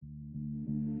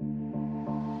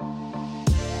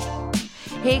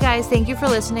Hey guys, thank you for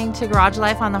listening to Garage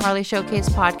Life on the Harley Showcase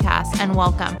podcast, and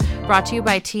welcome. Brought to you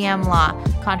by TM Law.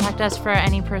 Contact us for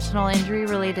any personal injury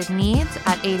related needs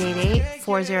at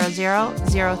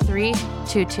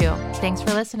 888-400-0322. Thanks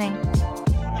for listening.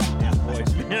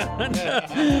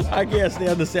 I can't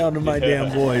stand the sound of my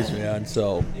damn voice, man.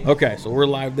 So we're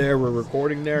live there. We're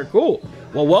recording there. Cool.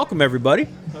 Well, welcome everybody.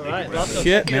 All right. Welcome.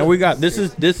 Shit, man. We got this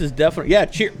is definitely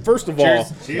cheer. First of all,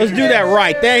 let's do that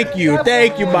right. Thank you.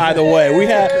 By the way, we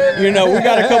have we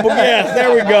got a couple guests.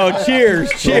 There we go. Cheers.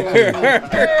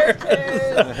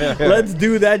 Let's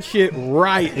do that shit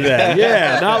right then.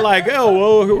 Yeah, not like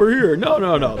we're here. No.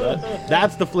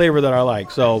 That's the flavor that I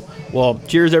like. So, well,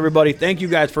 cheers everybody. Thank you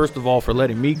guys first of all for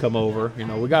letting me come over.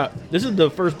 This is the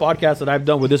first podcast that I've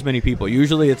done with this many people.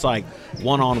 Usually it's like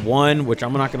one-on-one, which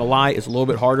I'm not gonna lie, it's a little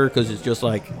bit harder because it's just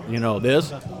like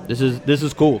this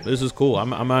is cool. This is cool. I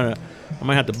might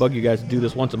have to bug you guys to do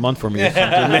this once a month for me or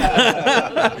something.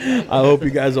 I hope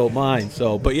you guys don't mind.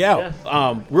 So, but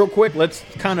real quick, let's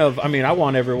I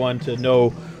want everyone to know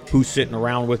who's sitting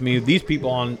around with me. These people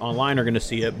online are going to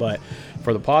see it, but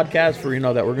for the podcast,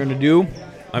 that we're going to do,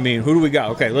 who do we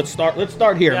got? Okay, let's start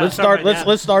here. Let's start at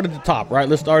the top, right?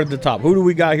 Let's start at the top. Who do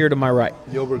we got here to my right?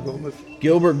 Gilbert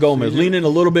Gomez. Leaning a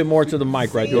little bit more to the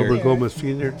mic right there. Gilbert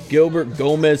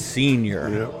Gomez Sr.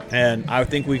 Yep. And I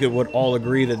think we would all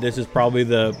agree that this is probably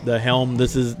the helm.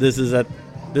 This is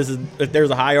if there's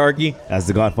a hierarchy. That's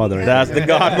the Godfather. The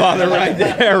Godfather right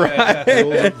there, right?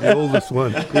 The oldest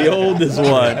one. The oldest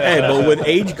one. Hey, but with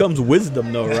age comes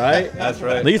wisdom, though, right? That's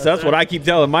right. At least that's what I keep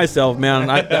telling myself, man.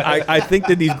 I think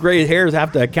that these gray hairs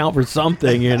have to account for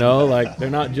something, like they're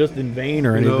not just in vain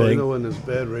or anything. In this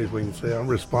bad race when you say I'm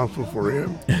responsible for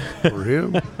him, and for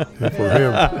him.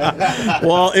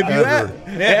 Well, if you have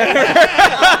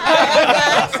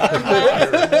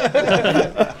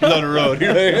on the road.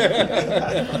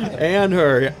 And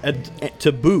her,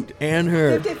 to boot, and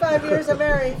her. 55 years of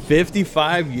marriage.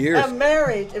 55 years. I'm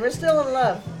married, and we're still in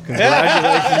love.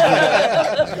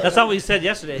 Congratulations. That's not what you said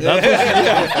yesterday.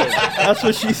 That's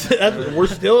what she said. We're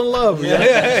still in love.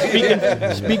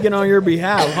 Yeah. Speaking on your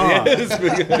behalf, huh?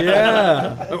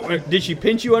 Yeah. Did she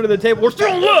pinch you under the table? We're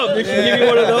still in love. Did she give you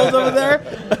one of those over there?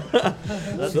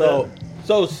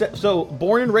 So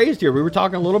born and raised here. We were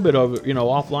talking a little bit of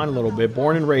offline a little bit.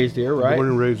 Born and raised here, right? Born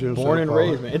and raised here.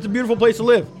 Man. It's a beautiful place to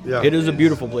live. Yeah. It is a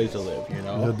beautiful place to live.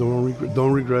 Yeah,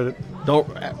 don't regret it.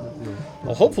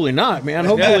 Well, hopefully not, man.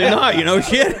 Hopefully not.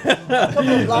 Shit. Yeah.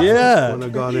 I wouldn't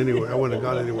have gone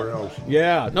anywhere else.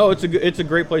 Yeah. No, it's a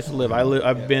great place to live.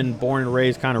 I've been born and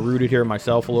raised, kind of rooted here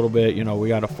myself a little bit. We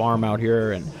got a farm out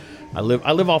here, and I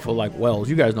live off of like Wells.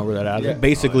 You guys know where that is. Yeah.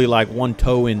 Basically like one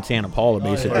toe in Santa Paula,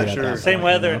 basically. Sure. Same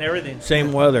weather and everything.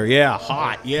 Same weather, yeah.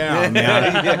 Hot, yeah,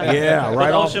 man. Yeah,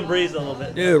 right off. Ocean breeze a little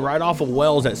bit. Dude, right off of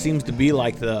Wells, that seems to be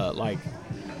like I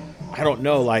don't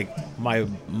know, like my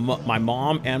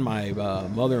mom and my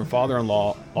mother and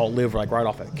father-in-law all live like right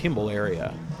off of Kimball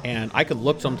area. And I could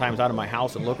look sometimes out of my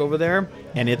house and look over there,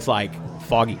 and it's like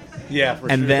foggy. Yeah, for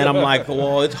sure. And then I'm like,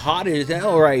 well, it's hot as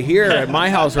hell right here at my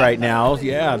house right now.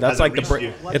 Yeah, that's like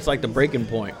it's like the breaking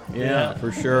point. Yeah,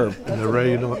 for sure. And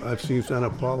already, I've seen Santa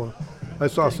Paula. I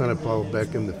saw Santa Paula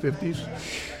back in the 50s,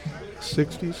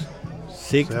 60s,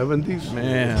 70s,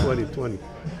 man. 2020.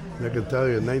 And I can tell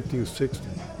you, in 1960,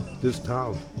 this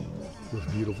town was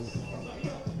beautiful.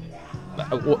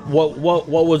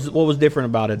 What was different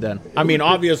about it then?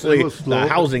 Obviously the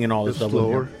housing and all this stuff.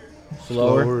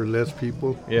 Slower, less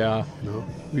people. Yeah.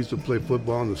 We used to play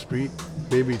football on the street.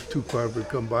 Maybe 2 cars would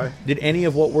come by. Did any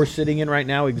of what we're sitting in right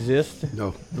now exist?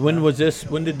 No. When was this?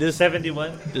 When did this?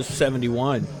 71. This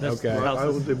 71. Okay. I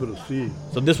was able to see.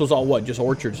 So this was all what? Just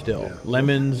orchard still? Yeah.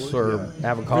 Lemons or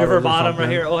avocados? River Bottom right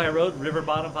here. Ojai Road. River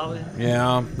Bottom probably.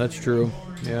 Yeah, that's true.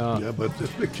 Yeah. Yeah, but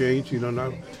it's been changed.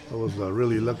 Now I was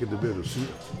really lucky to be able to see it.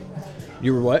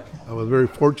 You were what? I was very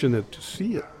fortunate to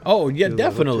see it. Oh yeah,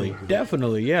 definitely.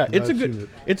 Yeah,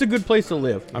 it's a good place to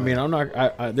live.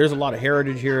 Yeah. There's a lot of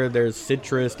heritage here. There's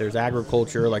citrus. There's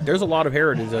agriculture. Like there's a lot of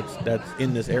heritage that's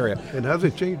in this area. It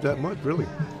hasn't changed that much, really.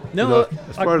 No,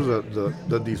 as far as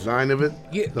the design of it,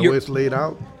 the way it's laid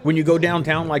out. When you go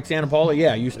downtown like Santa Paula,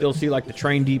 yeah, you still see like the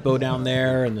train depot down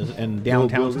there, and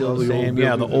downtown's still the same.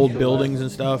 Yeah, the old buildings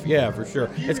and stuff. Yeah, for sure.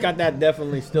 It's got that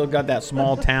definitely still got that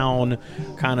small town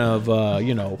kind of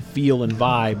feel and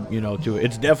vibe to it.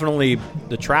 It's definitely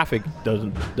the traffic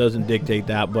doesn't dictate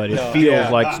that, but it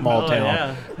feels like small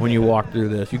town when you walk through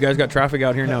this. You guys got traffic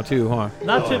out here now too, huh?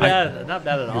 Not too bad. Not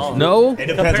bad at all. No.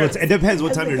 It depends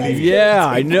what time you're leaving. Yeah,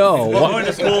 I know. know. Going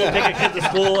to school, taking kids to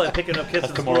school, and picking up kids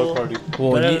from tomorrow's school. party.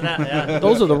 Well, But other you- than that, yeah.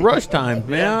 those are the rush times,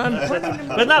 man.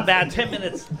 But not bad. 10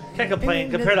 minutes. Can't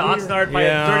complain compared to Oxnard by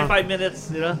Yeah. 35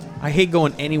 minutes. You know. I hate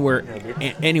going anywhere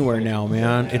now,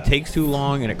 man. It takes too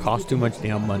long and it costs too much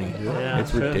damn money. Yeah,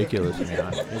 It's true. ridiculous,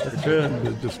 man. That's true.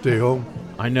 Just stay home.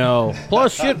 I know.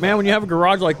 Plus, shit, man, when you have a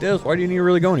garage like this, why do you need to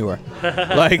really go anywhere?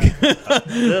 Like,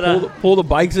 pull the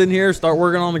bikes in here, start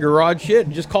working on the garage shit,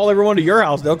 and just call everyone to your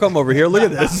house. They'll come over here. Look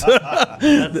at this.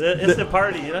 That's it. Instant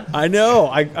party. You know. I know.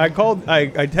 I called.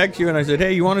 I text you and I said,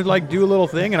 hey, you want to like do a little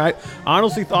thing? And I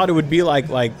honestly thought it would be like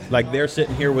they're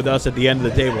sitting here with us at the end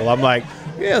of the table. I'm like,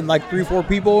 yeah, like 3-4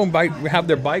 people and have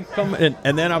their bike come, and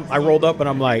then I rolled up and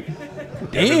I'm like,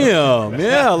 damn,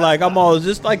 yeah, like I'm all. Is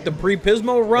this like the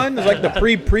pre-Pismo run? Is like the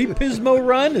pre-Pismo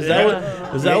run? Is that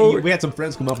what? Is that what? We had some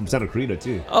friends come out from Santa Clarita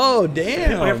too. Oh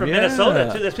damn! We're from yeah. Minnesota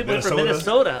too. There's people from Minnesota?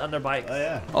 Minnesota on their bikes. Oh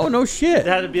yeah. Oh no shit!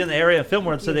 They had to be in the area of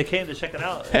Fillmore, so they came to check it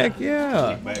out. Heck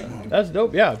yeah, that's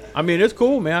dope. Yeah, I mean it's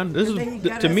cool, man. This Then you is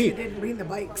got to us me. who didn't bring the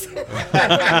bikes.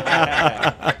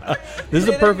 This is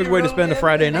a perfect way to spend a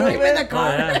Friday night. In the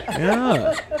car.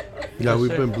 Yeah, Yeah,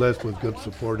 we've been blessed with good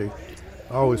supporting.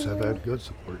 I always have had good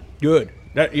support. good.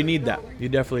 That you need that. You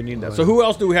definitely need that. So who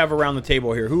else do we have around the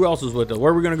table here? Who else is with us?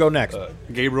 Where are we gonna go next?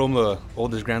 Gabriel, I'm the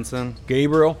oldest grandson.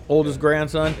 Gabriel, oldest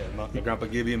grandson. My grandpa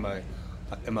Gibby and my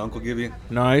uncle Gibby.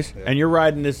 Nice. And you're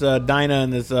riding this Dyna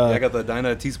and this. I got the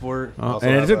Dyna T-Sport. Also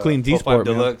and it's have a clean 05 T-Sport,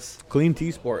 man. Deluxe. Clean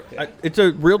T-Sport. It's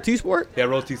a real T-Sport? Yeah,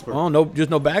 Rose T-Sport. Oh, no, just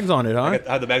no bags on it, huh?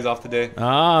 I had the bags off today.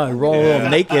 Ah, roll a little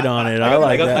naked on it. I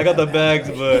like that. I got the bags,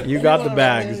 but You got the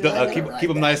bags. keep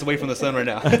them nice away from the sun right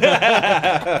now.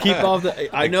 Keep off the.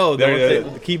 I know. There,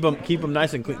 Keep them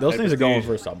nice and clean. Those things are going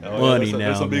for some Oh, yeah, money there's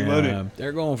now. some big man. money.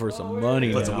 They're going for some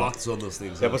money. Put some now. locks on those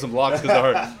things. Yeah, put some locks because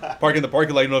they're hard. Park in the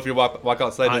parking lot. You know if you walk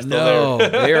outside, I they're still know. there.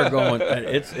 They are going.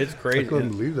 It's I crazy. couldn't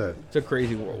believe that. It's a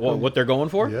crazy world. What they're going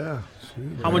for? Yeah.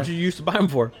 Shoot, How much you used to buy them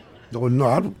for? No, we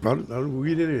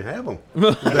didn't even have them.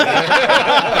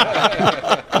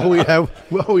 all we have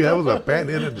was a pan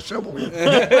end and a shovel. Rich's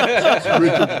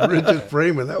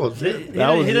frame, and that was it. He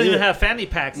doesn't even have fanny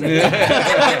packs.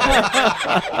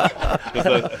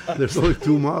 There's only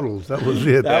 2 models. That was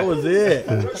it. That was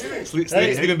it.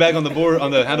 Sleeping bag on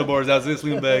the handlebars. That's it.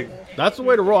 Sleeping bag. That's the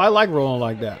way to roll. I like rolling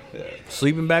like that.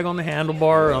 Sleeping bag on the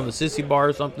handlebar, on the sissy bar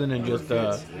or something, and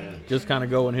just kind of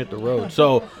go and hit the road.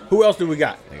 So who else do we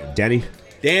got? Danny.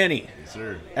 Danny. Yes,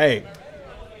 sir. Hey,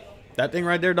 that thing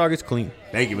right there, dog, is clean.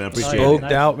 Thank you, man. Appreciate Smoked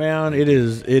it. out, man. It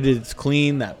is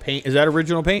clean. That paint, is that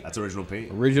original paint? That's original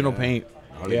paint. Original paint.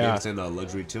 Harley Yeah. Davidson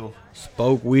luxury till.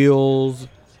 Spoke wheels,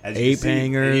 As you can ape see,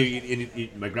 hangers.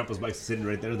 and my grandpa's bike's sitting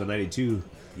right there, the 92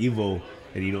 Evo.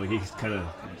 And he's kind of,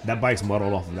 that bike's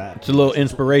modeled off of that. It's a little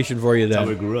inspiration for you That's how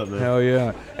then. we grew up, man. Hell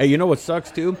yeah. Hey, you know what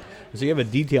sucks too? So you have a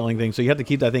detailing thing, so you have to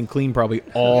keep that thing clean probably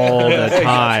all the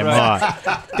time,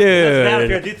 huh? Now if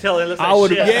you're Dude. detailing, it looks I like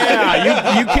would, shit.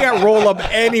 yeah. You can't roll up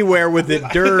anywhere with it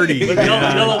dirty. With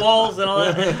yellow walls and all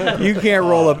that. You can't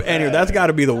roll up anywhere. That's got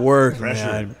to be the worst,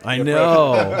 man. I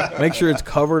know. Make sure it's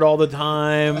covered all the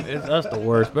time. That's the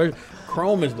worst. But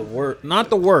chrome is the worst. Not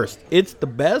the worst. It's the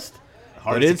best. But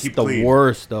Hard to it's keep the clean.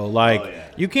 worst though. Like Oh, yeah.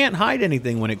 you can't hide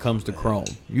anything when it comes to chrome.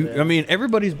 I mean,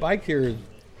 everybody's bike here is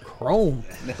chrome.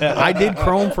 I did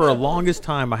chrome for the longest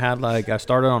time. I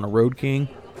started on a Road King.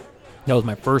 That was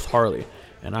my first Harley,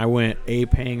 and I went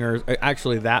ape hangers.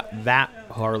 Actually, that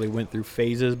Harley went through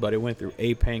phases, but it went through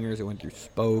ape hangers. It went through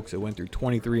spokes. It went through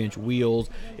 23-inch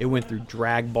wheels. It went through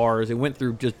drag bars. It went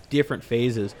through just different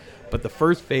phases. But the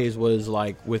first phase was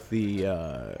like with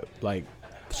the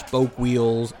spoke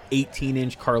wheels,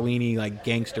 18-inch Carlini, like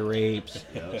gangster apes,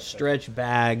 stretch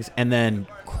bags, and then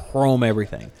chrome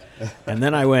everything. And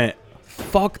then I went,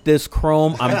 fuck this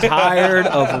chrome. I'm tired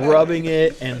of rubbing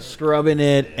it and scrubbing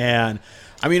it. And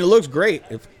I mean, it looks great.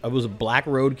 If it was a black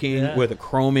Road King with a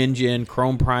chrome engine,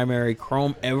 chrome primary,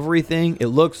 chrome everything, it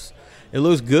looks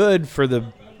good for the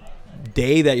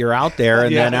day that you're out there,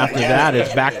 and then after that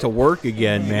it's back to work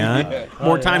again, man.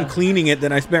 More time cleaning it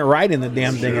than I spent riding the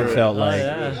damn thing, it felt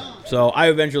like. So I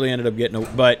eventually ended up getting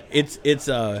but it's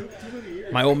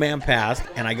my old man passed,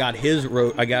 and I got his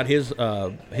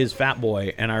Fat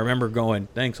Boy, and I remember going,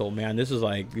 thanks, old man. This is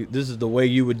the way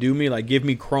you would do me. Like, give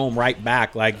me chrome right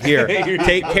back. Like, here,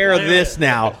 take care of this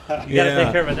now. You gotta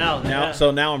take care of it now.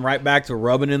 So now I'm right back to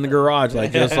rubbing in the garage.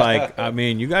 I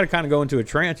mean, you got to kind of go into a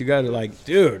trance. You got to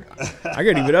dude, I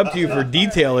got to give it up to you for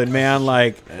detailing, man.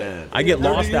 I get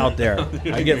lost out there.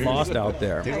 Takes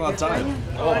a lot of time.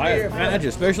 Oh, I imagine,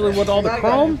 especially with all the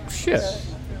chrome. Shit.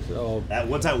 So At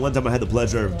one time I had the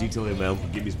pleasure of detailing my Uncle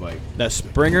Gimmy's bike. that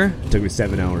Springer. It took me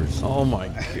 7 hours. Oh my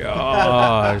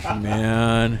gosh,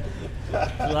 man.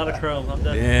 A lot of chrome. I'm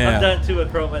done. Yeah. I'm done too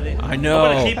with chrome. I think. I know.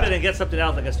 I'm gonna keep it and get something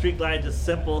else like a street glide, just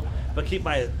simple, but keep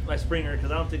my Springer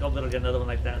because I don't think I'll be able to get another one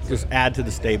like that. So, Just add to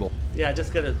the stable. yeah,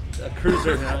 just get a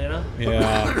cruiser now, you know,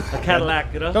 Yeah. a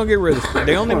Cadillac, you know. Don't get rid of the.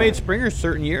 They only made Springers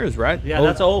certain years, right? Yeah, Oh,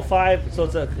 that's a 05, so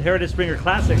it's a Heritage Springer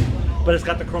Classic, but it's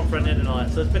got the chrome front end and all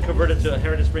that. So it's been converted to a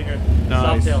Heritage Springer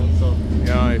Nice. Softail. So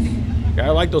Nice. Yeah,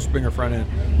 I like those Springer front end.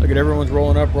 Look at everyone's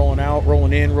rolling up, rolling out,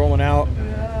 rolling in, rolling out.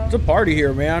 It's a party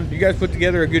here, man. You guys put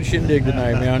together a good shindig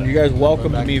tonight, man. You guys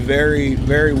welcomed me very,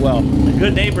 very well.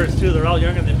 good neighbors too. They're all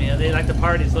younger than me, and they like to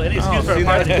party. So any excuse for a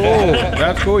That's party. cool.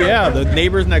 That's cool. Yeah, the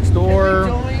neighbors next door.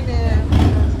 Join in.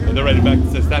 And they're right back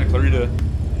to Santa Clarita.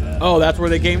 Oh, that's where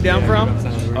they came down Yeah, from.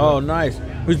 Santa Clarita. Oh, nice.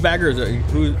 Whose bagger is it?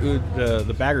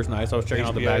 The bagger's nice. I was checking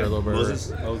out the HBI. bagger a little bit.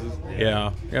 Moses? Moses.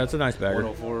 Yeah, it's a nice bagger.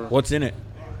 104. What's in it?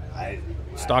 I,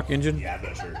 Stock engine. yeah, I'm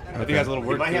not sure. I think it has a little He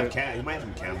work. might to have it. he might have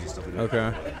some cams and stuff in it.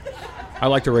 Okay. I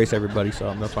like to race everybody,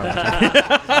 so that's fine.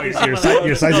 Oh,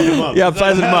 you're sizing them up. Yeah, I'm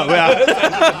sizing them up.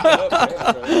 Yeah.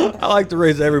 I like to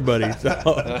race everybody. So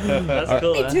That's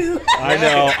cool. Me Huh? too.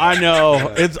 I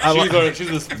know. It's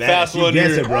She's the Man, fast she one gets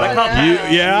here. here. it, bro. I call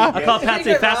yeah. I call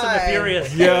Patsy Fast and the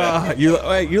Furious. Yeah,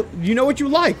 you know what you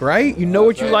like, right? You know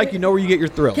what you like. You know where you get your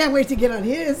thrill. Can't wait to get on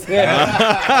his.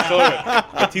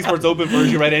 T-Sport's open for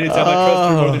you right anytime. I trust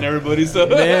her more than everybody. So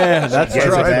Man, that's Yes,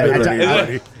 trust, I-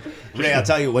 baby. Ray, I'll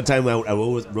tell you. One time I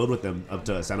rode with them up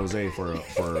to San Jose for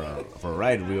a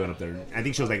ride, and we went up there. I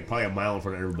think she was like probably a mile in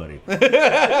front of everybody.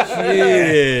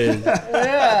 Shit.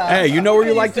 Hey, you know where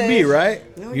you like to be, right?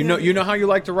 Oh, You know how you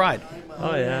like to ride.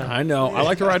 Oh yeah. I know. I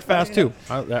like to ride fast too.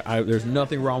 There's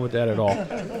nothing wrong with that at all.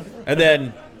 And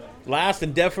then, last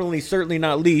and definitely, certainly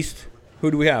not least,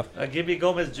 who do we have? Gibby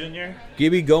Gomez Jr.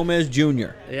 Gibby Gomez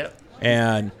Jr. Yep.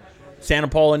 and Santa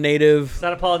Paula native.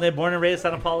 Santa Paula, they born and raised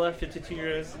Santa Paula, 52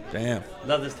 years. Damn,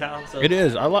 Love this town. So it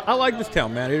is. I like this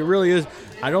town, man. It really is.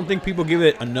 I don't think people give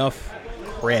it enough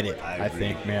credit. I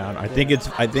think, man. I think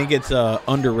it's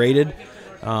underrated.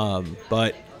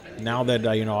 But now that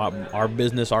our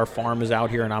business, our farm is out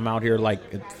here, and I'm out here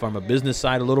like from a business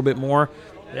side a little bit more,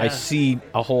 I Yeah. see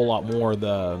a whole lot more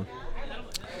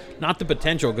not the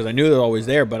potential because I knew they're always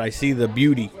there, but I see the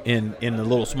beauty in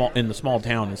the small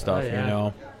town and stuff. Oh, yeah. You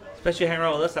know. especially hang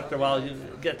around with us after a while, you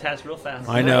get attached real fast.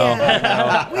 I know.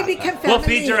 Yeah. We become family. We'll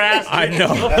feed your ass. I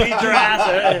know. We'll feed your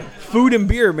ass. Food and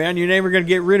beer, man. You're never gonna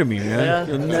get rid of me, man. Yeah.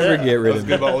 You'll never get rid What's of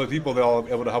good me. about all the people, they're all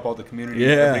able to help out the community.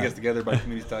 Yeah. Bring us together by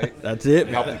community tight. That's it.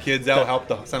 Help the kids out, help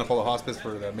the Santa Paula Hospice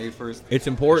for the May 1st. It's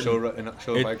important.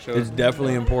 Show bike show. It's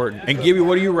definitely important. And Gibby,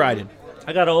 what are you riding?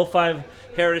 I got a 05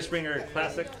 Heritage Springer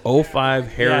Classic. 05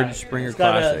 Heritage Yeah. Springer It's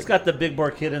got Classic. it's got the big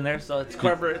bore kit in there, so it's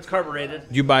carbureted.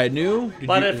 Did you buy it new?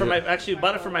 Bought it for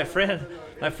my friend.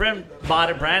 My friend bought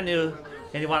it brand new,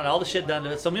 and he wanted all the shit done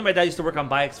to it. So me and my dad used to work on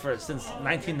bikes since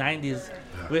 1990s.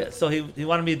 So he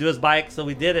wanted me to do his bike, so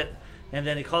we did it. And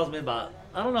then he calls me about,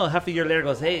 I don't know, half a year later,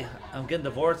 goes, "Hey, I'm getting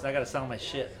divorced, and I got to sell my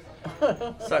shit."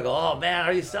 So I go, "Oh man,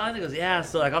 are you selling?" He goes, "Yeah."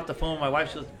 So I got off the phone with my wife.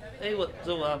 She goes, "Hey,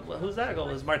 who's that?" I go,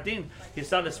 "It was Martin. He's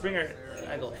selling the Springer."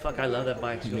 I go, "Fuck, I love that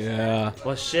bike." She goes, Yeah.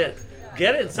 "Well, shit.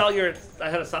 Get it and sell your." I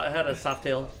had a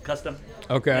Softail custom.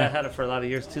 Okay. Yeah, I had it for a lot of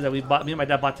years too. That me and my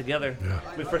dad bought together.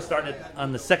 We first started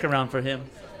on the second round for him.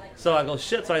 So I go,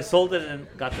 shit. So I sold it and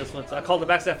got this one. So I called him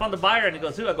back and said, "I found the buyer." And he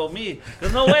goes, "Who?" I go, "Me." He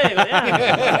goes, "No way." I go,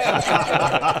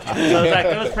 "Yeah." So it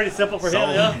was it was pretty simple for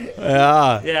him.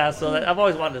 Yeah. Yeah. So I've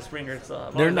always wanted a Springer.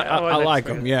 So They're not, I like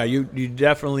them. Yeah, you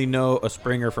definitely know a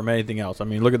Springer from anything else. I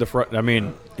mean, look at the front. I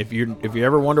mean, if you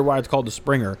ever wonder why it's called the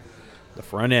Springer, the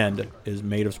front end is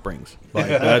made of springs. Like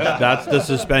that's the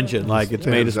suspension. Like it's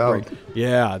made of Stands springs.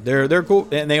 Yeah, they're cool,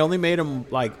 and they only made them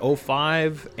like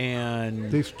 05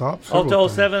 and They stopped. Up several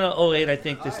to times. 07, 08, I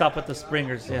think they stopped with the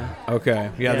Springers. Yeah.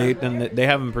 okay. Yeah, Yeah. they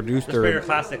haven't produced The Springer their.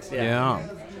 Classics. Yeah. Yeah,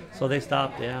 So they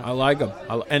stopped. Yeah. I like them.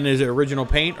 And is it original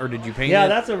paint or did you paint Yeah, it?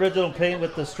 that's original paint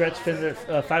with the stretch fender,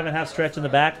 5.5 stretch in the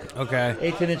back, Okay.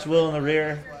 18-inch wheel in the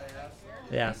rear.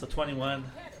 Yeah, so 21.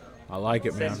 I like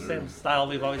it, man. Same style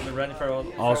we've always been running for a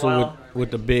Also while. with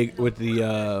the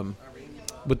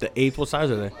apes. What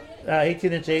size are they?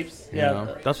 18-inch apes. You Yeah.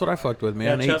 know, that's what I fucked with,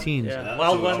 man. Chub- 18s. Yeah.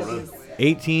 Wild ones.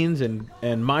 18s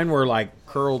and mine were like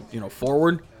curled,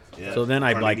 forward. Yeah. So then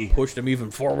I Carnegie. like pushed them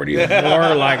even forward even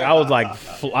more. Like I was like,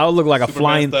 I would look like a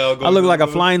Superman style I going looked like a down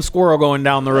the road. flying squirrel going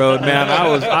down the road, man.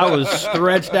 I was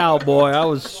stretched out, boy. I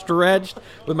was stretched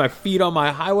with my feet on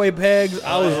my highway pegs.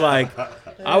 I was like,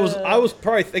 I was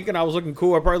probably thinking I was looking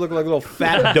cool. I probably looked like a little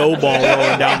fat dough ball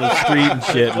rolling down the street and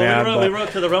shit, man. We But rode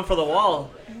to the Run for the Wall.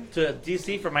 to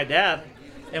DC for my dad.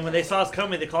 And when they saw us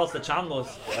coming, they called us the Chongos.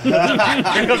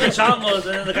 Here comes the Chongos,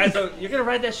 and then the guys go, "You're gonna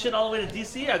ride that shit all the way to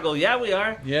DC?" I go, "Yeah, we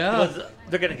are." Yeah. Because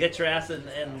they're gonna get your ass, and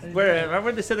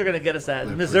where they said they're gonna get us at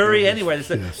Missouri, anywhere. They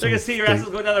said they're gonna see your asses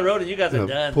go down the road, and you guys are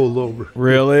done. Pulled over.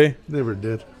 Really? Never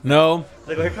did. No.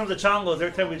 They go, "Here comes the Chongos."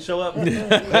 Every time we show up, so they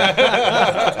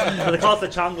call us the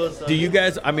Chongos. So. Do you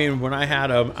guys? I mean, when I had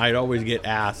them, I'd always get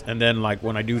asked, and then like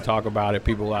when I do talk about it,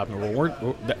 people laugh.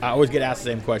 Well, I always get asked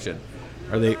the same question.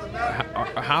 Are they?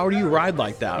 How do you ride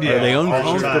like that? Yeah, Are they all the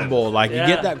uncomfortable? time. Like Yeah.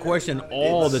 you get that question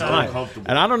all It's the so time, uncomfortable.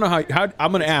 and I don't know how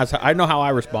I'm going to ask. I know how I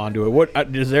respond to it. What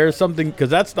is there something? Because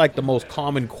that's like the most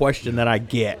common question that I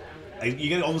get. You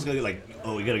gotta almost gotta get like,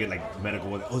 you gotta get like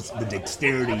medical. Oh, it's the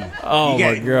dexterity. Oh, you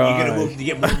gotta, my God. You gotta move. You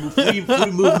get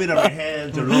free movement of your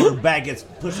hands. Your lower back gets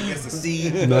pushed against the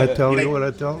seat. And I tell You're you like-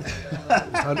 what I tell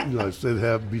them? How do, I said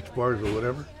have beach bars or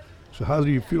whatever. So how do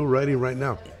you feel riding right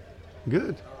now?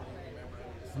 Good.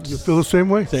 You feel the same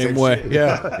way? Same way.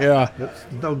 Yeah, yeah. That's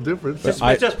no difference. It's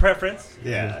just preference.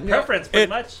 Yeah. Preference, pretty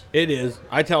much. It is.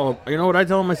 I tell them. You know what I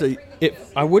tell them? I say,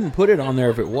 I wouldn't put it on there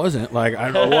if it wasn't. Like,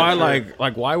 I don't know why.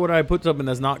 Like, why would I put something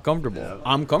that's not comfortable?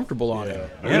 I'm comfortable on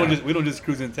it. We don't just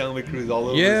cruise in town. We cruise all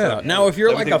over. Yeah. So, Now, if you're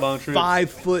we like take a long trips.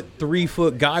 5 foot, 3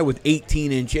 foot guy with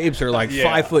 18-inch apes, or like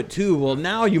Yeah. 5'2", well,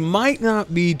 now you might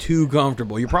not be too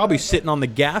comfortable. You're probably sitting on the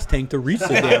gas tank to reach the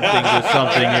damn thing or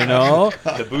something. You know.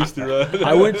 The booster.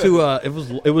 I went to it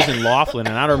was in Laughlin,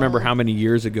 and I don't remember how many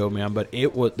years ago, man. But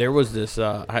there was this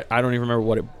I don't even remember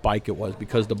what bike it was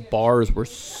because the bars were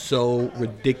so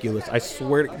ridiculous. I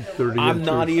swear, 30 I'm inches.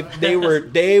 not even. They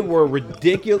were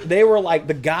ridiculous. They were like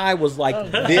the guy was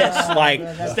like this, like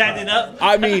Standing up.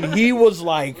 I mean, he was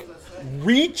like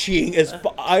reaching as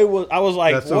far, I was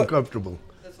like, That's what? uncomfortable.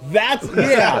 That's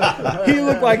yeah. He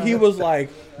looked like he was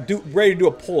like ready to do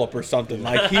a pull up or something.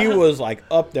 Like he was like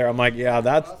up there. I'm like, yeah,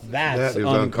 that's That is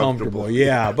uncomfortable. uncomfortable.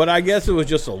 Yeah, but I guess it was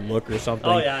just a look or something.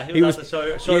 Oh yeah, he was, show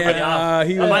everybody off.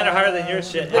 he was. Mine are higher than your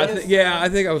shit. I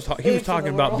think I was. He was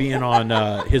talking about being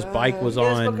on. His bike was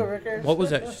on. Book of Records? What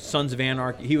was that? Sons of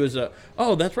Anarchy. He was.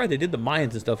 Oh, that's right. They did the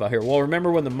Mayans and stuff out here. Well,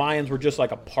 remember when the Mayans were just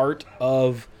like a part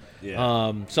of.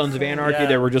 Sons of Anarchy. Yeah.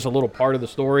 They were just a little part of the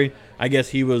story. I guess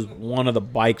he was one of the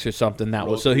bikes or something that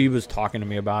was. So he was talking to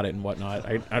me about it and whatnot.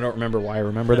 I don't remember why I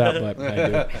remember that, but I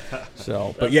do.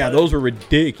 So, but yeah, those were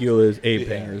ridiculous ape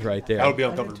hangers right there. That would be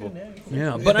uncomfortable.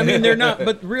 Yeah, but I mean, they're not.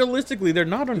 But realistically, they're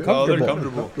not uncomfortable. Oh, they're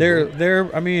comfortable.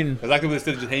 They're. I mean, It's like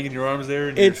instead of just hanging your arms there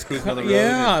and it's just cruising down the road.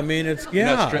 yeah. I mean, it's You're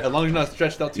not yeah. as long as you're not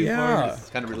stretched out too Yeah. far, it's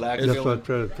kind of relaxed. That's what I feeling.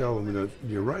 try to tell them. You know,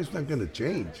 your ride's not going to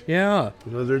change. Yeah.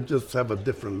 You know, they just have a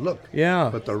different look. Yeah.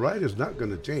 But the ride is not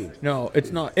going to change. No,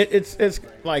 it's not. It's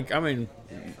like, I mean,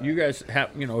 you guys have,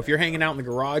 if you're hanging out in the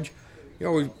garage, you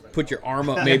always put your arm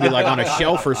up maybe like on a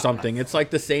shelf or something. It's like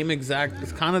the same exact.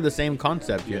 It's kind of the same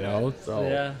concept, So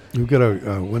Yeah. We've got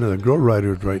one of the girl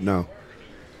riders right now,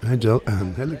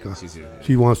 Angelica. She's here.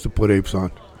 She wants to put apes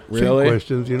on. Really? Same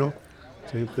questions,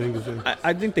 Same thing as in.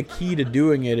 I think the key to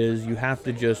doing it is you have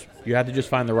to just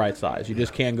find the right size. You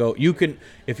just can't go. You can,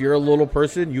 if you're a little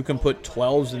person, you can put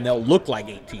 12s and they'll look like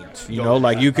 18s.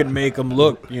 Like you can make them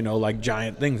look, like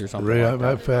giant things or something. Ray, like that.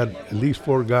 I've had at least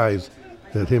 4 guys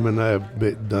that him and I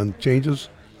have done changes,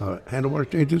 handlebar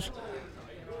changes.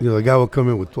 The guy will come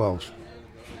in with 12s.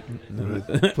 And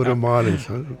I put them on and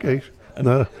say, okay.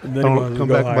 No, then he wants to come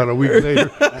go back higher. about a week later.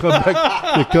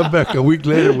 They come back a week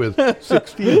later with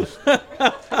 16s.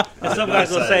 And some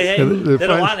guys will say, hey, And they they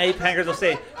don't find- want ape hangers. They'll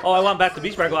say, oh, I want back to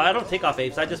beach bar. I go, I don't take off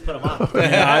apes. I just put them on.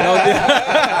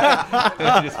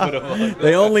 Just put 'em on.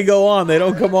 They only go on. They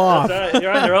don't come off. That's all right.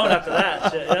 You're on your own after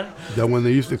that. Shit, yeah. That when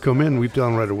they used to come in, we tell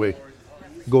them right away,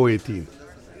 go 18.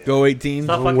 Go 18.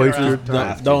 Stop Don't fucking waste your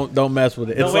around. time. Don't mess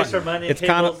with it. Don't It's waste like, your money, It's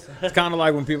kind cables. of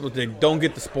like when people say, "Don't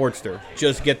get the Sportster,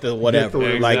 just get the whatever."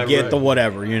 whatever. Like get the Right.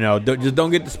 whatever, Just don't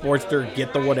get the Sportster,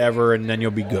 get the whatever, and then you'll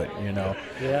be good.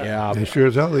 Yeah. And sure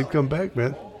as hell, they come back,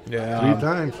 man. Yeah. 3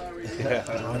 times.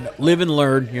 Live and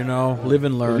learn. Live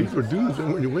and These learn. were dudes,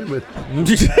 and when you women,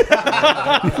 these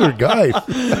were guys.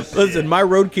 Listen, my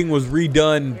Road King was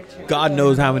redone God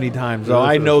knows how many times. So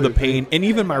I know the pain. And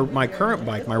even my current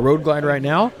bike, my Road Glide right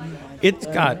now,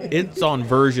 it's on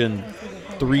version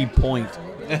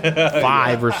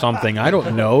 3.5 or something. I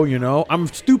don't know, I'm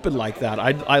stupid like that.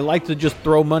 I like to just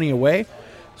throw money away.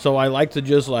 So I like to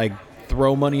just like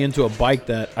throw money into a bike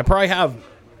that I probably have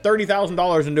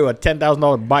 $30,000 into a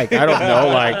 $10,000 bike. I don't know.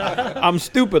 Like, I'm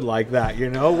stupid like that,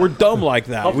 We're dumb like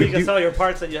that. Hopefully We you can do- sell your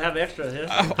parts that you have extra.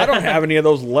 Yeah? I don't have any of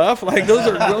those left. Like those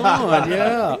are gone.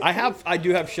 Yeah, I do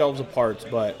have shelves of parts,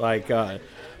 but like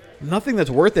nothing that's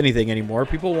worth anything anymore.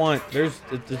 People want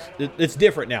it's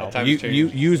different now.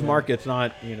 Used market's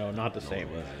not not the same.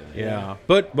 Yeah,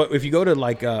 but if you go to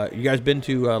like you guys been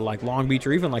to like Long Beach,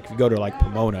 or even like if you go to like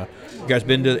Pomona, you guys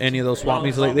been to any of those swap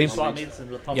meets lately? Swap meets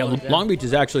in Yeah, Long Beach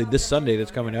is actually this Sunday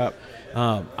that's coming up.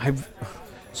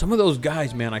 Some of those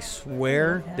guys, man, I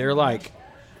swear they're like.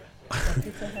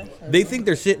 They think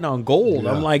they're sitting on gold.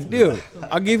 I'm like, dude,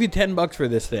 I'll give you $10 for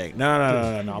this thing. No.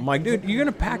 I'm like, dude, you're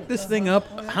gonna pack this thing up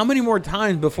how many more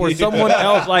times before someone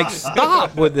else like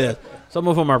stop with this? Some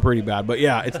of them are pretty bad, but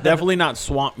yeah, it's definitely not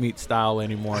swamp meet style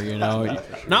anymore.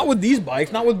 Not with these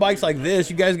bikes, not with bikes like this.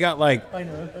 You guys got like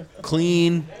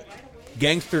clean,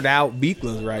 gangstered out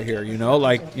Beeklas right here.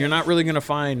 Like you're not really gonna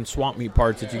find swamp meet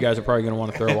parts that you guys are probably gonna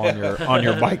want to throw on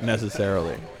your bike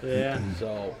necessarily. Yeah.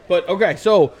 So, but okay,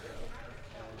 so.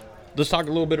 Let's talk a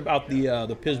little bit about the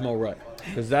Pismo rut,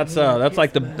 because that's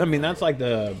like the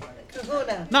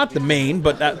not the main,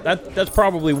 but that's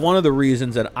probably one of the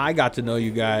reasons that I got to know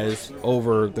you guys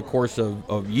over the course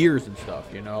of years and stuff.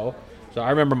 So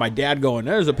I remember my dad going,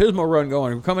 "There's a Pismo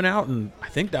run coming out," and I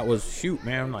think that was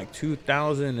like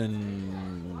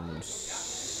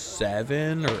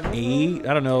 2007 or 8.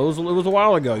 I don't know. It was a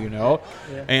while ago, Yeah.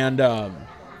 And.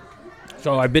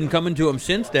 So I've been coming to them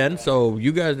since then. So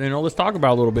you guys, let's talk about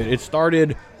it a little bit. It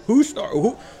started. Who?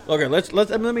 Okay, let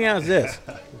me ask this.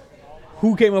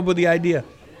 Who came up with the idea?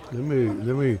 Let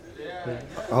me.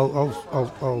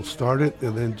 I'll start it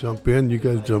and then jump in. You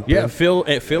guys jump in. Yeah, fill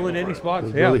in any spots.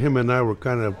 Yeah. Really, him and I were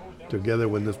kind of together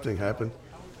when this thing happened.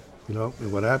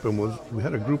 And what happened was we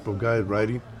had a group of guys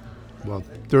riding, about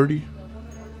 30.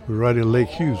 We were riding Lake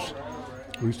Hughes.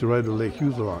 We used to ride to Lake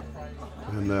Hughes a lot,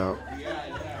 and.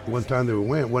 One time that we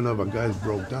went, one of our guys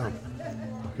broke down,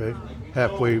 okay,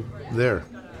 halfway there.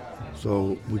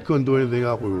 So we couldn't do anything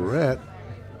out where we were at.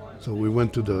 So we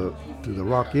went to the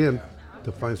Rock Inn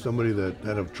to find somebody that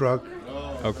had a truck.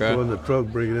 Okay. Go in the truck,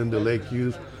 bring it into Lake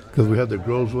Hughes, because we had the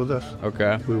girls with us.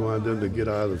 Okay. We wanted them to get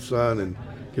out of the sun and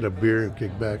get a beer and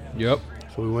kick back. Yep.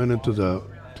 So we went into the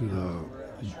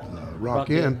Rock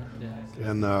Inn,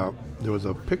 and there was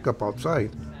a pickup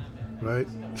outside, right,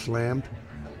 slammed,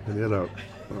 and it had a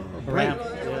ramp.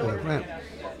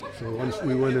 So once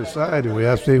we went inside and we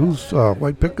asked, "Hey, whose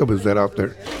white pickup is that out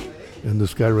there?" And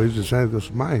this guy raised his hand and goes,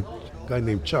 "Mine." A guy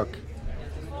named Chuck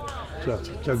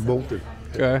Bolton.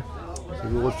 Okay. I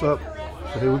said, "Well, what's up?"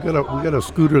 I said, "Hey, we got a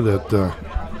scooter that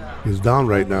is down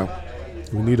right now.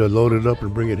 We need to load it up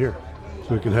and bring it here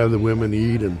so we can have the women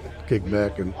eat and kick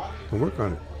back and work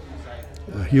on it."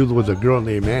 He was with a girl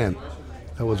named Ann.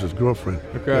 That was his girlfriend.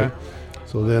 Okay.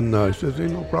 So then he says, "Hey,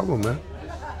 no problem, man."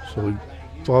 So he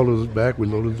followed us back. We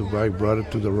loaded the bike, brought it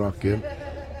to the Rock Inn,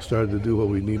 started to do what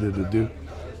we needed to do.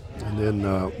 And then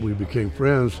we became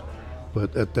friends.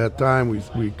 But at that time, we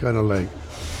kind of we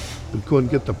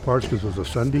couldn't get the parts because it was a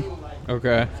Sunday.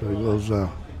 Okay. So he goes, "Where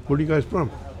are you guys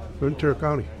from?" "We're in Terre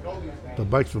County." "The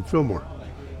bike's from Fillmore."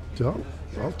 So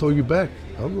I'll tow you back.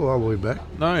 I'll go all the way back.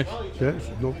 Nice. Yeah.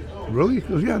 No, really? He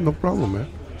goes, "Yeah, no problem, man."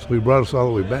 So he brought us all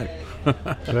the way back.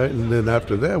 Right, and then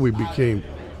after that we became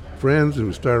friends and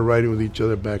we started riding with each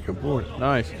other back and forth.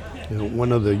 Nice.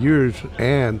 One of the years,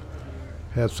 Ann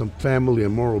had some family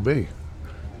in Morro Bay,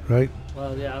 right?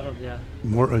 Well, yeah,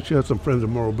 She had some friends in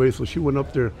Morro Bay, so she went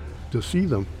up there to see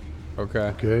them.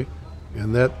 Okay. Okay,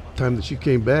 and that time that she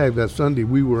came back, that Sunday,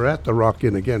 we were at the Rock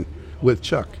Inn again with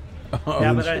Chuck.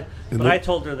 Yeah, but I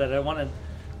told her that I wanted.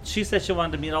 She said she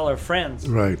wanted to meet all her friends.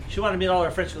 Right. She wanted to meet all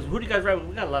her friends. She goes, "Who do you guys ride with?"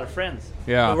 "We got a lot of friends.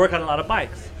 Yeah. We work on a lot of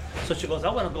bikes." So she goes, "I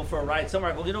want to go for a ride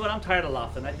somewhere." I go, "You know what? I'm tired of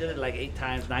Laughlin. I did it like 8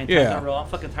 times, 9 times in a row. I'm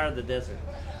fucking tired of the desert."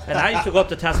 And I used to go up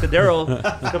to Tascadero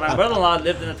because my brother-in-law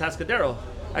lived in the Tascadero.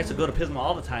 I used to go to Pismo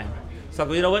all the time. So I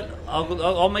go, "You know what?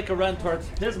 I'll make a run towards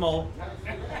Pismo.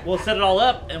 We'll set it all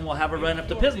up and we'll have a run up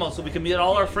to Pismo so we can meet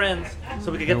all our friends,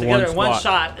 so we can get together in one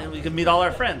shot and we can meet all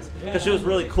our friends." Because she was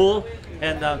really cool.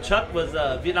 And Chuck was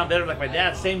a Vietnam veteran like my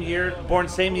dad, same year, born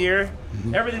same year.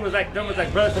 Mm-hmm. Everything was like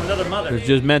brothers from another mother. It's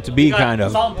just meant to be, kind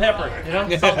of. Salt and pepper,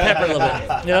 salt and pepper a little bit,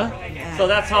 So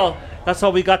that's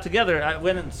how we got together. I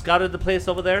went and scouted the place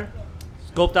over there,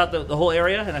 scoped out the whole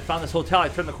area, and I found this hotel. I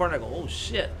turned the corner, I go, "Oh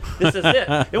shit, this is it."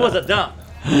 It was a dump.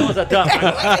 It was a dump. We could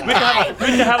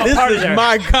have a party there. This is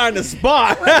my kind of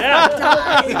spot. Yeah.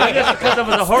 I guess because it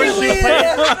was a horseshoe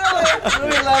place.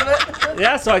 We love it.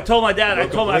 Yeah, so I told my dad. I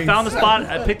found the spot.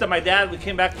 I picked up my dad. We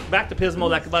came back to Pismo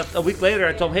like about a week later.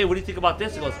 I told him, "Hey, what do you think about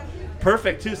this?" He goes,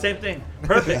 "Perfect, too. Same thing.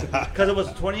 Perfect." Because it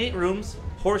was 28 rooms,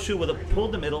 horseshoe with a pool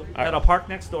in the middle, had a park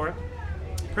next door.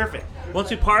 Perfect. Once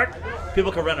we park, people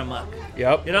can run amok.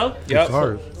 Yep. Yep. It's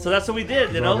ours. So that's what we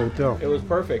did, It's our hotel. It was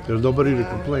perfect. There's nobody to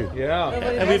complain. Yeah.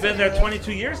 And we've been there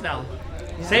 22 years now.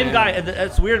 Same guy, and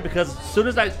it's weird because as soon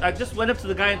as I just went up to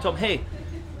the guy and told him, hey,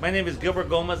 my name is Gilbert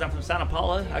Gomez. I'm from Santa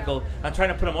Paula. I go, I'm trying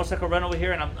to put a motorcycle rent over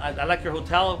here, and I like your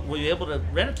hotel. Were you able to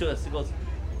rent it to us? He goes,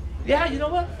 yeah, you know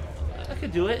what? I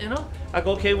could do it, you know? I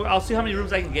go, okay, I'll see how many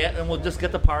rooms I can get, and we'll just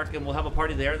get the park, and we'll have a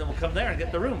party there, and then we'll come there and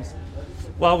get the rooms.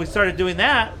 Well, we started doing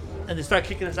that, and they started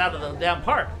kicking us out of the damn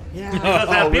park. Yeah. Because of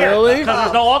that beer. Really? Because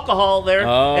there's no alcohol there.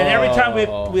 And every time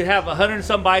Oh. we'd have 100 and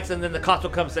some bikes, and then the cops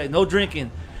would come and say, no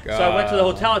drinking. So I went to the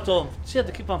hotel. I told him, she had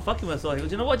to keep on fucking with us. So he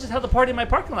goes, you know what? Just have the party in my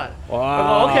parking lot. Wow. I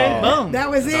go, okay, boom. That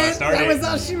was it. That was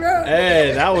all she wrote.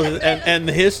 Hey, that was and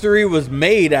the history was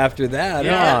made after that,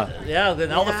 huh? Yeah.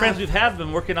 Then all the friends we've had have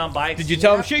been working on bikes. Did you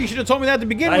tell him, shit, you should have told me that to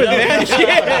begin I with, know. man?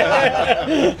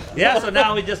 Shit. Yeah, so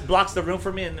now he just blocks the room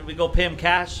for me, and then we go pay him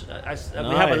cash. We have a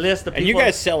Nice. list of people. And you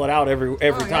guys sell it out every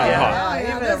time, huh?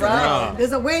 Yeah.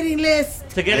 There's a waiting list.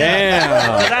 to get Damn.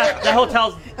 in. So that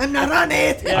hotel's I'm not on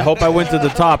it. I hope I went to the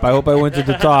top. I hope I went to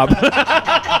the top. but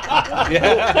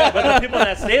the people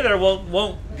that stay there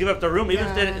won't give up their room. Even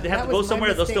if they That have to go was my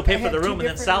somewhere, they'll still mistake. pay I for the had room two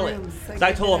and then sell it. different rooms. So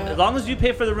I told them, Yeah. as long as you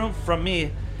pay for the room from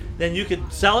me, then you can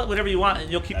sell it whatever you want, and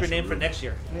you'll keep your name for next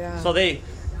year. Yeah. So if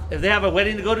they have a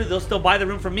wedding to go to, they'll still buy the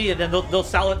room from me, and then they'll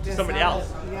sell it to somebody else.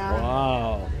 Yeah.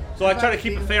 Wow. So I try to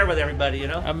keep it fair with everybody, you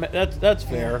know. I mean, that's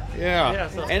fair. Yeah. Yeah,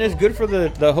 so- And it's good for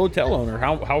the hotel owner.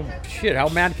 How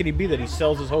mad can he be that he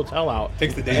sells his hotel out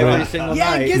Takes the day every off. single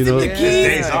Yeah, night? gives him the keys.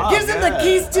 Days off, Gives him the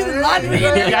keys to the laundry.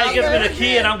 Yeah, he gives me the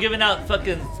key, and I'm giving out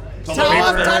fucking Toilet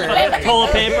paper.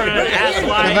 toilet paper and ass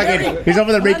wine. Fucking- he's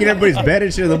over there making everybody's bed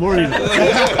and shit in the morning.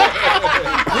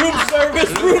 Room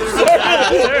service.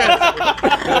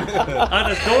 On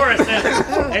the door it says,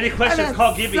 any questions,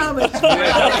 call Gibby. So much.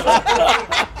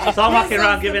 So I'm walking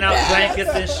around giving out blankets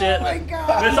and shit. Oh my God.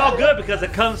 But it's all good because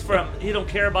it comes from, he don't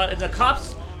care about it. And the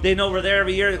cops, they know we're there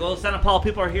every year. They go, Santa Paula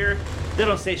people are here. They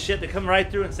don't say shit. They come right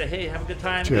through and say, hey, have a good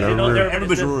time. Shit, I They know remember-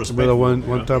 everybody's Everybody's good. real Remember respectful.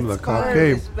 one time the cop Very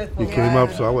came, respectful. he came up,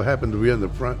 Yeah. so I happened to be in the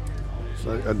front.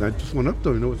 So I just went up to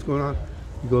him, you know what's going on?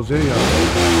 He goes, hey,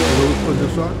 you put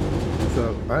this on?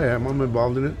 So I am, I'm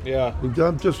involved in it. Yeah.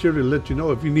 I'm just here to let you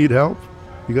know if you need help,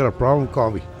 you got a problem,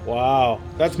 call me. Wow.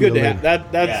 That's See good you to have.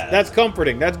 later. That's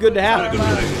comforting. That's good to have. Yeah,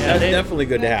 That's they- definitely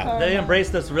good to have. They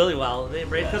embraced us really well. They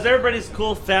embraced, because everybody's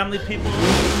cool, family people,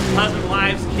 husband,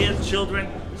 wives, kids, children.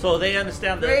 So they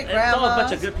understand that Great it's all a bunch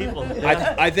grandmas. of good people.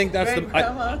 I think that's Great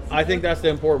grandma. I think that's the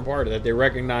important part that they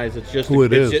recognize it's just Who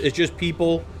it is. it's just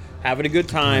people having a good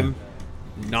time,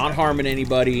 not harming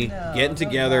anybody, getting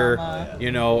together,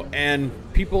 you know, and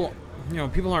people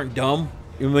aren't dumb.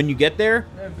 And when you get there,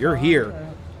 you're here.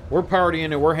 We're partying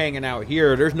and we're hanging out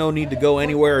here. There's no need to go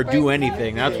anywhere or do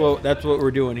anything. That's what we're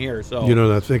doing here. So You know,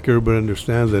 and I think everybody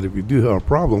understands that if you do have a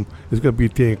problem, it's going to be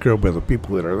taken care of by the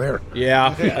people that are there.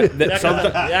 yeah,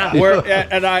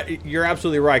 Yeah. you're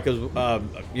absolutely right because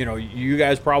you know, you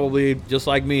guys probably just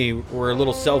like me were a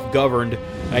little self-governed,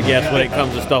 I guess, when it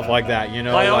comes to stuff like that. You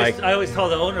know, I like always tell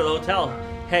the owner of the hotel,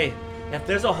 hey, if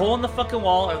there's a hole in the fucking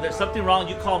wall or there's something wrong,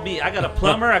 you call me. I got a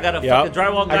plumber, I got a Yep. fucking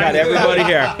drywall guy. I got everybody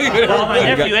here. Well, my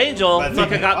nephew Angel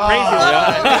fucking got crazy.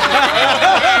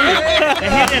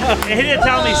 And he didn't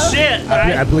tell me shit.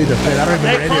 Right? I believe the Fed. I don't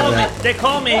remember any of that. They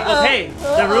call me. He goes, hey,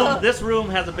 this room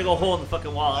has a big old hole in the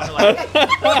fucking wall. I'm like,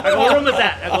 I go, what room is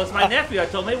that? I go, it's my nephew. I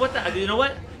told him, hey, what the? I go, you know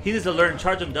what? He needs to learn.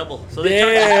 Charge him double. So they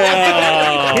charge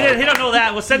Yeah. he don't know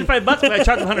that. It was $75, but I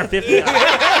charged him $150.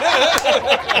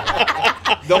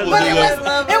 Double But deal.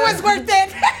 it was worth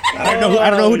it. I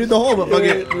don't know who did the whole, but fuck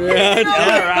it.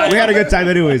 Yeah, right. We had a good time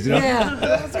anyways, you know. Yeah.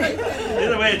 That's right.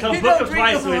 Either way, I told him We book don't him drink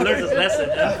twice so he no more. learns his lesson.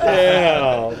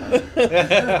 Yeah.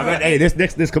 I mean, hey,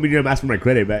 this coming here, I'm asking for my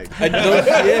credit back. Yeah.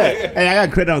 Hey, I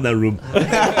got credit on that room.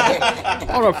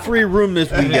 On a free room this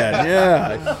weekend.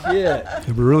 Yeah. Shit.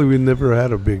 But really, we never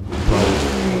had a big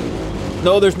problem.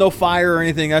 No, there's no fire or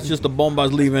anything. That's just the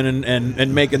bombas leaving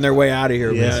and making their way out of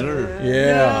here, Yes, man. sir.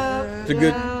 Yeah. It's a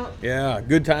good. Yeah,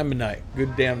 good time of night.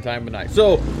 Good damn time of night.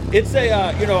 So it's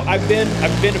a you know, I've been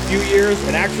a few years,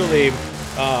 and actually,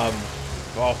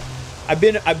 well, I've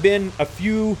been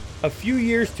a few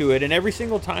years to it, and every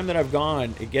single time that I've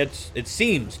gone, it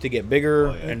seems to get bigger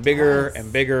and bigger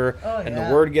and bigger, and the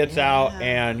word gets out,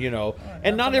 and you know,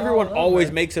 and not everyone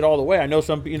always makes it all the way. I know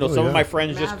some of my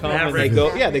friends just come and they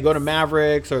go to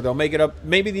Mavericks, or they'll make it up.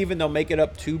 Maybe even they'll make it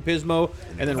up to Pismo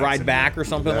and then ride back or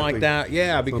something like that.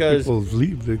 Yeah, Some because people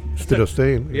leave instead of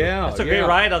staying. yeah, It's a great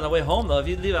ride on the way home, though. If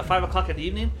you leave at 5 o'clock in the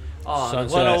evening, Sunset.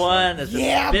 101 is just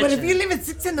Yeah, but if bitchin'. you leave at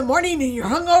 6 in the morning and you're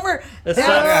hungover, It's that's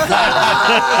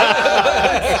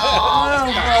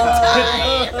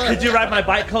Did you ride my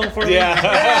bike home for me?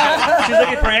 Yeah. She's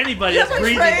looking for anybody that's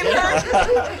breathing.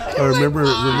 I remember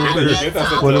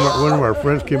one of our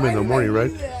friends came in the morning,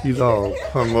 right? He's all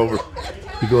hung over.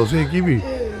 He goes, hey, give me,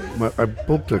 I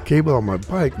broke a cable on my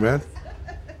bike, man.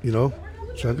 You know,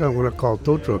 so I got what I call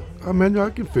tow truck. Oh, man, I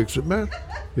can fix it, man.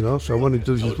 You know, so I wanted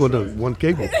to just put one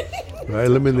cable. I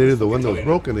eliminated the one that was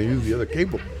broken and used the other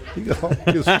cable. He got all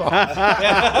pissed off.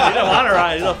 You don't want to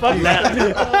ride. You know, fuck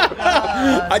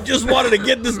that. I just wanted to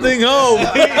get this thing home. I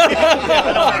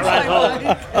don't want to ride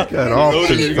home. Got all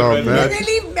pissed off, man. They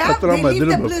leave, I thought I they leave did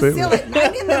the him a Blue favor. Seal at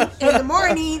 9 in the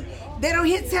morning. They don't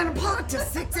hit Santa Paula till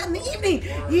 6 in the evening.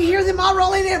 You hear them all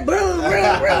rolling in, boom, boom,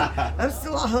 boom. I'm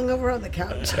still all hung over on the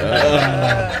couch.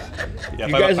 You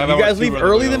guys leave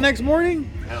early the next morning?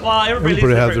 Well,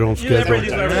 Everybody has their own schedule. Everybody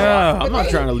leaves early. Yeah, I'm not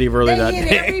trying to leave early that They hit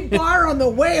day. every bar on the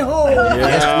way home.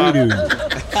 Yes, we do.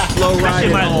 Slow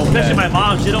riding home. Especially my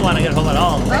mom, she don't want to get home at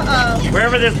all.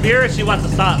 Wherever there's beer, she wants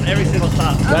to stop. Every single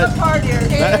stop. I'm a partier.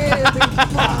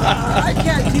 I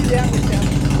can't do that with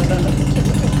them.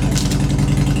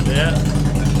 Yeah.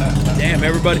 Damn,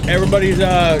 everybody's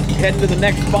heading to the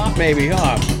next spot, maybe,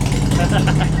 huh?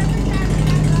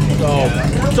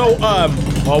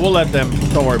 Well, we'll let them.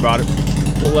 Don't worry about it.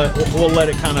 We'll let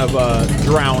it kind of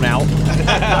drown out. Like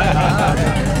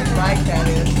that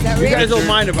is. Is that You rich? guys don't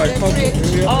mind if I smoke it?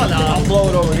 Oh, no. I'll blow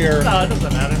it over here. No, it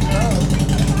doesn't matter.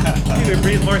 You can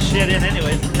breathe more shit in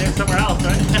anyway. There's somewhere else,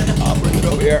 right? I'll bring it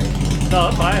over here. No,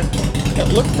 it's fine. It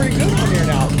looks pretty good on here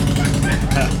now.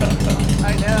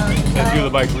 I know. That's you, the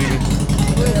bike leaving.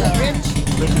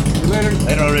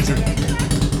 Later, Richard.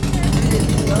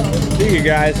 See you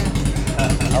guys.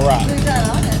 All right. Who's that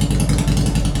on it?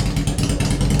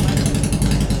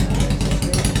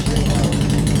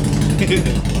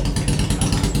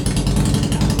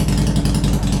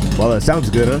 Well, that sounds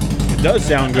good, huh? It does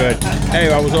sound good.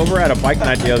 Hey, I was over at a bike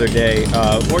night the other day.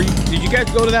 Did you guys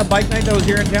go to that bike night that was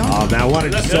here in town? Oh man, I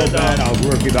wanted to That's so good, bad. though. I was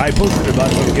working. I posted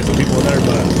about it to get some people there,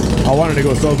 but I wanted to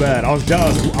go so bad. I was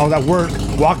jealous. I was at work,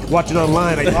 watching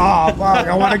online. Like, oh fuck,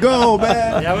 I want to go,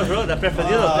 man. Yeah, it was really, that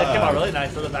Preferido, that came out really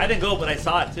nice. I didn't go, but I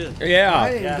saw it too. Yeah.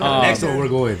 Yeah. Next one, we're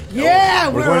going. Yeah,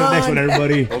 We're going to the next one,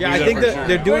 everybody. Yeah, I think that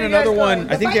they're doing another one.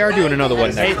 I think they are doing another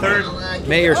one May next 3rd.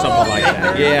 May or something like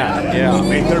that. Yeah.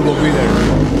 May 3rd, we'll be there.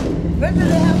 when did they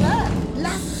have that?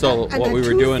 So On what the we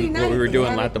were doing, Tuesday what we were night, doing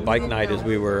they had at the it. bike night is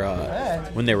we were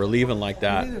when they were leaving like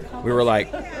that, we were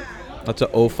like, that's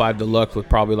a 05 Deluxe with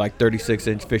probably like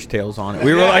 36-inch fishtails on it.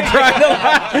 We were like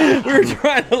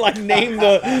trying to like name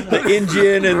the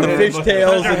engine and the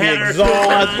fishtails and the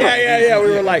exhaust. Yeah.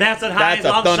 We were like, That's that's a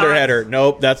long Thunderheader.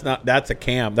 Nope, that's not. That's a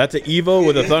Cam. That's an Evo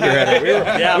with a Thunderheader.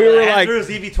 Yeah, we were like, Andrews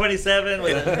EV27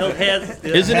 with hilt heads.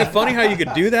 isn't it funny how you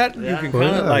could do that? You Yeah. can kind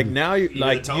of Yeah. like now you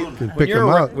like tone. Can when pick you're them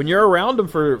out. when you're around them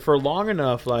for long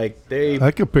enough, like they. I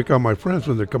can pick out my friends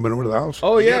when they're coming over to the house.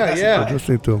 Oh yeah. I just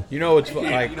need to. You know it's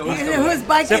like. You know whose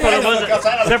bike Except it for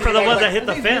the is? ones that hit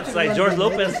the fence, like George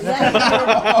Lopez. Except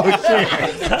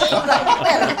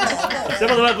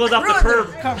for the one that goes off the curb.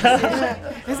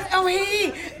 Is it- oh,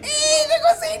 hey, there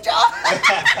goes Angel.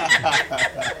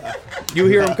 You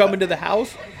hear them coming to the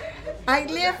house? I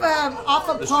live off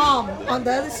of Palm on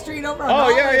the other street over on Oh,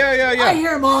 yeah, Holland. yeah. I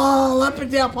hear them all up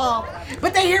and down Palm.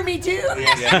 But they hear me too.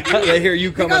 They hear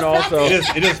you coming goes back also.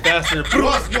 to- It is faster.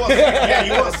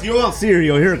 You won't see her.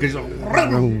 You'll hear her because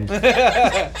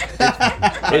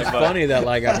It's funny that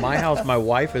like at my house, my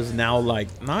wife is now like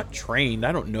not trained.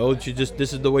 I don't know. She just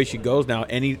this is the way she goes now.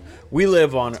 We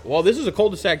live on. Well, this is a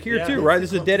cul-de-sac here too, right?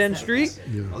 This is a dead end street.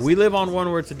 We live on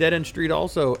one where it's a dead end street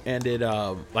also, and it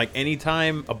like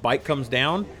anytime a bike comes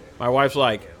down. My wife's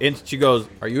like, she goes,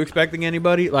 "Are you expecting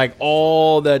anybody?" Like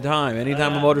all the time.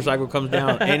 Anytime a motorcycle comes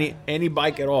down, any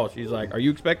bike at all, she's like, "Are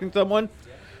you expecting someone?"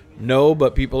 No,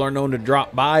 but people are known to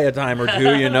drop by a time or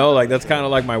two. You know, like that's kind of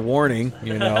like my warning.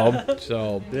 You know,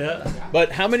 so. Yeah.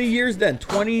 But how many years then?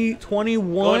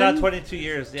 2021. Going on 22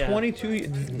 years, yeah. 22.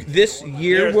 This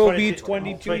year Years, will 22 be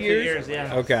 22 22 years. years,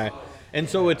 yeah. Okay. And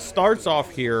so it starts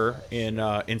off here in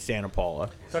Santa Paula.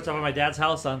 Starts off at my dad's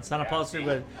house on Santa Paula Street,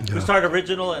 but we started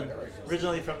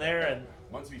originally from there, and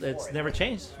it's never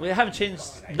changed. We haven't changed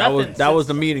nothing. That was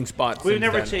the meeting spot. We've since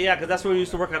never then. changed, yeah, because that's where we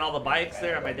used to work on all the bikes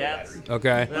there at my dad's.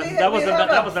 Okay. That was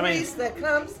the main. priest that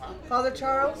comes, Father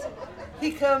Charles.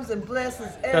 He comes and blesses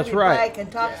every That's right. bike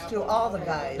and talks to all the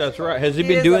guys. That's right. Has he He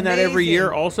been is doing that every amazing.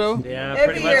 year also? Yeah, Every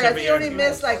pretty much year. every He year. only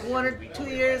missed like 1 or 2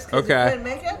 years because Okay. he couldn't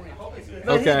make it.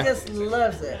 But Okay. he just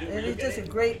loves it, and he's just a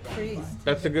great priest.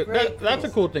 That's a good. Great That's a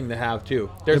priest. cool thing to have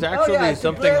too. There's Oh, actually yeah, to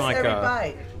something bless like every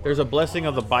bike. there's a blessing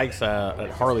of the bikes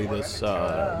at Harley this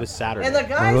Saturday. And the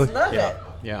guys Really? love Yeah. it.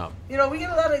 Yeah. You know, we get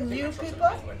a lot of new people,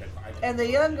 and the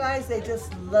young guys, they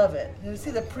just love it. You see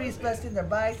the priests busting their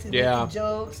bikes and Yeah. making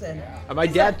jokes. And My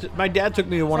dad took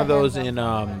me to one of those in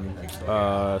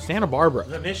Santa Barbara.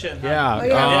 The mission. Yeah, Oh,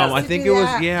 yeah, I we think used it to do was.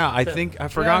 that. Yeah, I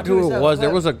forgot Yeah, who it was.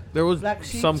 There was Black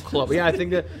Sheep? some club. Yeah, I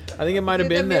think it might have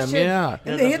Did the been them. mission. Yeah,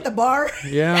 And they hit the bar.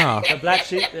 yeah. The black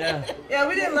sheep. Yeah. yeah,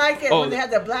 we didn't like it Oh. when they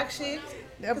had the black sheep.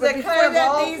 Yeah, Because but they before kind of that,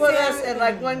 all these put days- us in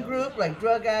like one group, like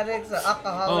drug addicts or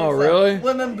alcoholics. Oh, or really?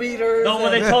 women beaters. No,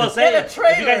 when they and- told us, They had hey, a if you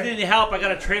guys trailer. need any help, I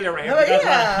got a trailer right here. Oh, You guys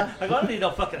yeah. want-" I go, I don't need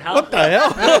no fucking help. What the hell?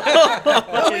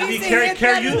 Fucking, We you used to carry hit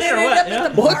that unit and or then what? end up Yeah. at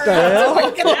the bar. What the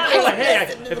hell? Yeah, I'm like,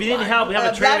 hey, if you need any help, we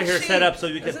have a trailer Black here sheep. set up so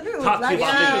you can Isn't it talk to black you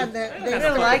about sheep? things. Yeah, They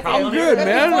didn't like problem it. Good, But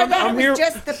man. before that, I'm it here. was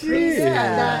just the priest. Yeah.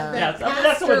 and the Yeah, I mean,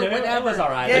 that's the pastor, one. It whatever. was all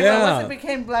right. Yeah, Yeah. but once it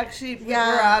became black sheep, Yeah.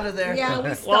 we're out of there. Yeah,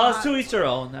 we stopped. Well, it's to each their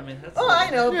own. I mean, that's Oh, I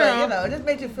know, Yeah. but you know, it just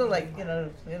made you feel like, you know.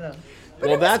 But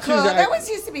Well, it was that's cool. who's That act- was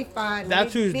used to be fun.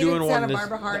 That's We'd who's meet doing in one Santa this-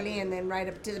 Barbara Harley, and then right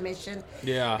up to the mission.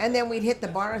 Yeah. And then we'd hit the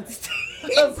bar and stay.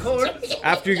 Of course.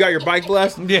 After you got your bike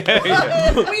blessed.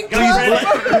 Yeah. We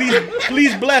closed.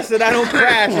 Please bless that I don't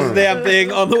crash this damn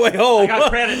thing on the way I home. got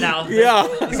credit now. Yeah.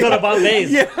 Let's go to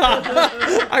Bombay's. Yeah,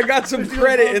 I got some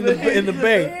credit in the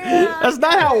bank. That's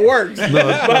not how it works. By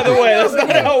the way, that's not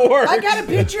how it works. I got a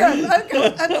picture of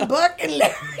Uncle Buck and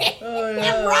Larry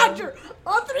and Roger.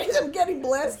 All three of them getting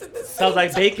blessed at the same Sounds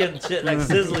like bacon shit, like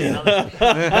sizzling. time.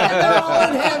 They're all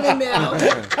in heaven now.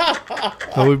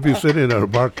 I would be sitting at a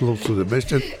bar close to the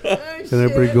mission, and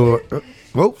everybody go,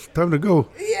 "Oh, it's time to go.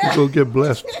 Yeah. Go get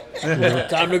blessed."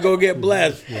 Time to go get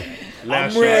blessed.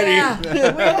 I'm ready. Yeah,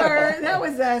 that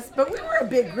was us. But we were a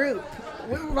big group.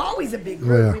 We were always a big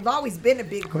group. Yeah. We've always been a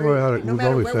big Oh, group. No we've matter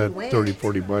always where had we went. 30,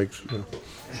 40 bikes. Yeah.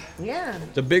 Yeah.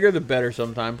 The bigger, the better.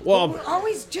 Sometimes. We're Well,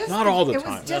 always just not all the it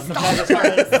time. was just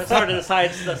It's hard to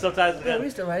decide sometimes. Yeah, we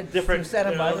used to ride Different through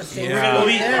Santa Barbara. We're Yeah. gonna go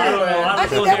eat. I don't know. I I'm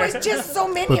mean, there still was here. just so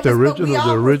many But of the us, original- we all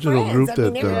the were original friends. group I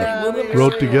mean, that, everybody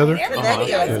wrote was- together?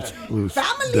 everybody was Was,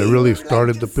 family. that really Like,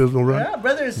 started the just- Pismo run. Yeah,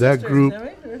 brothers and That sisters, group,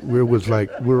 right? we was like,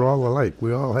 we're all alike.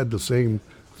 We all had the same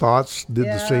thoughts, did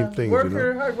the same things.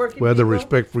 Worker, hardworking We had the people.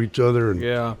 respect for each other and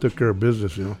Yeah. took care of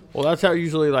business. well, that's how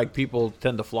usually like people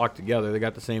tend to flock together. They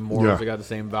got the same morals. Yeah. They got the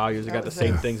same values. They got the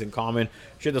same things in common.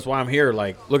 Shit, that's why I'm here.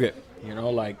 Like, look at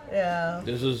like. Yeah.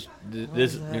 This is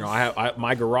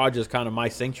my garage is kind of my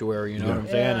sanctuary. You know what I'm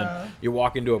saying? Yeah. And you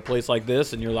walk into a place like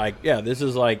this, and you're like, yeah, this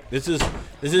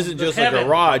isn't just a heaven.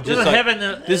 garage. This It's is like, heaven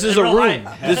this in is a real room.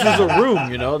 life. This is a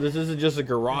room. You know, this isn't just a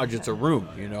garage. It's a room.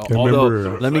 You know. I Although,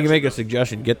 remember, let me make a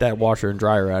suggestion: get that washer and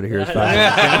dryer out of here as fast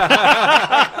as you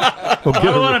can. Oh, I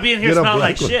don't want to be in here get a smelling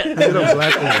like black one. shit. Get a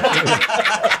black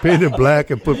one. Paint it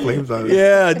black and put flames on it.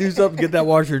 Yeah, do something. Get that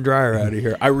washer and dryer out of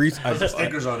here. I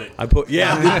Stickers on it. I put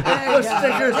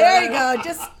There you go.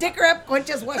 Just stick her up.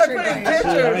 Just wash her down.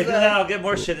 All right, then I'll get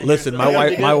more shit in Listen,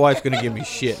 here. my wife's gonna give me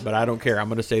shit, but I don't care. I'm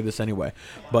gonna say this anyway.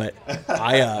 But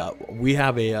we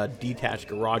have a detached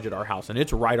garage at our house, and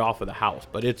it's right off of the house,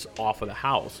 but it's off of the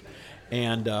house.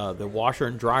 And the washer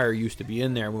and dryer used to be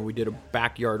in there. When we did a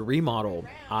backyard remodel,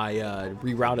 I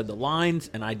rerouted the lines,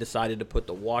 and I decided to put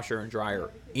the washer and dryer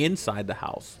inside the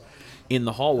house, in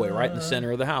the hallway, right in the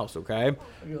center of the house. Okay,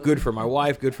 good for my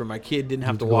wife, good for my kid. Didn't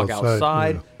have to Go walk outside,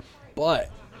 outside. yeah. But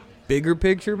bigger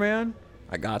picture, man,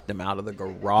 I got them out of the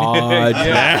garage.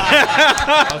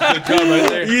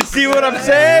 You see what I'm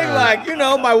saying? Like,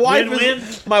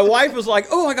 my wife was like,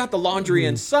 "Oh, I got the laundry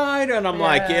inside," and I'm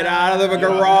like, "Get out of the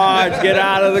garage! Get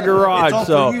out of the garage!" It's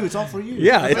all for you. It's all for you.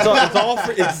 Yeah, it's all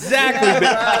for exactly.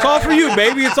 It's all for you,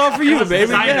 baby. It's all for you, baby.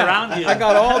 designed Yeah. around you. I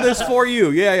got all this for you.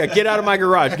 Yeah. Get out of my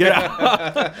garage. Get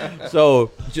out.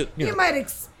 So, just You might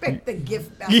expect the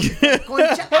gift basket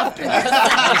Concha, after this.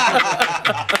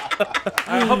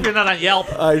 I hope you're not on Yelp.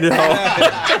 I know.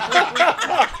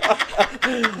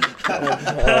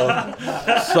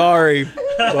 Sorry,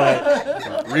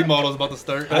 but Remodel's about to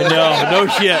start. I know. No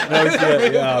shit.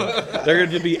 Yeah, they're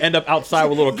gonna end up outside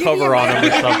with a little cover on them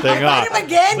or something. Invite him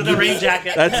again. With a rain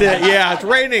jacket. That's it. Yeah, it's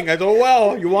raining. I go,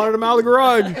 well, you wanted them out of the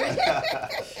garage. Yeah.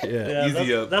 Yeah,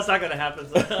 Easy up. that's not going to happen.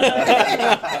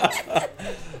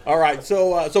 All right.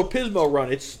 So Pismo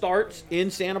Run. It starts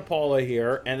in Santa Paula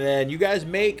here, and then you guys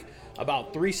make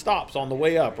about 3 stops on the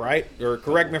way up, right? Or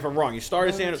correct me if I'm wrong. You start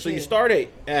at so you start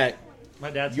at My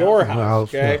dad's your house. house,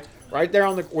 okay? Yeah. Right there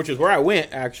which is where I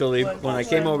went actually when I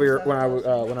came over here when I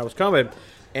was coming.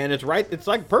 And it's right. It's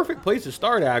like perfect place to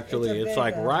start. Actually, It's a it's big,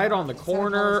 like right on the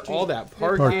corner. Street. All that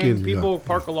parking. Parking, People yeah.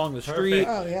 park along the street.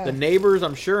 Oh, yeah. The neighbors,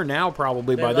 I'm sure now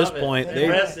probably They by this love it. point, They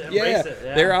embrace it, yeah.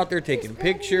 they're out there taking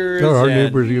pictures. Our and-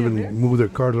 neighbors even move their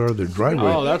cars out of their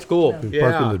driveway. Oh, that's cool. They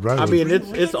Yeah, park in the driveway. I mean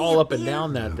it's all up and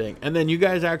down that thing. And then you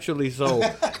guys actually, so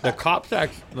the cops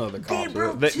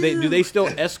do they still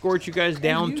escort you guys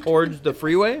down towards the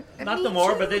freeway? Not the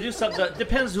more, but they do something.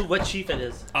 Depends what chief it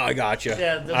is. I gotcha.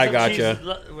 Yeah, I some gotcha.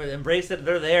 chiefs embrace it.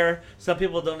 They're there. Some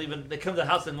people don't even. They come to the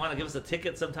house and want to give us a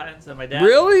ticket sometimes. And my dad.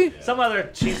 Really? Some other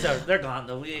chiefs they're gone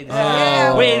though. We 86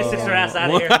 Oh. we 86 their ass out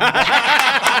of here.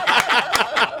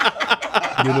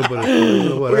 We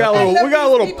got a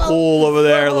little pool over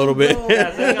there a little bit.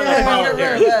 Yeah, so they got no problem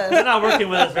here. They're not working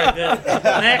with us very good.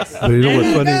 Next. But you know what's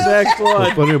funny? Next one.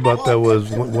 What's funny about that was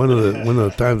one of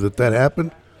the times that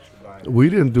happened, we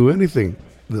didn't do anything.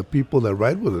 The people that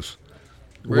ride with us,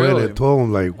 Really? when I told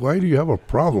them like, why do you have a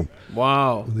problem?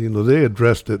 Wow. You know, they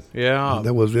addressed it. Yeah. And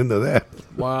that was into that.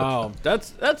 Wow.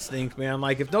 That stinks, man.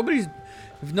 Like if nobody's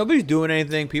doing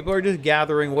anything, people are just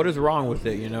gathering. What is wrong with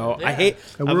it? You know, I hate.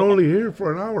 And we're only here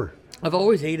for an hour. I've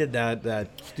always hated that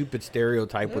stupid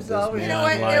stereotype with this, always- man. You know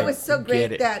what? Like, It was so get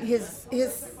great it. that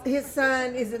his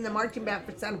son is in the marching band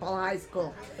for Santa Paula High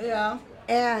School. Yeah.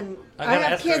 And I I gotta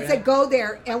have ask her, kids yeah. that go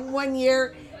there. And one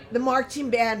year, the marching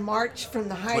band marched from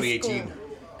the high 2018. school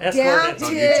Escort down it. to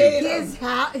On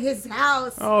YouTube. his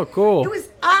house. Oh, cool. It was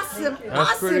awesome.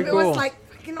 Awesome. pretty It cool. was like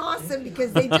freaking awesome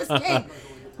because they just came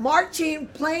marching,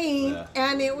 playing,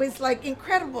 and it was like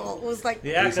incredible. It was like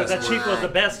Yeah, because that chief was the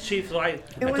best chief. So I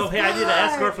was told him, hey, I need an fun.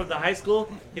 escort from the high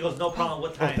school. He goes, no problem.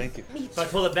 What time? thank you. So I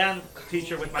told the band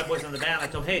teacher with my boys in the band, I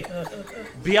told him, hey,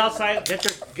 be outside,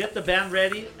 get the band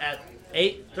ready at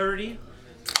 8:30.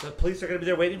 The police are going to be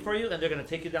there waiting for you, and they're going to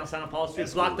take you down Santa Paula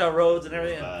Street, block down roads and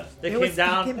everything. And they It came was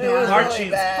down, fucking bad. marching,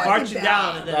 It was really marching bad.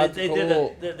 down, and then That's they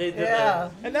cool. did the Yeah.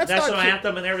 And that's national not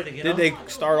anthem and everything. You know? Did they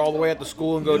start all the way at the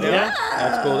school and go down? Yeah.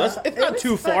 That's cool. It's not was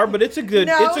too fun. far, but it's a good.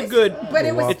 No, it's a good. But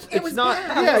it was It's it was not.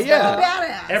 bad. Yeah, It was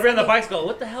yeah. badass. Everyone on the bikes go,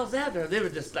 what the hell's that? They were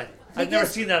just like, I've never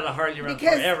Because- seen that at a Harley run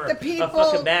because forever. the people- a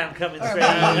fucking band coming straight.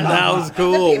 That was The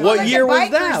cool. people What like year the was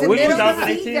bikers that? and When they was don't that?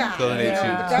 see that.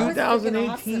 2018. That was freaking 2018.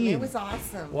 awesome. It was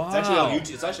awesome. Wow. It's actually on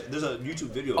YouTube. It's actually, there's a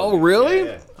YouTube video. Oh, of it. really? Yeah,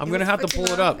 yeah. I'm It gonna was have to pull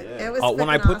freaking it up. awesome. It was When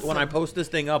I freaking when I awesome. post this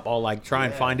thing up, I'll like try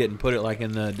and find it and put it like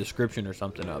in the description or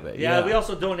something of it. Yeah, we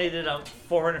also donated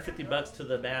 $450 to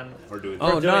the band. For doing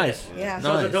Oh, doing nice. it. Yeah. So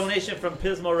it was a Nice. donation from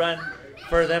Pismo Run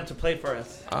for them to play for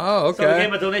us. Oh, So we gave okay.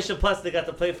 them a donation plus they got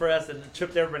to play for us and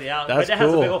tripped everybody out. That's My dad has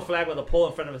a cool. big old flag with a pole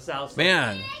in front of his house.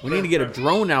 Man, we need to get a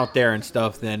drone out there and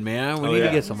stuff. Then, man, we Oh, need to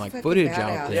yeah. get some like Fucking footage badass.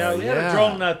 out there. Yeah, we had a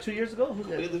drone 2 years ago. Who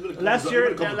did? Last year, a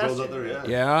couple yeah, last drones out year. there,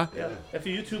 Yeah. Yeah. If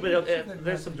you YouTube it,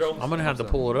 there's some drones. I'm gonna have to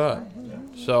pull it up.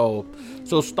 So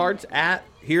starts at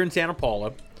here in Santa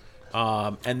Paula,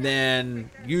 and then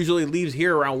usually leaves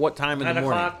here around what time in 9 the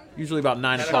morning? o'clock. Usually about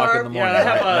 9 9 o'clock in the o'clock. morning. Yeah, I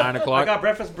have, right? 9 o'clock. I got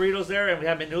breakfast burritos there, and we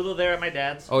have menudo there at my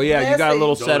dad's. Oh yeah, you got a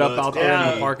little setup Donuts, out there in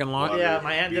coffee, the parking lot. Yeah,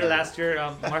 my aunt did it last year.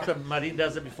 Martha Marin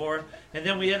does it before. And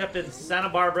then we end up in Santa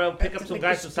Barbara, pick up some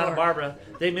guys from Santa Barbara.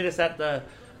 They meet us at the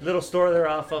little store there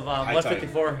off of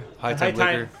 154. High Time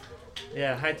Liquor.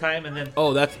 Yeah, High Time. And then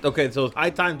Oh, that's okay. So High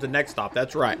Time's the next stop.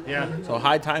 That's right. Yeah. So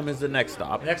High Time is the next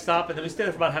stop. next stop. And then we stay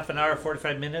there for about half an hour,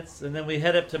 45 minutes. And then we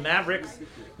head up to Mavericks,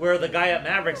 where the guy at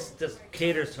Mavericks just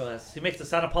caters to us. He makes the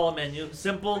Santa Paula menu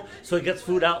simple, so he gets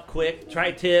food out quick.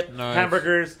 Tri-tip, Nice.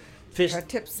 hamburgers, fish.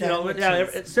 Tri-tip You know, yeah,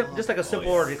 sandwiches. it's just like a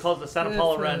simple order. He calls it the Santa Good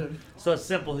Paula food. run, so it's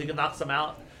simple. He can knock them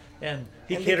out, and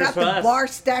he And they caters got for the us. bar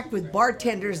stacked with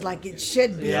bartenders like it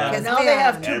should be. Yeah. because, Now they man,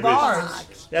 have two Average.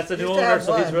 bars. That's a new Used to owner, have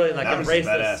so he's one. really like Mavericks is embraced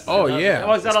us. badass. Oh, You know? yeah. He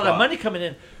always got all that Spot. money coming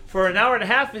in. For an hour and a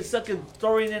half, he's fucking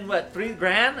throwing in what,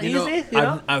 $3,000 You know, easy? You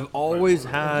know, I've always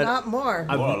had. not more.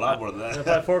 More, a lot more than that.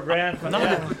 about $4,000.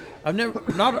 Yeah. I've never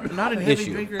not an Heavy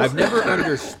issue. drinkers. I've never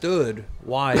understood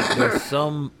why there's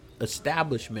some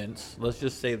establishments, let's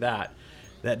just say that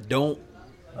don't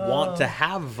want to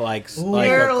have like a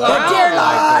Deer crowd Lodge. Deer like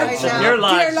Lodge. that. Deer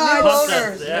Lodge. Deer Lodge Pumped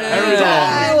owners. us. Yeah.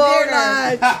 Dear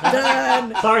Lodge,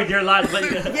 done. Sorry, Dear Lodge,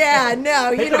 but Yeah,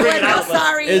 no, you know bring what? it I'm out, but-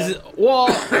 sorry. Is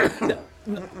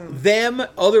them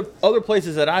other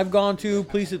places that I've gone to,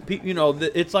 places, you know,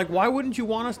 it's like, why wouldn't you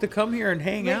want us to come here and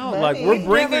hang out? Like money. we're We've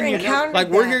bringing never you, encountered like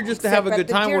we're that, here just to have a except good at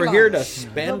the time. Deer We're here to Lodge.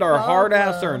 spend No our hard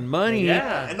ass problem. earned money.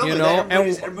 Yeah. And not You only know, that,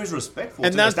 everybody's respectful.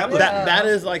 And to that's the that establishment. that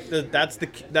is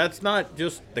like that's not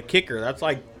just the kicker. That's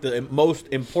like the most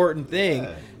important thing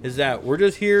is that we're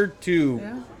just here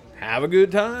to have a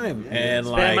good time and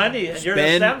Spend money. You're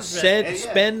an establishment.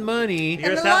 spend money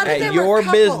You're And a lot of at them your are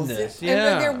couples. business. And when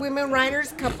Yeah. they're women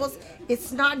writers, couples,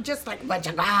 it's not just like a bunch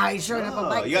of guys showing up on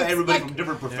bikes. You got It's everybody like from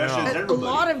different professions. a Everybody,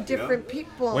 lot of you know? different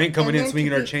people. We ain't coming And in then swinging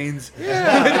to our be- chains.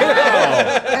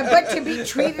 But to be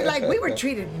treated like we were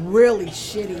treated really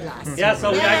shitty last year. Yeah,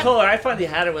 so I Man. told her I finally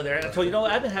had it with her, and I told her, you know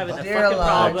what, I've been having a Dear fucking Lord.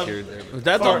 problem.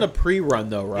 That's on the pre-run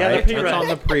though, right? Yeah, the pre-run. That's on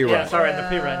the pre-run. Yeah, sorry, the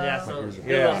pre-run. Yeah, so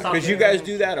Yeah, because you guys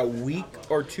do that a week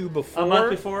or two before. a month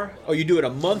before. Oh, you do it a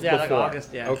month Yeah, before. like August,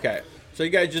 yeah. Okay. So you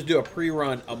guys just do a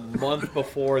pre-run a month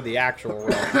before the actual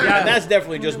run. Yeah. And that's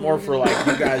definitely just more for like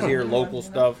you guys here, local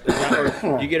stuff. Is that,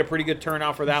 or you get a pretty good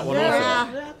turnout for that one also. Yeah,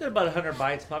 I did about 100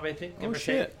 bikes, probably. I think. give Oh or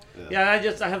shit. take. Yeah,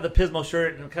 I have the Pismo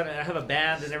shirt and kind of I have a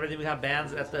band and everything. We have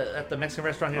bands at the Mexican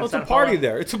restaurant here. Oh, in it's a Santa party Paula.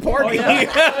 there. It's a party. Yeah,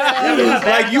 we have Like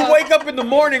bands. you wake up in the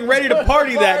morning ready to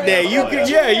party that day. You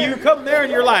can, you come there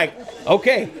and you're like,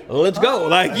 okay, let's go.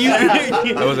 Like you.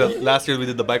 That was it. Last year we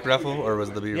did the bike raffle, or was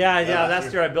it the beer? Yeah.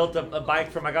 Last year I built a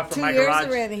bike I got from 2 my years garage.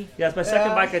 already. Yeah, it's my second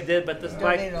Yeah. bike I did, but this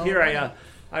bike Donate all here the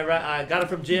I got it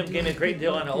from Jim. Gave me a great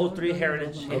deal on an 03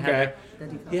 Heritage. Okay.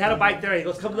 He had a bike there. He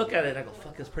goes, come look at it. I go,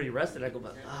 fuck, it's pretty rusted. I go,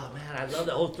 but oh man, I love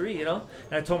the 03, you know.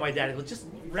 And I told my dad, he goes, just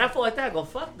raffle like that. I go,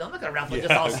 fuck, no, I'm not gonna raffle just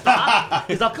all stock.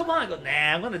 He's like, come on. I go, nah,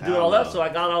 I'm gonna do it all up. So I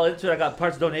got all into it. I got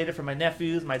parts donated from my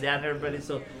nephews, my dad, and everybody.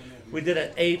 So we did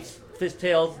an 8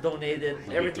 fishtails donated,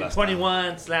 everything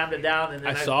 21, slammed it down, and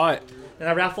then I saw it. and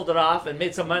I raffled it off and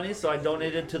made some money. So I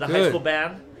donated to the high Good. school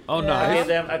band. Oh, I nice. gave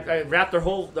them. I wrapped the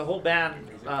whole band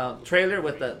trailer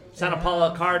with the Santa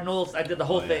Paula Cardinals. I did the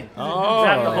whole thing. Oh,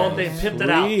 Wrapped the whole thing, pimped sweet. it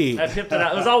out. I pimped it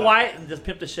out. It was all white and just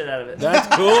pimped the shit out of it.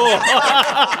 That's cool.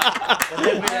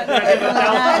 And then I gave I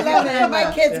love $1,000. that.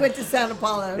 My kids went to Santa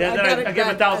Paula. Yeah, then I gave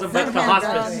 $1,000 bucks to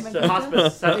hospice,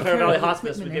 hospice. Santa Clara Valley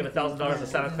Hospice. We gave $1,000 to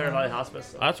Santa Clara Valley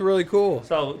Hospice. That's really cool.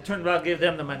 So turned around, gave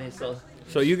them the money.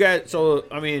 So You guys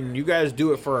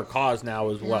do it for a cause now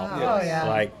as well. Yeah. Oh, yeah.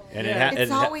 Like, and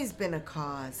It's always been a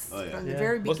cause from the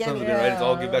very Most times beginning. we do, right? It's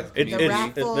all give back to the It's, community.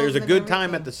 raffles there's a and good time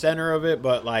everything. at the center of it,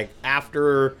 but like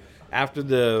after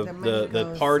The money the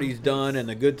goes. party's done and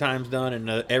the good time's done and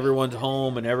everyone's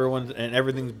home and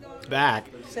everything's back,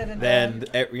 Said and then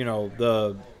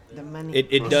The money.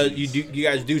 it does you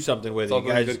guys do something with It's it. all You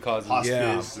going guys, good causes.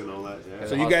 Hospice and all that. Yeah.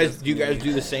 so you guys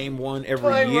do the same one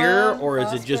every Toy year, run, or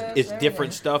is it just hospice, it's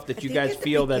different stuff that I you think guys at the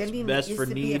feel that's beginning best it for used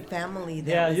to be a need? family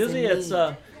that yeah, was usually in it's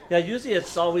need. usually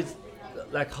it's always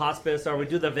like hospice, or we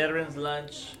do the veterans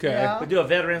lunch. Okay. Yeah. We do a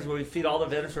veterans where we feed all the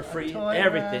veterans for free, Toy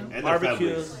everything, run. And their barbecues,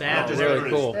 families. bands, Not just Really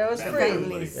veterans. cool. That was free.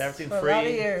 Families. everything For a lot of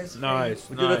free. years. Nice.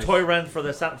 We do the toy run for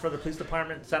the police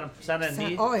department, Santa and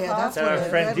me. Oh yeah, that's that what our the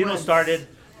friend red Dino ones. started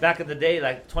back in the day,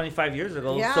 like 25 years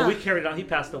ago. Yeah. So we carried on. He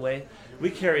passed away. We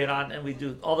carry it on, and we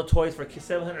do all the toys for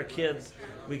 700 kids.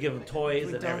 We give them toys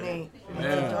We and everything. donate.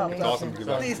 Yeah. We It's awesome to give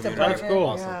back to Police the community. department. That's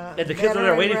cool. Yeah. And the kids are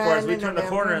there waiting for us. We Veteran turn the run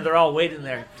corner, in and they're all waiting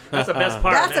there. That's the best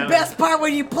part. That's the man. best part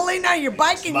when you're pulling out your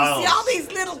bike and you see Smiles. all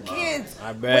these little kids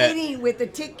I bet. waiting with a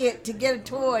ticket to get a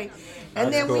toy. And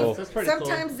That's then cool. That's pretty cool.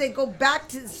 sometimes they go back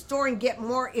to the store and get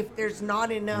more if there's not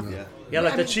enough. Yeah,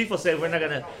 like I the mean- chief will say, we're not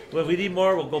gonna. When we need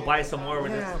more, we'll go buy some more.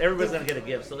 Yeah. Everybody's gonna get a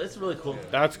gift, so it's really cool.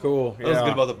 That's cool. That was Yeah.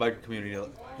 good about the biker community.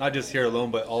 Not just here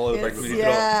alone, but all over the bike It's- community.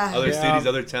 yeah. Other Yeah. cities,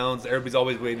 other towns. Everybody's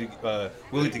always willing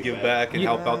to give back and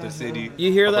help out the city.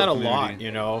 You hear help that a out the lot,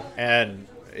 community. and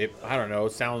I don't know,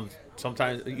 it sounds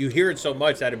sometimes you hear it so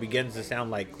much that it begins to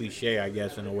sound like cliche, I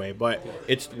guess, in a way. But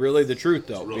it's really the truth,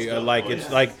 though. real Because, stuff. like Oh, it's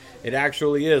yeah. like it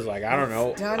actually is. Like I don't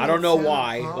know, done I don't in know Santa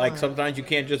why. Paula. Like sometimes you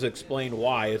can't just explain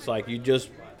why. It's like you just,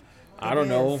 I don't It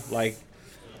know, is. like.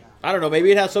 I don't know.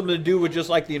 Maybe it has something to do with just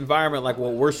like the environment, like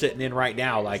what we're sitting in right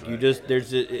now. Like you just,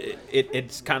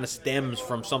 it's kind of stems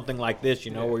from something like this,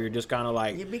 where you're just kind of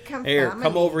like, You become here, family.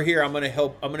 come over here. I'm gonna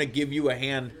help. I'm gonna give you a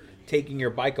hand taking your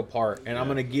bike apart, and I'm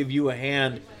gonna give you a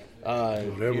hand,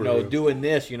 Whatever. doing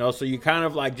this. So you kind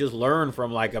of like just learn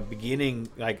from like a beginning,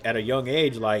 like at a young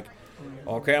age, like.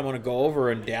 Okay, I'm gonna go over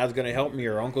and Dad's gonna help me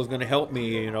or Uncle's gonna help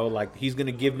me. Like he's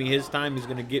gonna give me his time. He's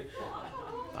gonna get.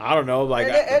 I don't know. Like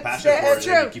Passion for it, It's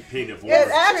and then true. you keep paying it It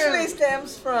forward. actually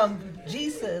stems from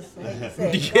Jesus, like you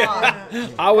say. yeah,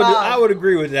 God. I would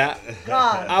agree with that.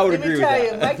 God. I would Let agree me with tell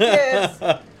that. you, my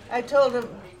kids, I told them,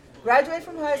 graduate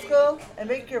from high school and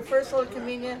make your first Holy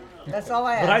Communion. That's all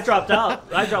I asked. But I dropped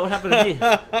out. What happened to me?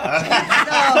 No,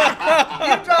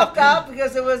 you dropped out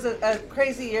because it was a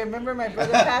crazy year. Remember, my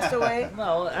brother passed away.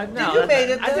 No, You made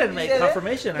it, I though. didn't You make did it.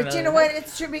 confirmation. But you know what?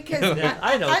 It's true because Yeah,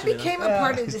 I know I what you mean. became a Yeah.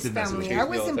 part of this Did that some family. chase I me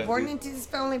all the wasn't time, born too. into this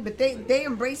family, but they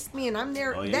embraced me, and I'm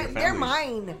their. Oh, yeah, they're your family.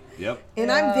 mine, Yep. and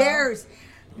Yeah. I'm theirs.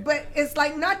 But it's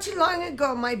like not too long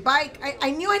ago, my bike,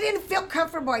 I knew I didn't feel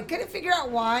comfortable. I couldn't figure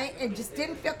out why. I just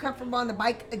didn't feel comfortable on the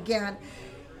bike again.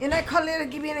 And I called Little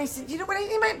Gibby and I said, you know what? I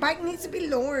think my bike needs to be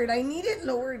lowered. I need it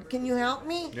lowered. Can you help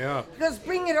me? Yeah. He goes,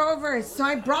 bring it over. So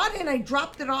I brought it and I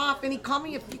dropped it off. And he called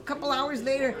me a couple hours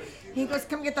later. He goes,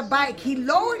 come get the bike. He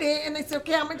lowered it. And I said,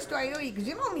 okay, how much do I owe you? Because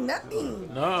you don't owe me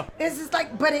nothing. No. It's just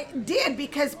like, but it did,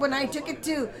 because when I took it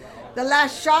to the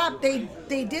last shop, they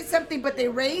did something, but they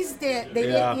raised it. They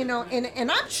didn't, you know,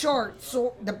 and I'm short,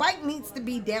 so the bike needs to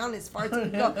be down as far as it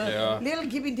can go. Yeah. Little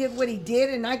Gibby did what he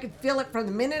did, and I could feel it from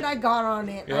the minute I got on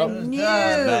it. Yep. I knew.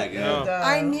 Yeah.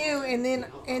 I knew,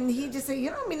 and he just said, you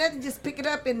know, I mean, nothing, just pick it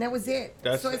up, and that was it.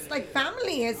 That's- So it's like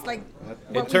family. It's like It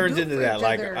what we turns do into for that. each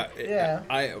Like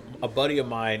other. a buddy of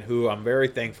mine who I'm very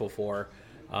thankful for.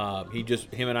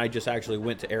 Him and I just actually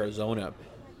went to Arizona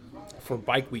for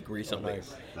Bike Week recently,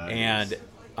 and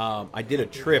I did a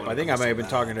trip. I think I might have been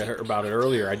talking to her about it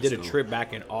earlier. I did a trip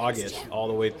back in August, all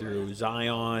the way through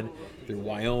Zion, through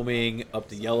Wyoming, up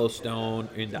to Yellowstone,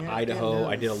 into Idaho.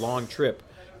 I did a long trip,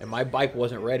 and my bike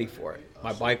wasn't ready for it.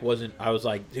 My bike wasn't. I was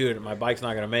like, dude, my bike's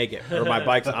not gonna make it, or I'm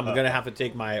gonna have to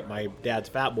take my dad's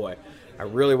Fat Boy. I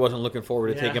really wasn't looking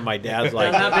forward to taking my dad's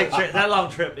like that big trip, that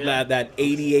long trip. Yeah. that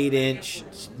 88-inch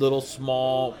little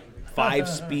small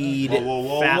 5-speed Fat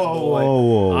Boy.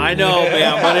 whoa. I know,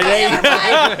 man, but it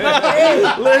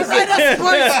ain't. Listen,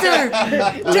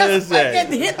 just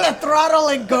fucking hit the throttle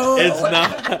and go.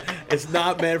 It's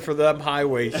not meant for them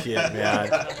highway shit,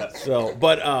 man. So,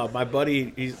 but my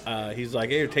buddy, he's like,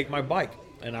 hey, take my bike,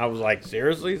 and I was like,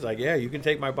 seriously? He's like, yeah, you can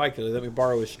take my bike. So they let me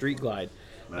borrow his Street Glide.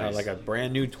 Nice. Like a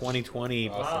brand new 2020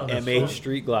 MH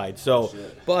Street Glide. So,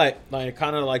 but like,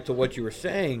 kind of like to what you were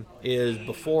saying is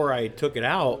before I took it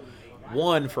out,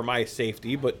 one, for my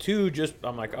safety, but two, just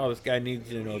I'm like, oh, this guy needs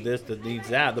this, that needs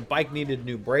that. The bike needed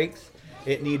new brakes.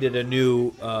 It needed a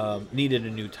new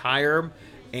tire.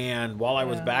 And while I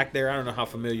was back there, I don't know how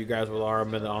familiar you guys are,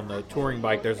 but on the touring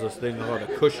bike, there's this thing called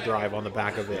a cush drive on the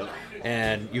back of it,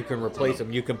 and you can replace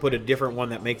them. You can put a different one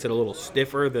that makes it a little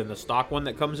stiffer than the stock one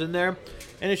that comes in there,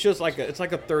 and it's just like it's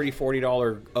like a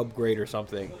 $30-$40 upgrade or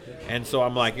something. And so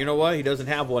I'm like, you know what? He doesn't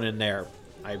have one in there.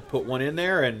 I put one in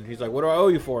there, and he's like, what do I owe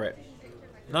you for it?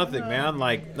 Nothing, man.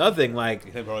 Like nothing. Like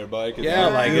You can borrow your bike. yeah,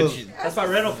 like it's, That's my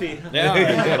rental fee.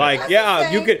 yeah, like yeah,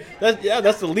 you could.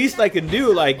 That's the least I can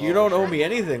do. Like you don't owe me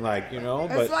anything. Like It's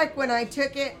but like when I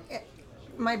took it,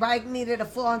 my bike needed a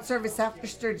full-on service after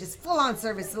Sturgis. Full-on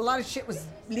service. A lot of shit was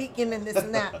leaking and this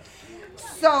and that.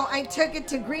 So I took it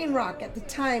to Green Rock. At the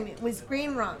time, it was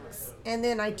Green Rocks. And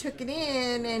then I took it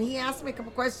in, and he asked me a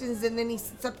couple questions, and then he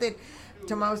said something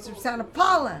to Mr. Santa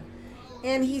Paula.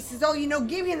 And he says, oh, you know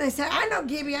Gibby? And I said, I know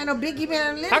Gibby. I know Big Gibby.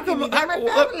 I know Little Gibby. They're my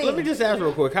family. let me just ask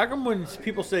real quick. How come when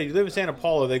people say you live in Santa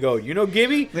Paula, they go, you know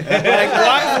Gibby? Like,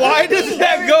 why does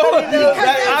that go?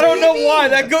 I don't know why.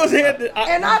 That goes in.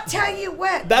 And I'll tell you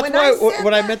what. That's why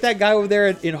when I met that guy over there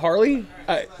in Harley,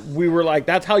 we were like,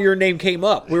 that's how your name came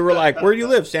up. We were like, where do you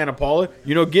live? Santa Paula.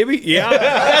 You know Gibby? Yeah.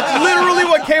 That's literally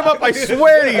what came up. I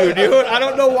swear to you, dude. I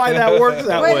don't know why that works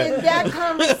that But way. in that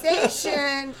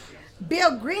conversation,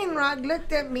 Bill Greenrock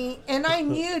looked at me, and I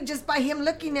knew just by him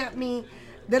looking at me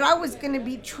that I was going to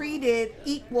be treated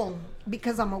equal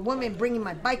because I'm a woman bringing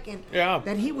my bike in. Yeah.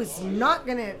 That he was not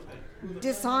going to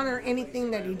dishonor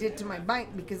anything that he did to my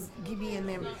bike because Gibby and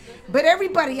them. But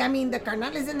everybody, I mean, the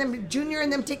Carnales and them, Junior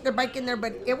and them take their bike in there,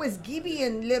 but it was Gibby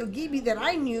and Little Gibby that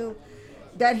I knew,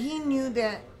 that he knew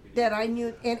that I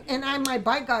knew. And my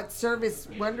bike got serviced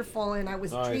wonderful, and I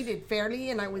was treated fairly,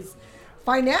 and I was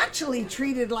financially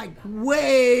treated like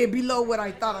way below what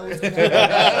I thought I was going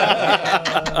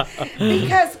to do.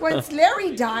 Because once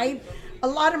Larry died, a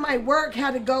lot of my work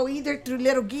had to go either through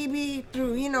Little Gibby,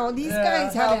 through, these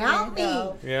guys had to help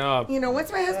me. Yeah.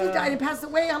 Once my husband died and passed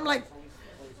away, I'm like,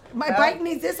 my bike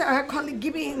needs this. I call it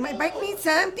Gibby. My bike needs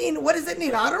something. What does it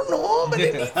need? I don't know, but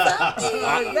it needs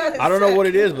something. I don't know what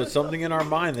it is, but something in our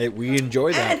mind that we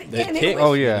enjoy that. And That it tick. was-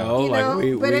 Oh, yeah.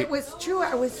 But it was true.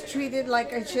 I was treated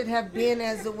like I should have been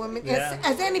as a woman,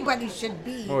 as anybody should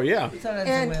be. Oh yeah.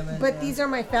 But these are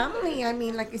my family. I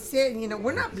mean, like I said,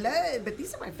 we're not blood, but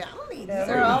these are my family. These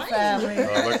We're are all mine. family.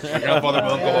 My grandfather and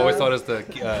uncle always taught us to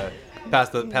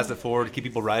pass it forward, keep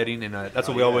people riding, and that's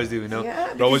what we always do.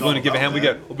 Yeah, We're always willing to give a hand. We'll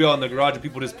be out in the garage and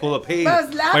people just pull up. Hey, I was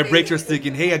my laughing. brakes are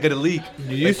sticking. Hey, I got a leak.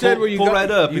 You Like, said pull, where you pull got,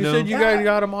 right up. You said you guys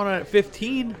got them on at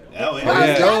 15. Well, I was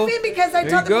Yeah. laughing because I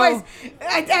There told the you go. boys,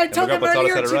 I told them grandpa taught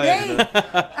us earlier how to ride,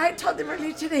 today, I told them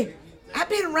earlier today, I've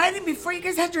been riding before you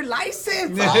guys had your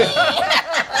license.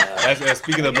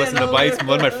 Speaking of blessing the bikes,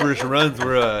 one of my first runs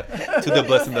were to the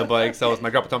blessing the bikes. My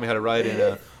grandpa taught me how to ride,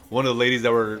 and one of the ladies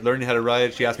that were learning how to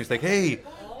ride, she asked me, she's like, hey,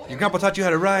 your grandpa taught you how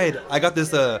to ride. I got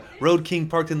this Road King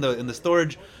parked in the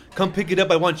storage. Come pick it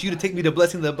up. I want you to take me to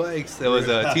Blessing the Bikes. That was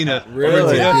Tina.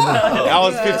 Really? Tina? I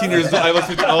was 15 years old. I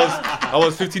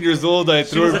was 15 years old. I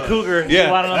She threw was her. a cougar. Yeah.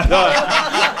 You wanted No,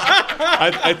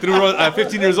 I threw her at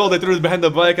 15 years old. I threw her behind the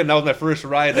bike, and that was my first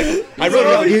ride. Like, I rode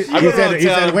around. He around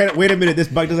said, town. wait a minute, this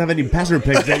bike doesn't have any passenger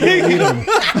pegs. You don't need them.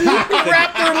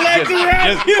 Wrap their legs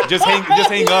around you. Just hang on. Just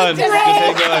hang on.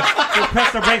 Just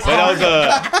press the brakes But hard.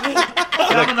 that was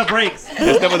Step on the brakes.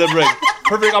 step on the brake.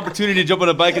 Perfect opportunity to jump on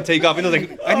a bike and take off. And I was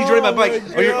like, I need to ride my bike.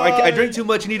 I drank too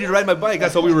much. You need to ride my bike.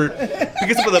 That's how we were.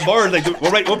 Pick us up at the bar. Like,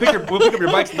 we'll pick up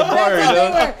your bikes at the bar. You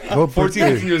know? What 14,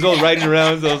 birthday, 15 years old riding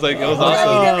around. So I was like, it was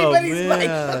awesome. Everybody's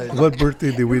like, what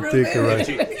birthday did we take her right?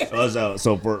 It was,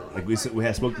 so for like we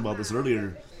had spoken about this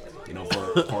earlier, you know,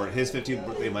 for his 15th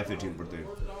birthday and my 15th birthday,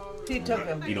 He took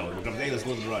him. you know, let's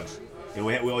go to the garage. And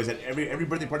we always had every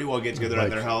birthday party we all get together at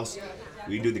their house.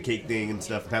 We do the cake thing and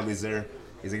stuff. Family's there.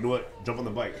 He's like, you know what? Jump on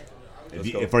the bike.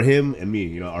 For him and me,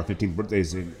 you know, our 15th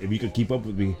birthdays. If you could keep up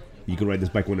with me, you can ride this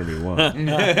bike whenever you want.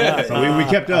 So we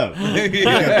kept up.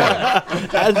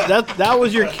 That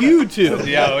was your cue too.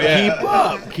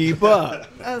 Yeah. Keep up.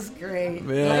 that's great.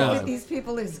 Yeah. Like with these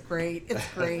people is great. It's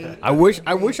great. I wish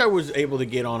I was able to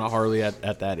get on a Harley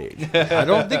at that age. I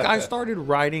don't think I started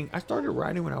riding. I started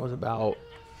riding when I was about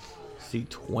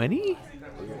 20,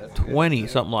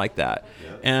 something like that.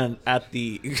 And at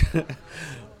the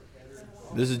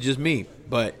this is just me,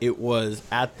 but it was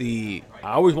at the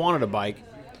I always wanted a bike,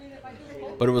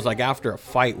 but it was like after a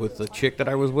fight with the chick that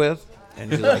I was with,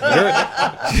 and she's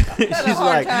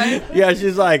like,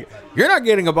 she's like, you're not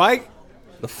getting a bike.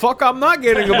 The fuck, I'm not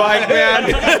getting a bike,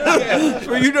 man.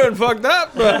 So you done fucked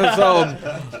up. So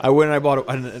I went and I bought it.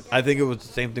 And I think it was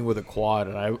the same thing with a quad.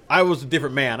 And I was a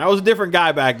different man. I was a different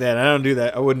guy back then. I don't do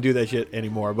that. I wouldn't do that shit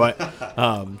anymore. But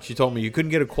she told me you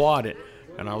couldn't get a quad.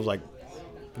 And I was like,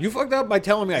 you fucked up by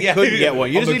telling me I couldn't get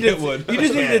one. You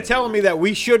just needed to tell me that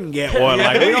we shouldn't get one.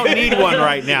 Like, we don't need one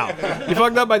right now. You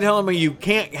fucked up by telling me you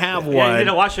can't have one. Yeah, you need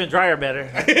a washer and dryer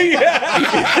better.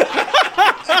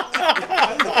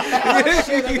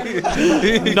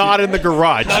 Not in the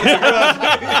garage. Shit,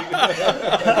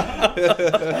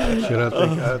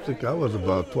 I think I was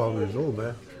about 12 years old,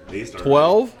 man.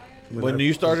 12? When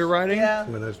you started riding? Yeah.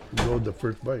 When I rode the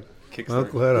first bike.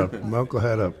 Kickstart. My uncle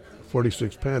had a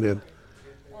 46 Pan-Head,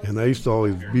 and I used to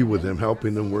always be with him,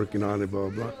 helping him, working on it, blah,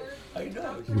 blah,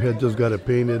 blah. We had just got it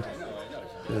painted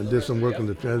and did some work on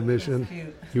the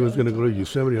transmission. He was going to go to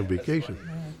Yosemite on vacation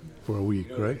for a week,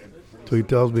 right? So he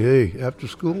tells me, hey, after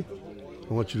school,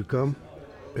 I want you to come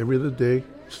every other day,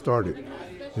 start it.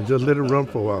 And just let it run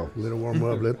for a while. Let it warm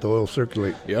up, let the oil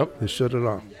circulate. Yep. And shut it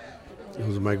off. It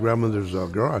was my grandmother's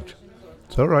garage.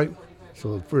 It's all right.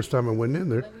 So the first time I went in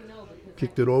there,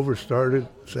 kicked it over, started,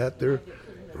 sat there,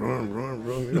 run.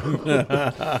 You know?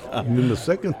 And then the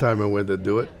second time I went to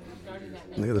do it,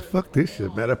 I said, fuck this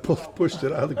shit, man. I pushed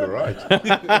it out of the garage. Pushed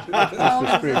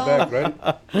it straight back, right?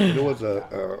 There was a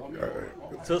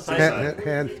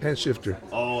hand shifter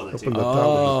Oh, that's up on the top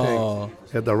of the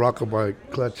tank. Had the rockabye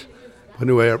clutch.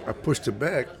 Anyway, I pushed it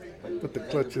back, put the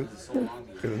clutch in,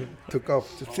 and took off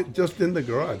just in the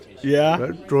garage. Yeah.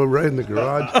 Right? Drove right in the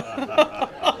garage.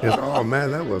 And, oh man,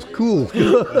 that was cool.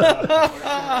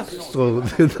 So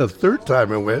then the third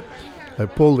time I went, I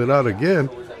pulled it out again.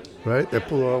 Right? I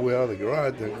pulled it all the way out of the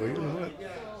garage. I go, you know what?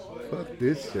 Fuck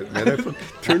this shit, man. I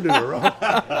turned it around.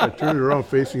 I turned it around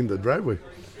facing the driveway.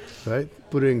 Right?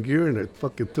 Put it in gear and it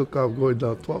fucking took off going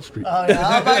down 12th Street. Oh, yeah,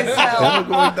 all by itself.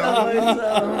 Going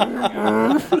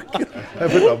down.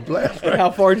 Having a blast, right? How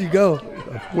far did you go?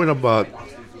 I went about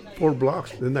 4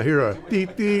 blocks. Then I hear a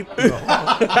deep, a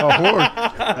horn.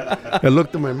 I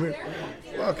looked in my mirror.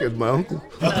 Fuck, it's my uncle.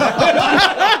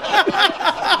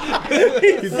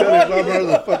 He said it out of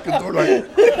the fucking door like.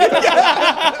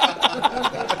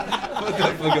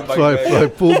 So I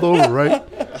pulled over, right?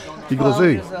 He goes,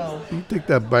 hey, you take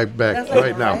that bike back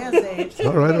right now.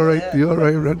 All right, you all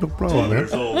right, no problem, man.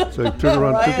 So I turned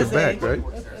around and took it back, right?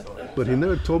 But he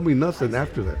never told me nothing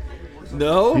after that.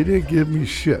 No? He didn't give me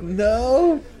shit.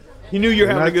 No? He knew you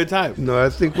were having a good time. No, I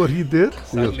think what he did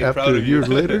was after years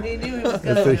later, He knew he was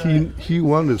is that he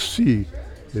wanted to see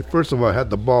that first of all I had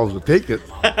the balls to take it,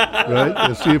 right,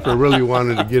 and see if I really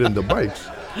wanted to get into bikes,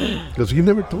 because he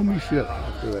never told me shit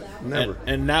after that, never.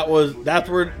 And that's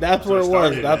where it was. That's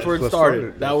where it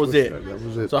started. That was it. That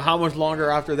was it. So how much longer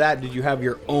after that did you have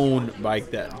your own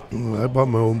bike then? I bought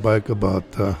my own bike about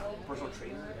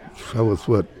I was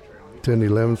 10,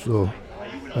 11, so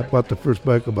I bought the first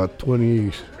bike about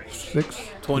 26.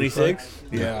 26?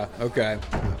 Yeah. Okay.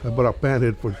 I bought a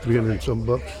Panhead for $300 and some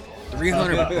bucks.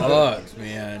 $300,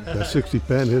 man. That 60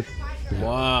 pan hit.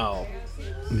 Wow.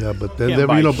 Yeah, but then, Can't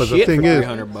buy but the shit thing for is,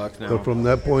 $300 now. but from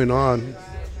that point on,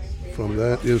 from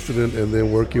that incident and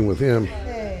then working with him,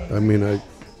 I mean, I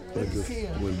just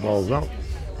went balls out.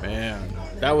 Man,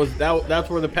 that's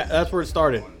where that's where it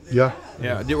started. Yeah.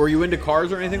 Yeah. Were you into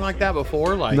cars or anything like that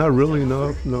before? Like Not really,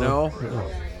 no. No?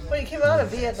 Well, you came out of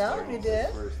Vietnam, you did.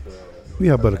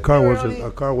 Yeah, but a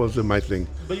car wasn't my thing.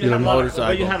 But you, had a lot of, motorcycle.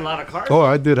 but you had a lot of cars. Oh,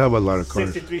 I did have a lot of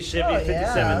cars. 63 Chevy, Oh,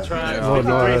 57 yeah. trucks, Yeah. 53 Oh,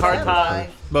 no, hard top.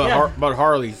 But Yeah. but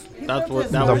Harleys. That's what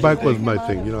that The was. bike was my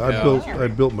thing. You know, Yeah. I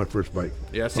built my first bike.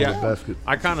 Yeah, see, on the basket.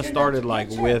 I kind of started like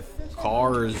with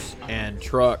cars and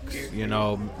trucks, you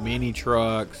know, mini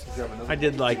trucks. I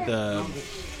did like the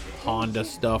Honda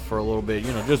stuff for a little bit,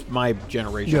 you know, just my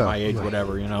generation, Yeah, my age, right.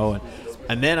 whatever, you know.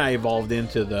 And then I evolved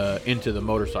into the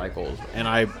motorcycles. And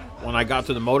when I got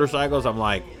to the motorcycles, I'm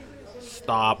like,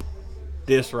 stop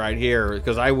this right here,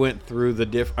 because I went through the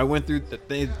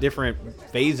different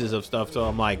phases of stuff. So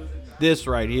I'm like, this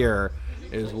right here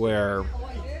is where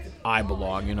I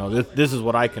belong, you know. This is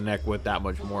what I connect with that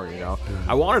much more, you know.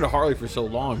 I wanted a Harley for so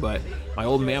long, but my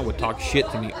old man would talk shit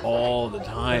to me all the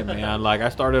time, man. Like I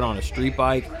started on a street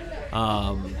bike.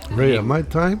 Right at my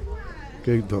time,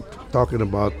 okay, talking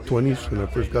about 20s when I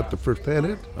first got the first pan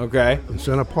hit Okay, in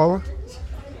Santa Paula,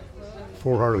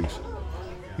 4 Harleys.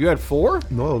 you had 4?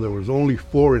 No, there was only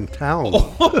 4 in town.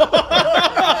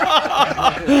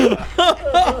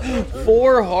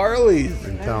 4 Harleys.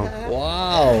 In town.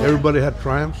 Wow. Everybody had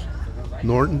Triumphs,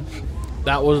 Nortons,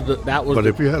 That was but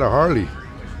if you had a Harley,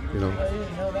 you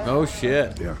know, oh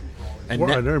shit. yeah. And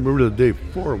I na- remember the day,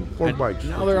 4 bikes.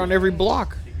 now they're on every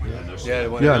block. Yeah,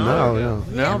 Yeah, now, yeah.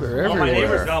 Now they're Oh, my neighbor's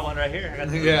everywhere. got one right here. I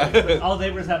got Yeah. All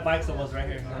neighbors have bikes almost right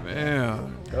here.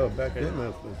 Man, Oh, back then, that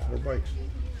was 4 bikes.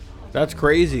 that's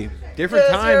crazy. Different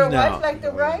Does your times now. wife like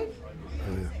to ride?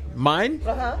 Mine?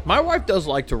 Uh-huh. My wife does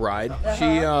like to ride.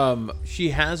 She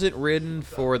hasn't ridden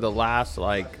for the last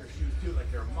like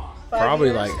 5 probably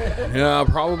years?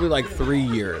 probably like 3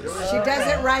 years. She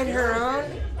doesn't ride her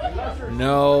own.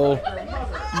 No,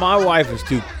 my wife is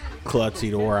too klutzy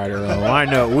to ride her own. I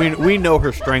know. We know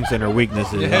her strengths and her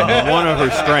weaknesses. One of her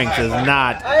strengths is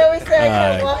not I always say I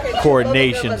can't walk and shoot both of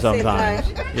coordination them at the same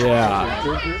sometimes. time.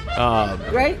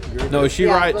 Yeah. Right? No, she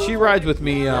rides with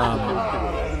me.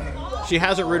 She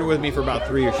hasn't ridden with me for about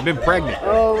 3 years. She's been pregnant.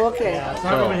 Oh, okay. It's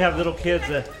hard when you have little kids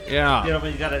that, Yeah. you know,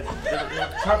 when you gotta,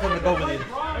 it's hard for them to go with you.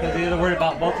 Because you're worried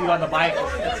about both of you on the bike.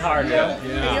 It's hard. Yeah.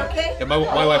 Yeah, my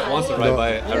wife wants to ride by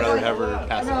it. I'd rather have her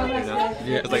pass it,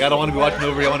 you know? It's like, I don't want to be watching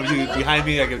over you. I want to be behind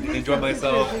me. I can enjoy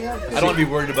myself. I don't want to be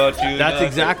worried about you. That's you know?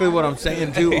 exactly what I'm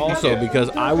saying too. Also, because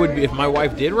I would be, if my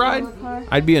wife did ride,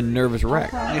 I'd be a nervous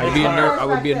wreck. I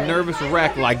would be a nervous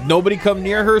wreck. Like nobody come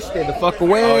near her, stay the fuck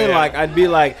away. Oh, yeah. Like I'd be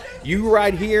like, you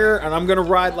ride here, and I'm gonna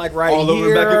ride like right All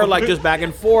over back here, and like just back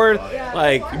and forth.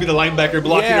 Like You'd be the linebacker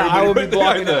blocking yeah, everybody. I would be right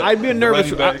there. blocking. I'd be a The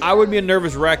nervous. running back. I would be a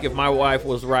nervous wreck if my wife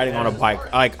was riding on a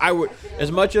bike. Like I would,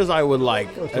 as much as I would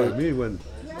like. That's like me when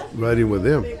riding with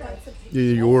him.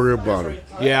 You worry about him.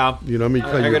 Yeah. You know what I mean?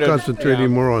 'Cause I you're gotta- concentrating yeah.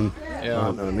 more on Yeah.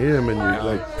 on him, and you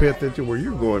like pay attention where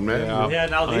you're going, man. Yeah. Yeah,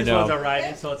 now I these know. ones are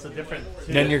riding, so it's a different.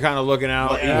 Then you're kind of looking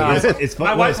out. Yeah. Yeah. It's My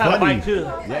fun. wife It's had a funny. bike too.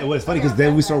 Yeah, well, it's funny because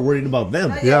then we start worrying about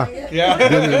them. Yeah.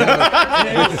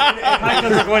 Mine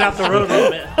are going off the road a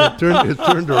little bit. It's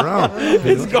turned around.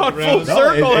 It's gone full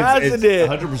circle, hasn't it?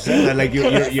 100%. Like you're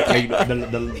like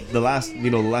the last, you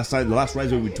know, the last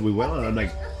rides we went on. I'm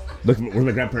like, look, where's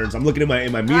my grandparents? I'm looking in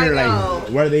my mirror, I know. like,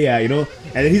 where are they at? You know?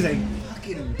 And then he's like,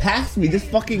 fucking pass me, just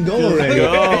fucking go already.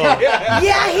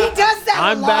 Yeah, he does that a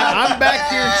I'm lot. back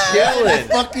here chilling.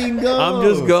 Fucking go. I'm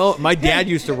just going. My dad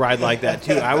used to ride like that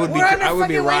too. I would be We're on a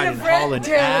riding fucking way hauling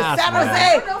to ass. San man.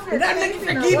 Jose, and I'm looking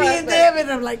for Gibby and them,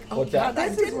 and I'm like, oh God, I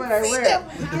This is didn't what I see wear. them.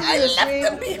 I left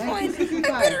them behind.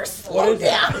 I better slow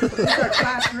down. These are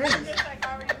class rings.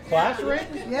 Class ring?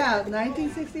 Yeah,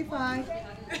 1965.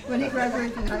 When he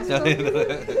graduated from high school. My I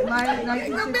better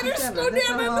 1967. slow That's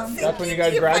down. how I'm long That's when you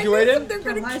guys If I lose them, graduated? They're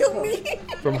From gonna high kill school. me.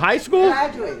 From high school?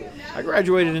 graduated. I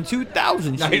graduated in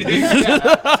 2000.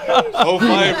 Oh,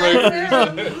 five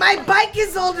right. My bike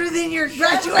is older than your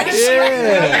graduation.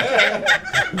 Yeah.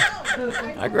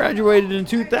 I graduated in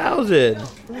 2000.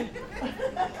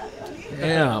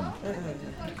 Damn.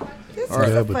 This All right.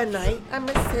 was Yeah, a but- fun night, I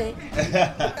must say.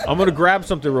 I'm gonna grab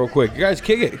something real quick. You guys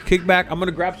kick back. I'm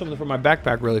gonna grab something from my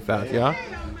backpack really fast, yeah?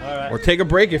 Or take a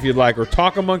break if you'd like, or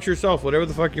talk amongst yourself, whatever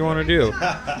the fuck you want to do.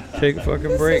 Take a fucking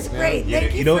This break. is great.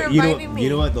 Thank you, You know, for you know, inviting me. you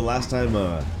know what? The last time,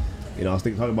 you know, I was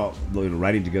talking about, you know,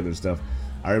 riding together and stuff.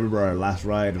 I remember our last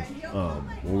ride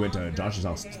when we went to Josh's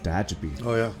house to Hatchapee.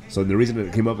 Oh, yeah. So the reason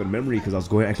it came up in memory because I was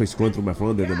actually scrolling through my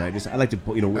phone the other night. I like to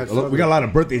put, That's we got a lot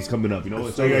of birthdays coming up.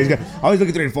 So I always look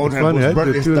at their phone trying to funny, post I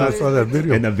birthday did too, and I stuff. saw that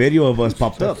video. And the video of us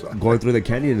popped up going through the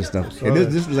canyon and stuff. And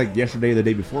that. this was like yesterday or the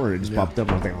day before. It just popped up.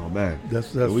 And I was like, oh man.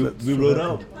 We rode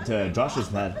out to Josh's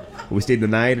pad. We stayed the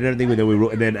night and everything. And then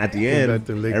and then at the end, back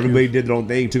to Lake everybody did their own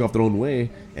thing, took off their own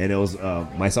way, and it was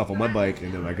myself on my bike,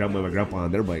 and then my grandma and my grandpa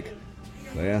on their bike.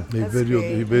 So yeah. He That's videoed.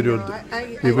 great. He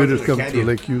videoed. He videos coming to Canyon.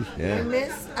 Lake Hughes. Yeah.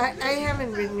 I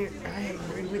haven't ridden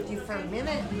with you for a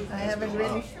minute. I haven't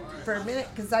ridden for a minute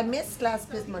because I missed last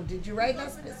Pismo. Did you ride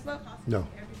last Pismo? No,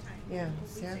 Yeah.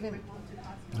 See, I haven't.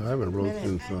 I haven't rode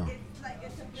Minute. since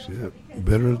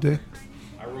Veterans Day.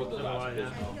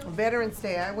 Veterans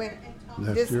Day. I went.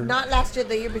 Last year. Not last year.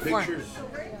 The year before. Check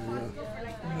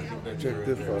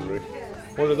this out, Ray.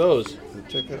 What are those?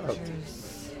 Check it out.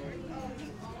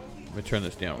 Let me turn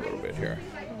this down a little bit here.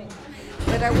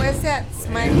 But I was at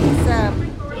Smiley's.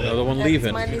 Another one at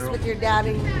leaving. Smiley's with your dad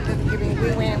and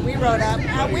we rode up.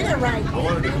 We didn't ride. We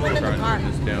went in the car.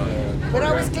 Turn this down. But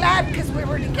I was glad because we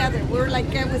were together. We were like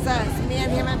it was us, me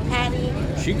and him and Patty.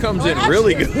 She comes Well, in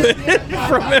really actually, good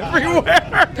from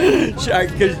everywhere.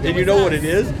 And you know what it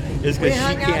is? Is We because she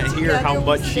hung out can't hear how together,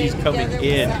 much we she's stayed coming together,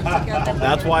 we in. sat together.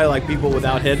 That's why like people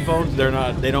without headphones,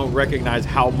 they don't recognize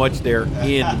how much they're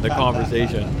in the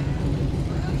conversation.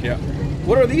 Yeah.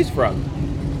 What are these from?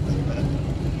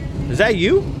 Is that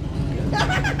you?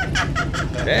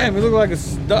 Damn, you look like a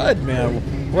stud, man.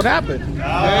 What happened?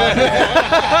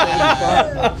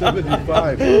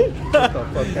 75. What the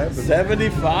fuck happened?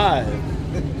 75.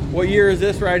 What year is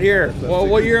this right here? Well,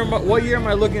 what year am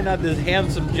I looking at this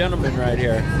handsome gentleman right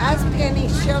here? Ask Penny,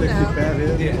 she'll 60 know. pan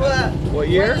head. What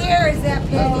year? What year is that,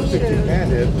 Penny? 60 pan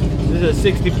head. This is a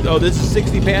 60. Oh, this is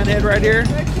 60 panhead right here.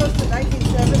 That's close to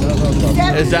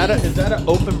 1970. Is that an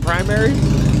open primary?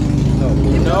 No.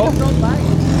 No. Don't buy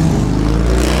it.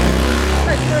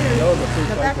 That was the first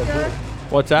The bike I backyard. built.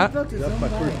 What's that? Built his That's own my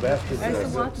bike. first basket I that used I to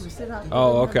built. watch him sit out.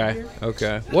 Oh, okay.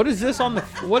 Okay. What is this on the?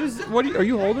 What is? What are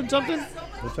you holding something?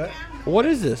 What's that? What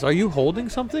is this? Are you holding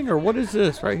something or what is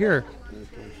this right here?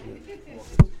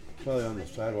 Probably on the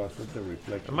sidewalk with the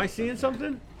reflection. Am I seeing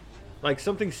something? Like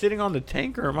something sitting on the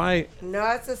tank or am I? No,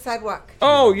 it's a sidewalk.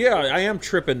 Oh yeah, I am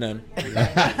tripping then.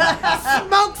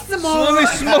 Smoke some more. Let me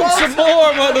smoke some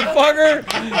more, motherfucker.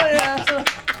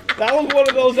 That was one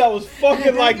of those that was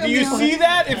fucking like, do you see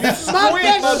that? If you Smoke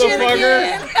squint, that shit motherfucker.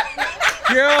 again.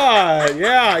 God,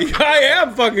 yeah, I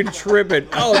am fucking tripping.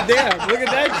 Oh damn, look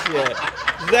at that shit.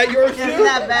 Is that yours Isn't too?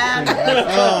 that bad?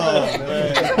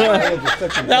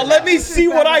 Now let me see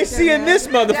what I see in this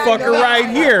motherfucker right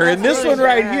here. In this one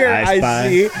right here, I I spy.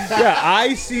 see. Yeah,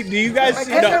 I see. Do you guys My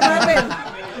see? cousin No. Ruben.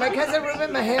 My cousin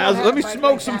Ruben, my hair. Let me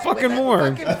smoke some fucking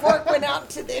more. Fucking fork went out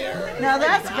to there. Now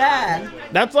that's bad.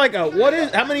 That's like a what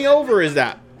is? How many over is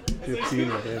that?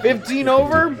 15. 15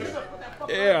 over?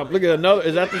 Yeah, look at another.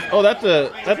 Is that the? Oh, that's the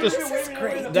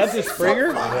Springer. That's the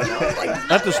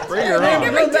Springer. Huh?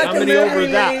 How many over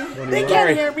is that? They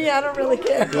can't hear me. I don't really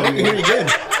care. We can hear you good.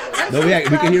 No, we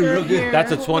can hear you real good.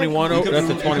 That's a 21. Oh, that's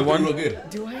a 21. Real good.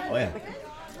 Do I? Oh yeah.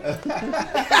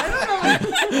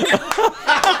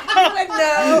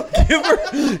 No.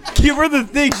 Give her the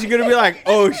thing. She's gonna be like,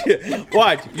 oh shit.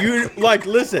 Watch. You like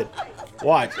listen.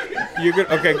 Watch. You're gonna.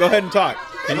 Okay, go ahead and talk.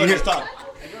 Can you hear? Stop.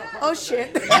 Oh shit.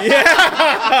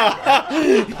 Yeah.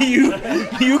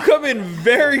 You come in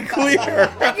very clear.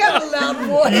 I got a loud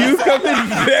voice. You come in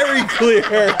very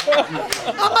clear.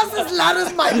 Almost as loud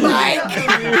as my mic. Did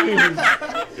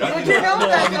you know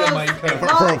that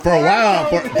For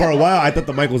a while, I thought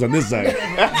the mic was on this side.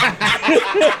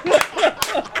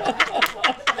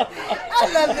 I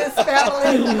love this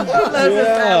family. we love this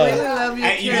family? We love you.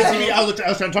 You didn't see me. I was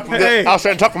trying to talk from Hey. I was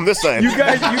trying to talk from this side. You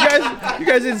guys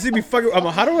didn't see me fucking.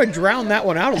 How do I drown that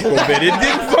one out a little bit? It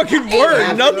didn't fucking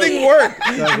work. Nothing worked.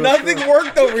 Nothing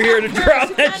worked over here to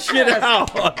drown that shit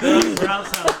out.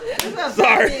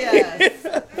 Sorry.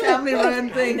 Family run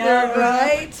thing. All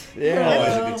right.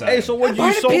 Yeah. Hey, so what?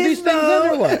 You sold these things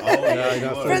then or what?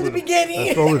 From the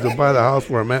beginning. I sold it to buy the house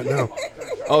where I'm at now.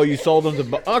 Oh, you sold them to.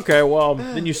 Okay, well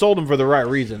then you sold them for the right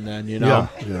reason then. You know.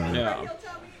 Yeah.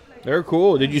 They're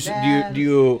cool. Did you do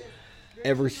you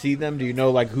ever see them? Do you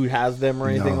know like who has them or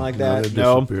anything like that? They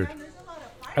disappeared.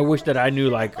 I wish that I knew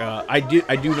like I do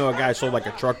know a guy I sold like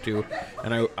a truck to,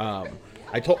 and I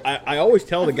always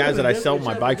tell the guys that I sell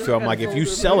my bikes to, I'm like, if you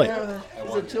sell it,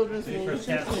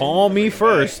 call me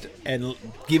first and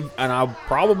I'll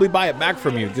probably buy it back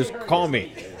from you. Just call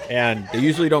me. And they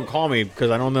usually don't call me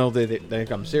because I don't know if they think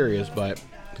I'm serious, but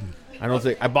I don't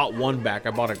think I bought one back.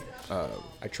 I bought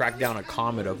I tracked down a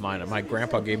Comet of mine. My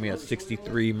grandpa gave me a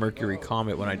 '63 Mercury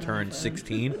Comet when I turned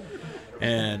 16,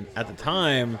 and at the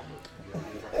time,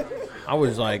 I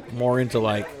was like more into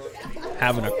like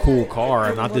having a cool car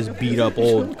and not this beat up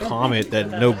old Comet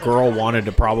that no girl wanted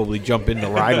to probably jump in to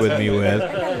ride with me with.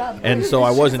 And so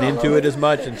I wasn't into it as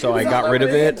much, and so I got rid of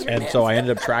it, and so I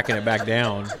ended up tracking it back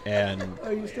down and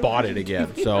bought it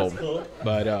again. So,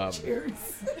 but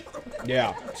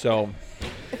yeah, so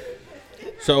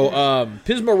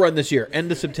Pismo run this year,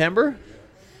 end of September.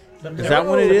 Is that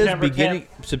when it is? September Beginning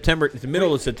 10th. September, it's the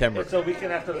middle of September. It's a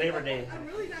weekend after Labor Day.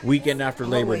 Weekend after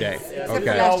Labor Day. Yeah, Okay.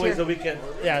 It's always a weekend.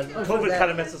 Yeah, COVID kind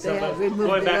of messes us up. Yeah, But we moved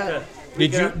going it back up.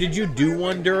 to Did you do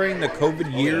one during the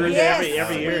COVID years? Yes,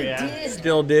 every year, we yeah. did.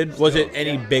 Still did. Was it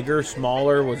any bigger,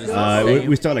 smaller? Was it the same?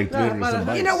 We still like 300 some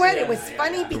bikes. You know what? It was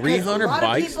funny because 300 a lot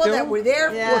bikes of people that still? were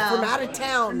there Yeah. were from out of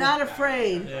town. Not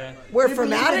afraid. Were We from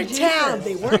believe out in of town. Jesus.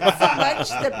 They weren't so much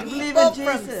the believe people in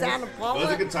from Jesus. Santa It Paula.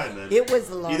 was a good time, man. It was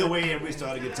a lot. Either way, everybody still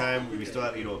had a good time. We still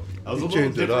had, you know, I was a You little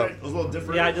changed it different. up. It was a little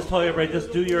different. Yeah, I just told everybody,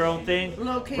 just do your own thing.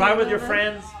 Low-key, Ride with your whatever.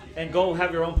 friends and go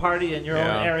have your own party in your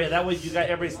Yeah. own area. That way you got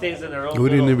everybody stays in their own We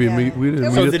didn't little- even meet. We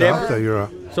didn't So meet at did the every- house that you're at.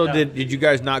 So did you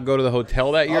guys not go to the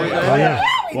hotel that year? Oh, then? yeah.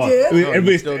 we Well, did.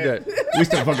 everybody still did. We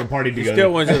still fucking partied together.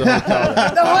 Still went to the hotel.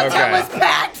 The hotel Okay. was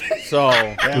packed. So,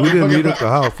 Yeah, We didn't fucking meet at the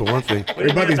house for one thing.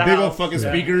 We brought these At big the old house. fucking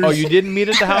speakers. oh, you didn't meet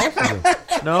at the house?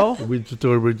 No. We just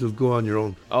told everybody just go on your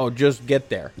own. Oh, just get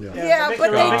there. Yeah, Make but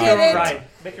your they own- make your own didn't. ride.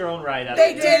 Make your own ride out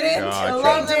They of it. didn't. Gotcha. A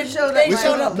lot of them showed up. They by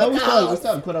showed the- up. No, we still house.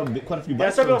 had quite a few Yeah,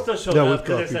 bikes. some people still showed Yeah, we up. 'cause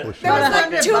saw there's a- people There show was About like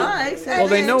 100 two. bikes. Well,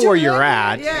 they know where you're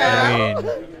at. Yeah. I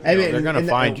mean, I mean, they're gonna and-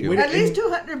 find and you. we At didn't- least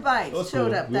 200 bikes That's showed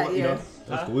cool. up We that want- you year. know,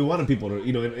 that's cool. We wanted people to,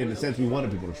 you know, in a sense, we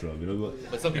wanted people to show up. You know,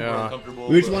 But some people Yeah. are uncomfortable.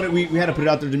 we just wanted, we had to put it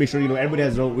out there to make sure, you know, everybody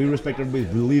has their own. We respect everybody's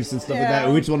beliefs and stuff like that.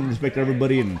 Yeah. We just wanted to respect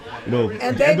everybody, and you know,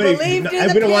 And they everybody- believed in we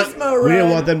the didn't want, Pismo we didn't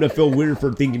run. want them to feel weird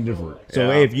for thinking different. So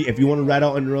Yeah. hey, if you want to ride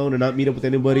out on your own and not meet up with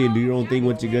anybody and do your own thing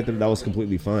once you get there, that was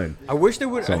completely fine. I wish they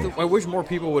would. So- I wish more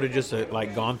people would have just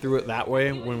like gone through it that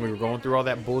way when we were going through all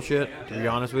that bullshit. To be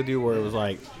honest with you, where it was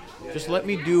like, just let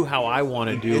me do how I want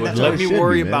to do, And and that's how let it me should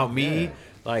worry be, man. about me. Yeah.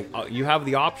 Like you have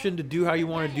the option to do how you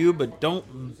want to do, but don't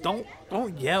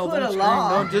yell, Put don't a scream,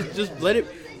 law. don't just let it.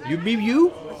 You be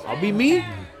you, I'll be me.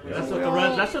 That's what the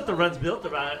run. That's what the run's built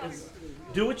around. Is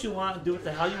do what you want, do what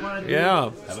the hell you want to do. Yeah.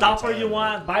 Stop where you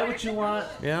want, buy what you want.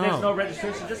 Yeah. There's no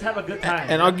registration. Just have a good time.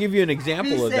 And I'll give you an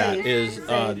example Be of that. safe. Is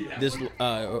this?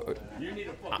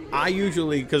 I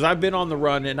usually, because I've been on the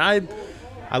run, and I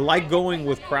like going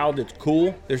with crowd that's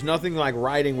cool. There's nothing like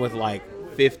riding with like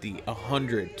 50,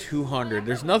 100, 200.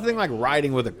 There's nothing like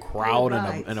riding with a crowd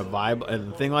Right. and a vibe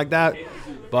and a thing like that.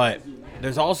 But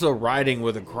there's also riding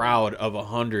with a crowd of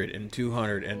 100 and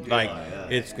 200, and like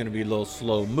it's gonna be a little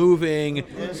slow moving.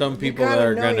 Some people gotta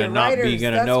are know gonna your not be riders.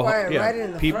 gonna That's know. why I ride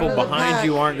in the People front of the behind pack.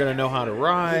 you aren't gonna know how to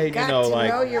ride. got You know, to like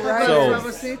know your so.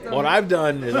 riders. What I've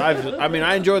done is I mean,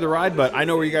 I enjoy the ride, but I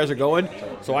know where you guys are going,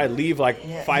 so I leave like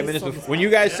 5 minutes before. When you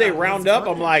guys say round up,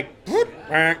 I'm like,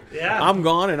 I'm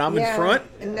gone and I'm in front,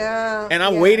 No. and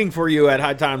I'm waiting for you at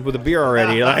High Times with a beer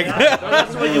already. Like,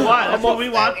 That's what you want. That's what we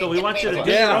want, though. We want you to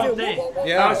do Yeah. your own thing.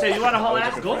 Yeah. I would say, you want to haul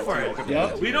ass, go for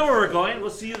it. We know where we're going. We'll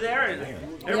see you there. And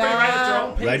everybody ride at your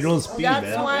own pace. Ride your own speed, That's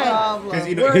man. why. Because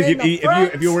you know, We're because in the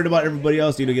front. if you're worried about everybody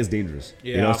else, you know, it gets dangerous.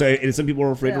 You Yeah. know, so and some people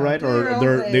are afraid to Yeah, ride, do your or own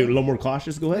they're thing. a little more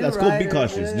cautious. Go ahead, New that's cool. Be riders,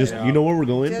 cautious. yeah. Just you know where we're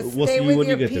going. Just We'll stay see you with when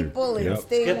you your get there. people and Yep.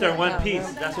 stay Get there in in one the piece.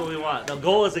 house. That's what we want. The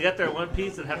goal is to get there in one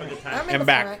piece and have a good time. I'm in and the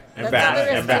back, front. and That's back, all there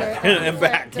is and to back, it. and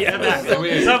back.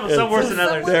 Yeah, Yeah. some worse than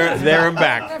others. There and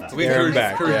back. We There and encourage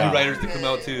back. new Yeah. riders to come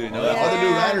out too. You know? All the new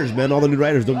riders, man. All the new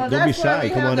riders. Don't be that's why shy. we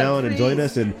Come have on the out and join free-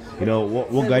 us, and you know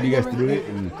we'll guide you guys through it.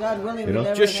 And God willing, You know, we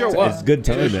never just show have- up. it's good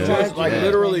time, man. Just like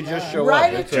literally just show Ride up.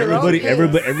 at That's your it. own Everybody, pace.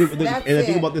 everybody, That's and the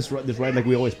thing it. about this ride, like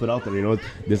we always put out there, you know,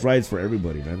 this ride's for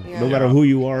everybody, man. Yeah. No matter who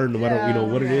you are, no matter you know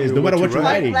what it is, no matter what you're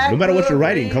riding, no matter what you're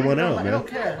riding, come on out, I man. don't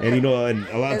care. And you know, and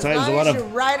a lot of As times, long a lot as you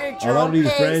of ride at a your lot own of these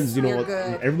pace, friends, you know, you're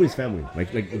good. everybody's family.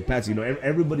 Like Patsy, you know,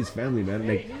 everybody's family, man.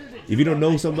 Like if you don't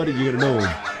know somebody, you're gonna know them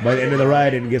by the end of the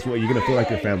ride, and guess what? You're gonna feel like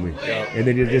your family, and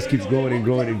then it just keeps growing and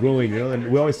growing and growing, you know.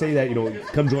 And we always say that, you know,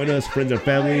 come join us, friends are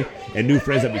family, and new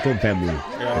friends that become family.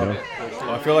 You know,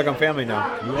 Well, I feel like I'm family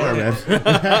now. you are, man.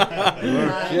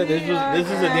 Yeah, this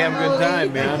is a damn good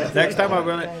time, man. Next time I'm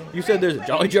gonna. You said there's a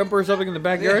Jolly Jumper or something in the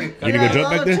backyard. You gonna go jump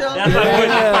back there? That's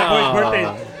my boy's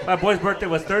birthday. My boy's birthday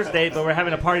was Thursday, but we're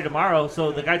having a party tomorrow.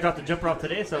 So the guy dropped the jumper off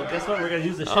today. So guess what? We're gonna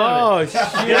use the shit. Oh of it.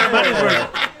 Get our money's shit!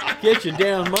 worth. Get your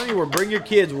damn money where bring your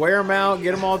kids, wear them out,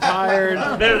 get them all tired.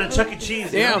 Better than Chuck E.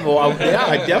 Cheese. Damn, well,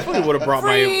 I definitely would have brought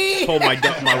told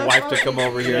my wife to come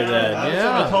over here then.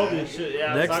 I told you.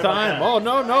 Next time. Oh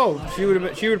no, she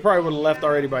would probably would have left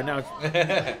already by now.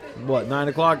 What, 9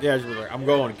 o'clock? Yeah, she was like, I'm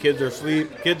going. Kids are asleep.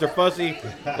 Kids are fussy.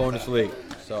 Going to sleep.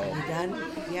 So.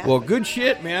 Yeah. Well, good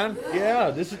shit, man.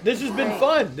 Yeah, this has been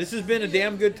fun. This has been a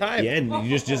damn good time. Yeah, and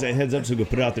you just a heads up, so we can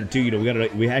put it out there too. You know,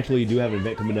 we actually do have an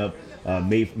event coming up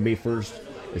May 1st.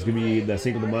 It's gonna be the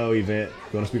Cinco de Mayo event.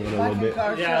 You want to speak on it a little bit?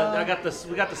 Yeah,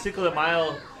 we got the Cinco de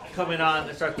Mayo coming on.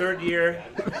 It's our 3rd year,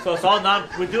 so it's all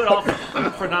we do it all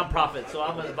for nonprofit. So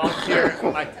I'm a volunteer.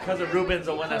 My cousin Ruben's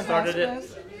the one that started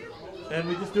it, and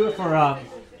we just do it for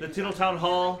the Tino Town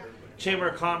Hall, Chamber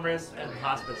of Commerce, and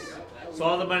hospice. So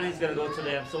all the money's gonna go to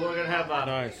them. So we're gonna have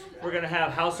we're gonna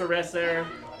have house arrest there,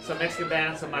 some Mexican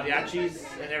bands, some mariachis,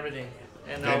 and everything.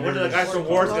 And one of the guys from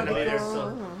War's gonna be there.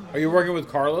 So. Are you working with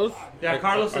Carlos? Yeah,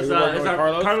 Carlos is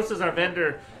our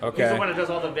vendor. Okay. He's the one that does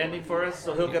all the vending for us,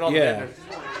 so he'll get all the vendors.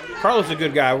 Carlos is a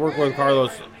good guy. I work with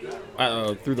Carlos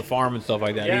through the farm and stuff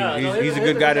like that. Yeah, he's a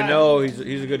good guy to know. He's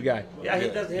a good guy. Yeah, he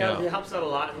does. He helps out a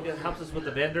lot. He helps us with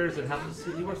the vendors and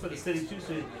he works for the city too,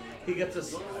 so he gets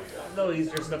us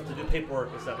easier stuff to do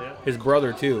paperwork and stuff. Yeah. His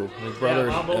brother too. His brother.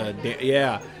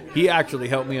 He actually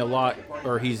helped me a lot.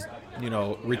 Or he's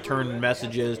returned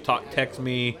messages, text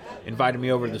me, invited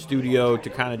me over to the studio to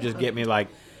kind of just get me like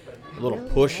a little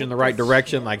push in the right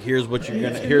direction. Like here's what you're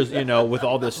gonna with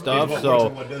all this stuff. So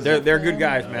they're good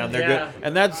guys, man. They're good.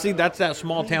 And that's that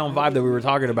small town vibe that we were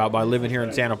talking about by living here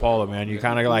in Santa Paula, man. You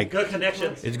kind of like good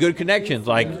connections. It's good connections.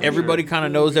 Like everybody kind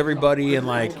of knows everybody, and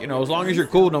like as long as you're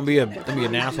cool, don't be an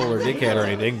asshole or dickhead or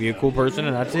anything. Be a cool person,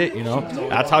 and that's it.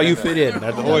 That's how you fit in.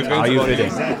 That's how you fit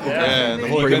in. Yeah, the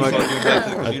whole Pretty event's much. about giving back to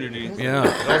the community. Yeah.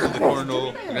 Also the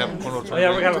cornhole. We're gonna have a cornhole tournament. Oh yeah,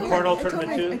 we're gonna have a cornhole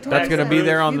tournament too. That's gonna be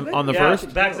there on the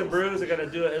first. Bags and Brews are gonna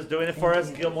is doing it for us.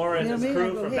 Gilmore and his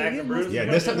crew from Bags and Brews. Yeah,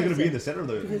 this time they're gonna be in the center of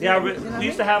the. Yeah, we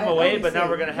used to have them away, but now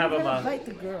we're gonna have them.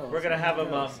 We're gonna have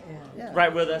them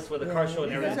right with us with the car show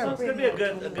and everything. So it's gonna be a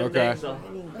good thing. So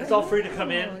it's all free to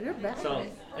come in. So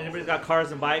anybody's got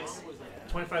cars and bikes,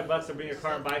 $25 to bring your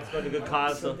car and bikes. Go to good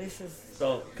cause.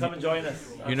 So come and join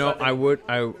us. I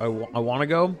want to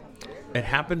go. It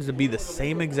happens to be the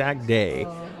same exact day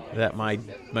that my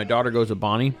daughter goes to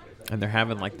Bonnie, and they're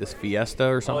having like this fiesta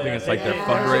or something. It's like their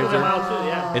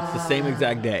fundraiser. It's the same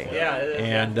exact day. Yeah.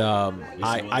 And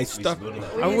I stuck.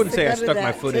 I wouldn't say I stuck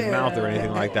my foot in mouth or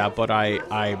anything like that, but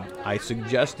I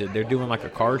suggested they're doing like a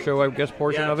car show, I guess,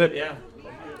 portion of it. Yeah.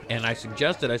 And I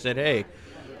suggested, I said, hey,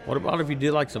 what about if you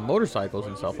did like some motorcycles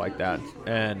and stuff like that?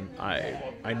 And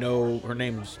I know her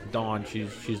name's Dawn.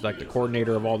 She's like the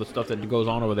coordinator of all the stuff that goes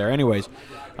on over there. Anyways,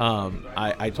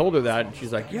 I told her that, and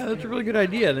she's like, yeah, that's a really good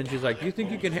idea. And then she's like, do you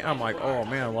think you can? I'm like, oh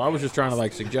man, well I was just trying to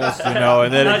like suggest,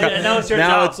 And then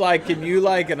now it's like, can you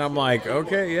like? And I'm like,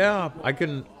 okay, yeah, I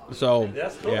can. So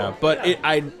cool. Yeah, but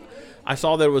I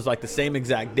saw that it was like the same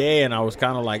exact day, and I was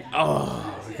kind of like,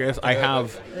 oh, I guess I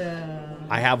have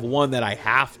one that I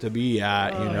have to be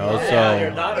at, so.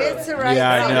 It's the right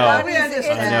Yeah, I know. It's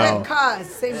a good cause.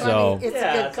 Save money. It's a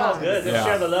good cause. Good. They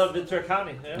share the love of Ventura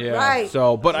County. Yeah. Right.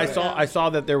 So, but I saw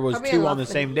that there was I'll be two in on the Lufkin.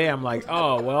 same day. I'm like,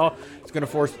 oh well, it's gonna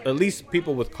force at least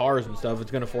people with cars and stuff.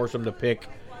 It's gonna force them to pick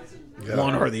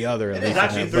one or the other. There's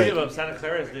actually 3 of them. Santa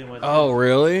Clara is doing one. Oh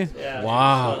really? Yeah.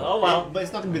 Wow. Oh wow. But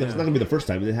it's not gonna be the first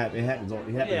time. It happens. Quite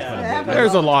a bit.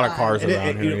 There's a lot of cars And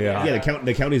around here. Yeah.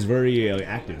 the county's very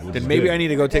active. which Then is maybe good. I need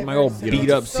to go take my old beat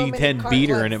up So many C10 car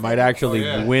beater, clubs. and it might actually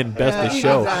win best of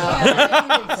show.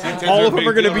 Yeah. All of them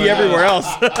are gonna be everywhere else.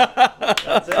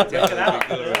 That's it. Check it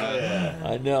out.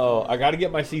 I know. I got to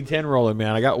get my C10 rolling,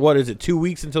 man. I got, what is it, 2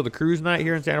 weeks until the cruise night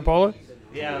here in Santa Paula?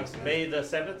 Yeah, it's May the 7th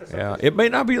or something. Yeah, it may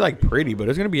not be like pretty, but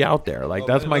it's gonna be out there. Like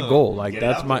that's my goal. Like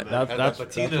that's what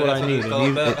I need.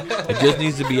 It just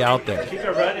needs to be out there. Keep it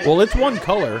running. Well, it's one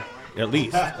color at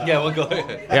least. Yeah, we'll go.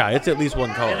 Yeah, it's at least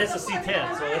one color. And it's a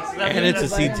C10, so it's And it's a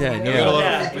C10. We got a lot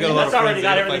Yeah. of- we got a lot of That's already friends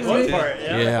got that everything like going for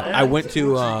it. Yeah, I went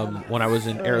to when I was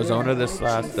in Arizona this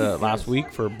last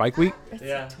week for Bike Week.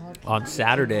 Yeah. On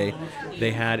Saturday,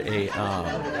 they had a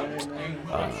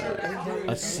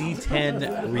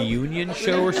C10 reunion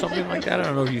show or something like that. I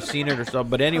don't know if you've seen it or something,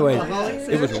 but anyway,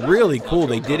 it was really cool.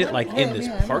 They did it like in this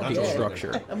parking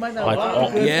structure,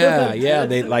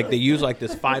 like they use like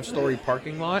this 5-story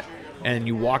parking lot. And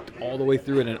you walked all the way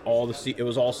through it, and it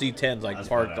was all C10s like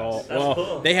parked all. Well,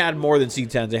 cool. they had more than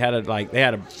C10s. They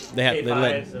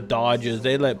let Dodges.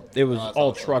 It was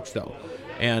all trucks though.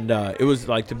 And it was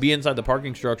like to be inside the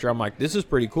parking structure. I'm like, this is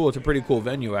pretty cool. It's a pretty cool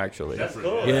venue, actually. That's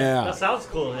cool. Yeah. That sounds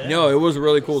cool. Yeah. No, it was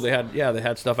really cool. They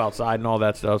had stuff outside and all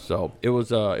that stuff. So it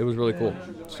was really cool.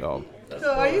 So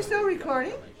are you still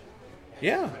recording?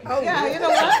 yeah. Oh, yeah, you know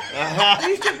what?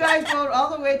 These two guys rode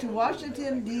all the way to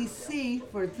Washington, D.C.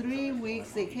 for 3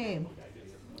 weeks they came.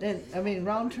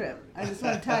 Round trip. I just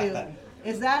want to tell you,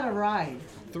 is that a ride?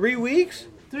 3 weeks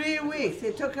 3 weeks.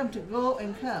 It took them to go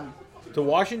and come. to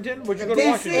Washington. Would you go to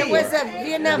DC. Washington? It was a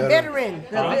Vietnam veteran.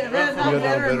 The Vietnam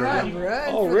veteran run.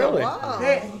 Oh, really?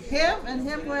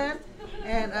 Him went,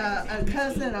 and a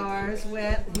cousin of ours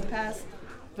went. He passed.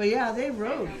 But yeah, they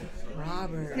rode.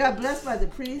 Robert. Got blessed by the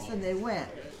priest, and they went.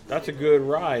 That's a good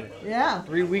ride. Yeah.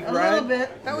 3 week a ride. little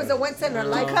bit. That was a once in a Come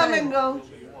and lifetime. go.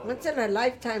 Once in a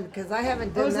lifetime because I haven't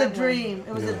It done was that a dream.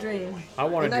 It was a dream. I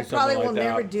want And to I do probably something will like that.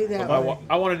 never do that But one.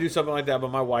 I want to do something like that,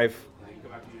 but my wife,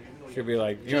 she'll be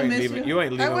like, you She'll ain't miss leaving, you. you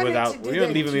ain't I leaving wanted without, to do you ain't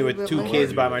that leaving me too, with but 2 my kids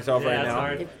wife- by myself Yeah, right it's now.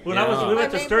 hard. When Yeah. we went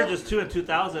to I mean, Sturgis too in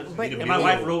 2000, But- and my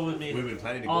wife rode with me We've been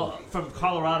planning to all go. from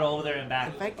Colorado over there and back.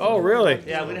 If I could Oh, do really? it,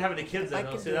 Yeah, we didn't have any kids I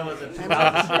then. could See, do that it. was in I'm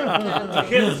 2000. not-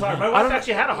 Kids is hard. My wife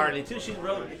actually had a Harley too. She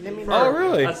rode Let me for know. Oh,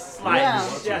 really? a slide. Yeah.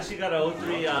 Yeah, she got a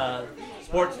 03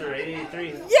 Sportster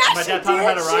 83. Yeah, my she dad taught her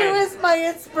how did. to She ride. was my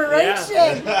inspiration.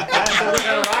 Yeah, so we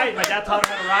got to ride. My dad taught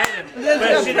her how to ride, then but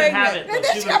she she got didn't have it. And so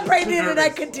then she she got was pregnant too and I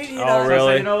nervous. continued Oh, on. So I really?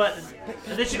 said, you know what?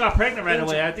 And then she got pregnant right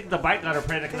away. I think the bike got her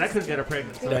pregnant because I couldn't get her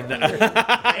pregnant. So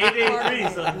 883.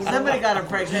 So Somebody got her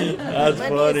pregnant. That's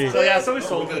funny. So yeah, so we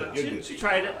sold it. She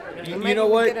tried it. I You might know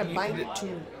what? Get a bike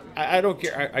too. I don't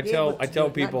care. I Be able tell to do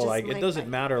it, people not like just it my doesn't bike.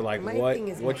 matter like My what thing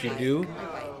is you my do. bike,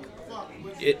 my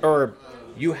bike. Or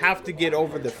you have to get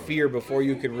over the fear before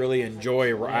you can really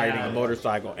enjoy riding a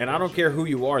motorcycle. And I don't care who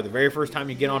you are. The very first time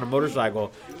you get on a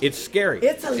motorcycle, it's scary.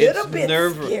 It's a little bit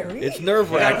scary. It's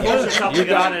nerve You gotta force wracking. yourself to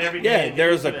get on it every day. Yeah,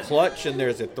 there's a clutch and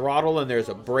there's a throttle and there's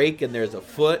a brake and there's a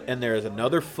foot and there's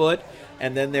another foot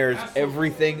and then there's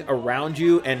everything around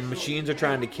you and machines are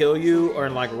trying to kill you or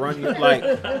like run you. Like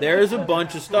there's a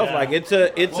bunch of stuff. Yeah. Like it's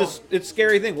a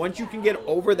scary thing. Once you can get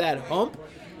over that hump,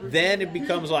 then it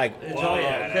becomes like Enjoy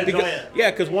it. Enjoy because, it.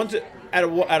 yeah, because once at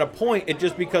a point it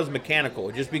just becomes mechanical.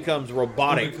 It just becomes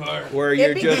robotic, where you're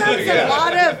It becomes just a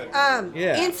lot of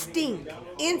Yeah. instinct,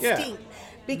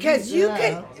 because you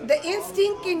can the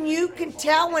instinct in you can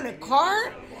tell when a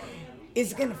car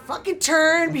is gonna fucking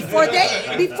turn before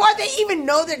they even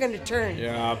know they're gonna turn.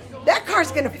 Yeah. That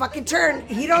car's gonna fucking turn.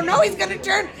 He don't know he's gonna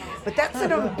turn, but that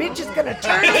son of a bitch is gonna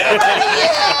turn in front of you.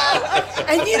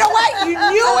 And you know what? You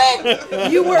knew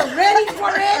it. You were ready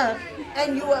for it.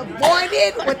 And you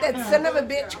avoided what that son of a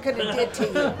bitch could have did to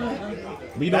you.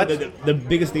 But you know, the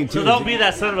biggest thing too. So don't be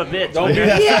that son of a bitch. Don't be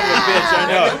that son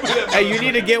of a bitch. I know. Hey, you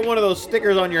need to get one of those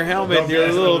stickers on your helmet.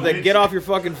 Your little that get off your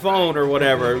fucking phone or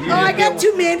whatever. Oh, I got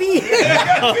too many.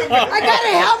 I got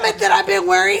a helmet that I've been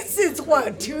wearing since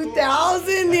what,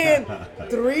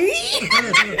 2003?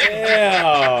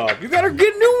 Yeah, you gotta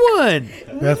get a new one.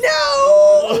 No,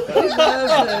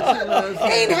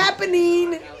 ain't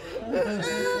happening. It's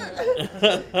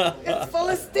full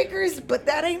of stickers, but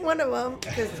that ain't one of them.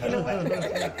 Because you know what?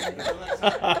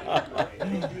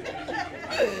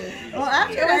 Well,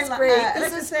 actually, It was great. let's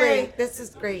This is say great. This is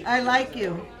great. I like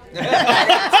you. Really,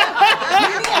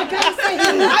 I gotta say,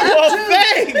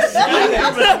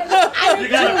 You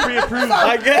gotta pre-approve.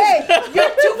 I guess. hey, you're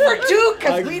 2 for 2 I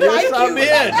because we like guess I'm you.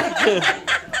 in.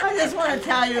 I just want to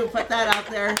tell you, put that out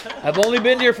there. I've only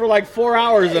been here for like 4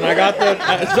 hours, and I got the.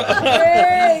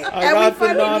 Hey, I and got we the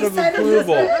finally nod of decided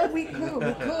approval. We cool.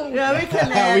 Yeah, we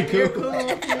connect. You're cool.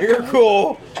 You're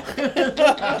cool.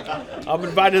 I'm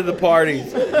invited to the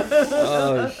parties.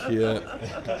 Oh shit!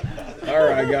 All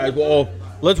right, guys. Well,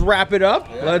 let's wrap it up.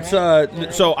 Let's.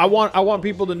 So I want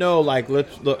people to know, like,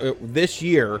 this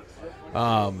year,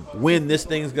 when this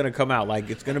thing's gonna come out. Like,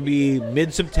 it's gonna be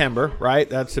mid-September, right?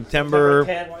 That's September.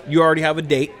 September 10th. You already have a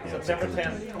date. September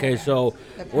 10th. Okay, so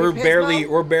The we're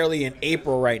pre-Pismo? barely in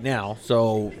April right now,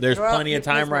 so there's We're up plenty of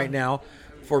time pre-Pismo. right now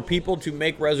for people to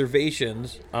make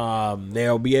reservations.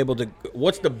 They'll be able to.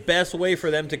 What's the best way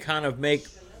for them to kind of make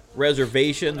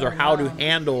reservations, or how to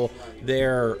handle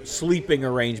their sleeping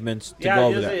arrangements to go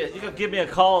over there? You can give me a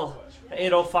call,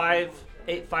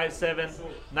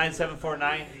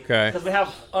 805-857-9749. Okay. Because we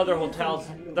have other hotels.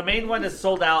 The main one is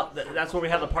sold out. That's where we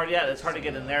have the party at. It's hard to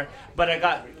get in there. But I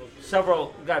got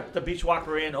several. Got the Beach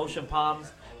Walker Inn, Ocean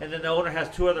Palms. And then the owner has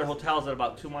 2 other hotels that are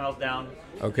about 2 miles down.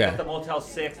 Okay. Got the Motel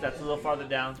 6, that's a little farther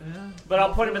down. But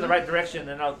I'll point him in the right direction,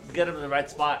 and I'll get him in the right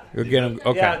spot. You'll get him.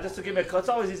 Okay. Yeah, just to give me a call. It's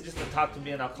always easy just to talk to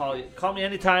me, and I'll call you. Call me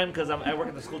anytime, because I work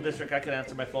in the school district. I can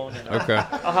answer my phone. And Okay.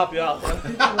 I'll help you out.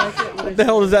 What the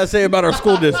hell does that say about our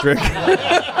school district?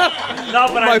 No,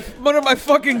 but What are my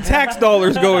fucking tax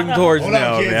dollars going towards Hold on,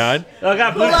 now, kids. man? I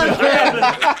got Bluetooth.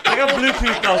 I got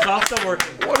Bluetooth, though, so I'm still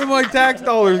working. What are my tax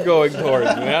dollars going towards,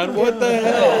 man? What the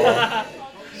hell?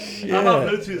 I'm on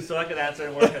Bluetooth, so I can answer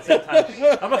and work at the same time.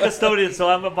 I'm a custodian, so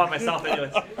I'm by myself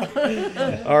anyways.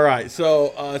 All right,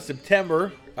 so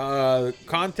September,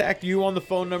 contact you on the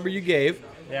phone number you gave.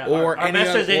 Yeah, Or our any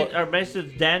our master's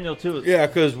Daniel, too. Yeah,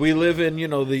 because we live in,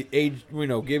 the age,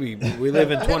 Gibby, we live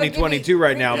in 2022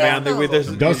 right now, Yeah. man.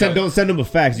 Don't send them a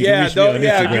fax. You can reach me on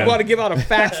Instagram. You want to give out a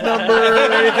fax number or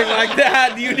anything like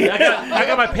that? Do you need? I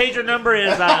got my pager number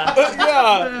is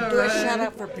Yeah. Do a shout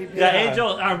out for people.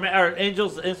 our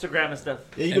Angel's Instagram and stuff.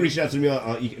 Yeah, you can reach out to me.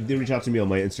 If they reach out to me on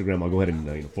my Instagram, I'll go ahead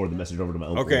and forward the message over to my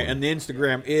uncle. Okay, and the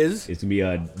Instagram is it's gonna be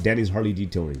Danny's Harley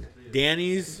Detailing.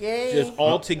 Danny's, Yay. just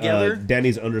all together.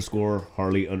 Danny's _Harley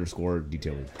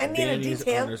 _detailing. I need a Danny's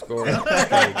detail.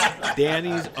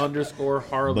 Danny's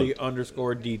 _Harley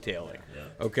 _detailing.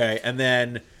 Okay, and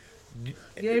then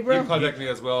Yay, You bro. can contact me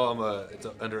as well. It's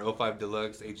under 05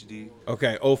 Deluxe HD.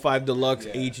 05 Deluxe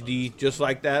HD, just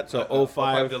like that. So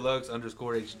 05 Deluxe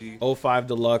 _HD. 05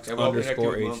 Deluxe And we'll be connected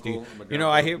with my _HD. uncle and my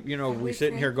I hear, we're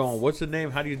sitting here going, what's the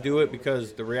name? How do you do it?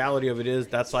 Because the reality of it is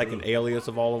that's like an alias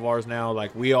of all of ours now.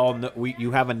 Like we all know,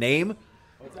 you have a name,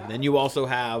 and then you also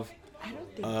have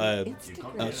a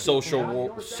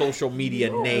social media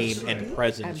name and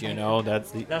presence.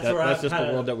 That's just the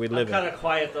world that we live in. I'm kind of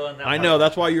quiet though. In that I part. know.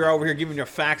 That's why you're over here giving your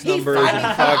fax numbers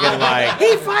and fucking like.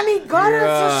 He finally got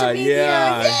on social media.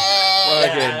 Yeah. Yeah,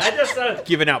 Fucking I just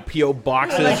giving out PO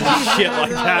boxes and shit like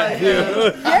that,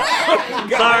 dude.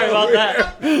 sorry about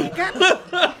that.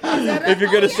 If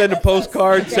you're gonna send a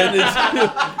postcard, send it.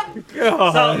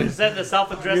 God. Send the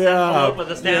self-addressed Yeah, envelope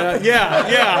with a stamp.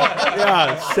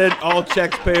 yeah. Send all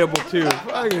checks payable too.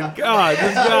 Fucking God,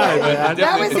 this guy, man. was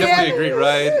Definitely him. a great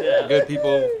ride. Good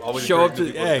people. Always Show up to.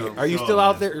 encourage people Hey, come. are you still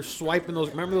out there swiping those?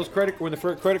 Remember those when the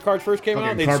credit cards first came out?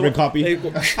 Fucking They'd carbon copy. They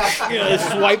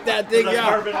swipe that thing. The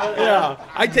carbon, Yeah.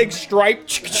 I take Stripe.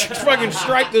 Fucking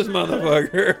stripe this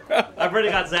motherfucker. I've already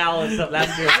got Zal and stuff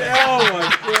last year. Oh my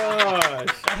gosh.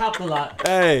 That helped a lot.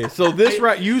 Hey, so this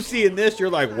you seeing this, you're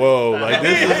like, whoa, like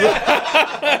this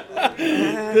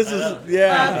is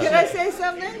yeah. Can I say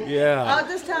something? Yeah. I'll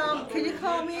just tell him, can you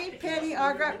call me Penny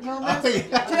Argot Gomez?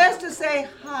 Just to say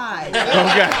hi.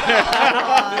 Okay.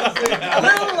 A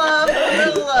little love, a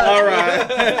little love. All right.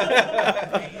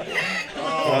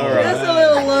 All right. Just a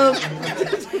little love.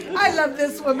 I love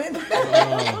this woman.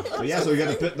 So we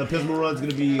got the Pismo run's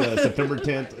gonna be September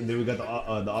 10th, and then we got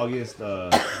the August the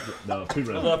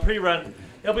pre-run. The pre-run,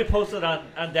 it'll be posted on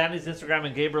Danny's Instagram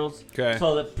and Gabriel's. Okay.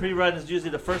 So the pre-run is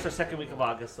usually the first or second week of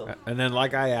August. So And then,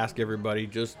 like I ask everybody,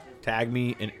 just tag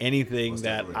me in anything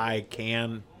that I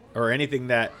can or anything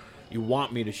that you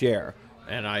want me to share.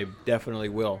 And I definitely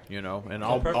will, and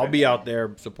I'll be out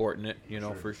there supporting it,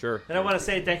 for sure. And I want to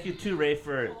say thank you too, Ray,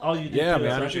 for all you do. Yeah, too.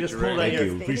 man. I think it's cool that Thank you're,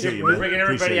 you. Appreciate you, you're man. bringing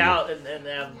everybody Appreciate you. out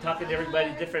and talking to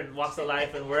everybody, different walks of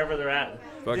life and wherever they're at.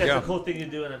 Fuck That's yeah. a cool thing you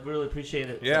do, and I really appreciate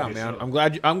it. Yeah, man. I'm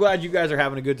glad you guys are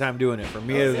having a good time doing it. For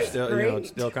me, it's still, it's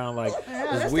still kind of like,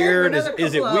 let's it's weird. stay for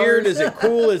Is it another weird? couple Is it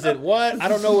cool? Is it what? I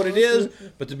don't know what it is.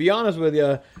 But to be honest with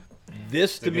you,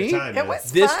 this to me, It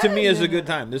was this to fun. me is a good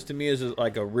time. This to me is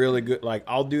like a really good. Like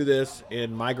I'll do this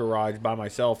in my garage by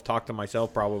myself, talk to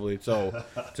myself probably. So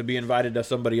to be invited to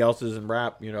somebody else's and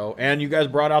rap, and you guys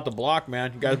brought out the block,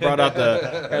 man. You guys brought out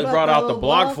the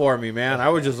block for me, man. I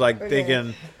was just like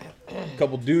thinking. A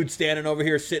couple dudes standing over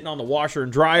here sitting on the washer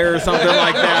and dryer or something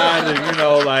like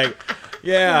that, and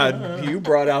yeah, you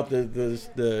brought out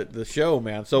the show,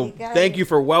 man. So thank you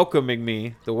for welcoming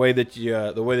me the way that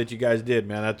you guys did,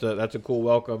 man. That's a cool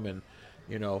welcome, and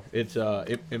it's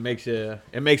it makes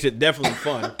it definitely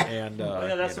fun. And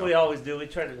that's what we always do. We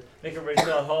try to make everybody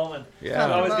feel at home, and Yeah.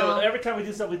 we always go. Every time we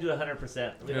do something, we do 100%.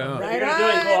 Yeah. If you're Right gonna do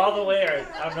it, on. go all the way or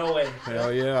no way.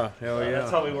 hell yeah.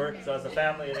 That's how we work. So as a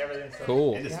family and everything. So.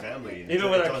 Cool. And his family. Even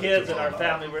with our kids and our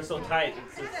family, we're so tight.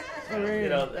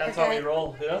 That's how we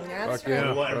roll. That's Fuck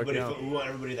yeah. We want Fuck everybody. yeah. We want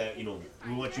everybody that we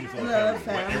want you to feel Love like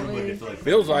family. We want everybody to family. feel like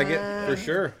Feels like it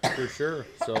for sure.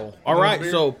 So all right,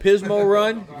 so Pismo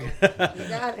run. You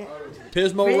got it.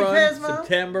 Pismo Free run Pismo.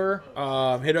 September.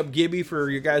 Hit up Gibby for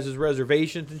your guys'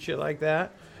 reservations and shit like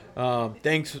that.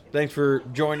 Thanks for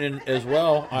joining as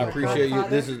well. I appreciate you.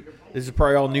 This is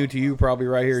probably all new to you, probably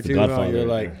right here too. Godfather You're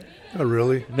right like, Not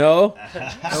really. No,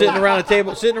 sitting around a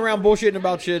table, sitting around bullshitting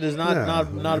about shit is not a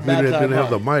We bad time. didn't have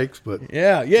huh? the mics, but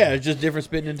It's just different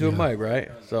spitting into a mic, right?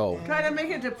 So, Try to make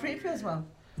it to pre-Pismo.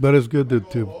 it's good to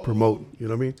promote. You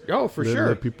know what I mean? oh, for let, sure.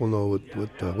 Let people know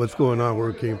what's going on, where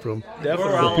it came from. Definitely.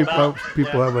 We're all about.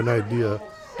 People have an idea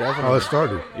how it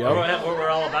started. What we're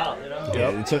all about, you know.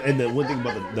 Yeah, and the one thing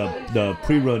about the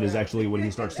pre-run is actually when he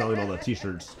starts selling all the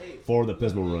T-shirts for the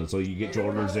Pismo run. So you get your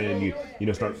orders in,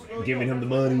 you start giving him the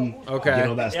money. Okay. Get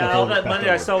all that stuff. Yeah, all over, that passed money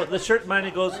I over. sell, the shirt money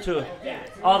goes to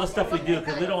all the stuff we do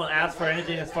because we don't ask for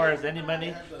anything as far as any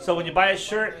money. So when you buy a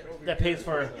shirt, that pays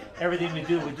for everything we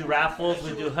do. We do raffles,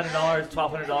 we do $100,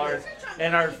 $1,200,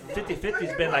 and our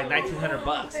 50/50's been like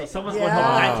 $1,900. So someone's going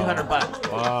home with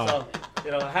 $1,900. Wow.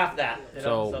 So half that.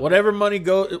 So whatever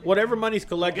money's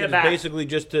collected Get is back. basically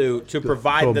just to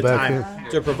provide go the back time,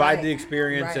 in. to provide the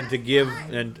experience, Right. and to give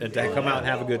and to come out and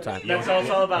have a good time. That's all it's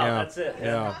all about. Yeah. That's it.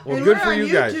 Yeah. Well, And good we're for on you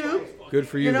guys. YouTube. Good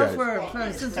for you You know, guys.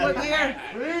 for since what year?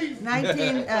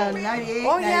 1998.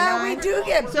 Oh yeah, 99. we do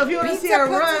get. So if you want to see pizza our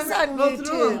puts run, us on go through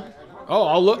YouTube. them. Oh,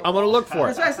 I'm gonna look for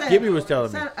it. That's what I said. Gibby was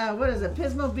telling me. What is it?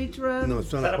 Pismo Beach Run? No,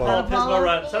 it's not Santa a Paula Paul. Pismo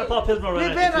run. Santa Paula Pismo run.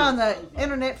 We've been on the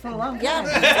internet for a long time.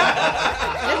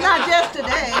 Yeah, It's not just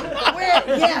today.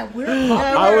 we're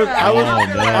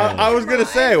I was gonna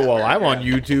say, well, I'm on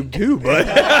YouTube too, but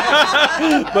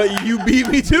but you beat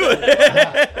me to it.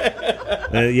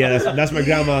 Yeah, that's my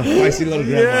grandma. Feisty little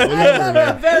grandma. We love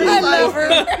her, man. I love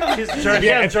her. She's German.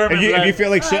 If you feel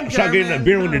like shot getting that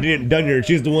beer when you're done here,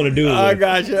 she's the one to do it. I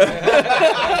gotcha.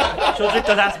 She'll drink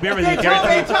the last beer with you, They told me,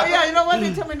 guaranteed. yeah, you know what?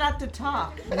 They told me not to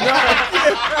talk.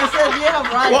 I said,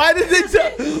 yeah, right. Why did they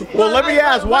tell? Well, let me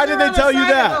ask. Why did they tell you Oh,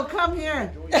 that? come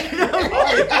here.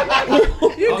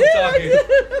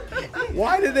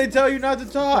 Why did they tell you not to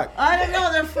talk? I don't know.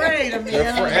 They're afraid of me.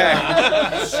 I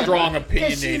don't know. Strong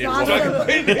opinionated. She's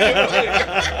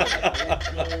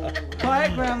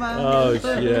Quiet, Grandma. Oh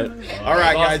shit! All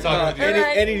right, guys. talking Any All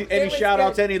right. any It was shout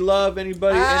outs? good. Any love?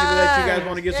 Anybody that you guys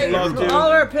want to get some love To all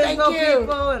to? our Thank Pismo you.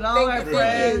 people and all Thank our you, thank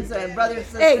friends and brothers and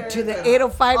sisters. Hey, to the and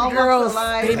 805 all walks girls, of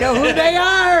life. they know who they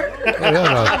are.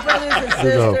 Our brothers and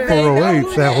There's a sisters.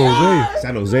 408 San Jose.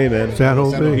 San Jose, man. San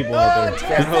Jose. people out there.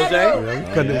 San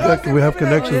Jose? We have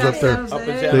connections up there. Up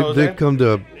in San Jose? They come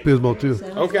to Pismo too.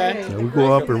 Okay. We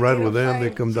go up and ride with them. They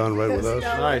come down and ride with us.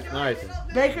 Nice, nice.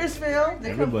 Bakersfield.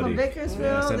 They come Everybody. from Bakersfield.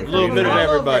 Yeah, They a come little from bit of all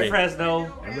over. everybody.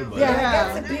 Fresno. Yeah,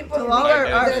 that's the people. To all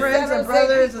our the friends San and Jose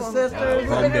brothers people. and sisters.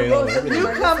 Palmdale, everything.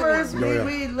 Newcomers,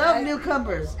 we love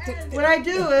newcomers. What I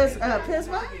do is,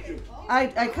 Pismo,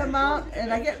 I come out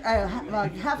and I get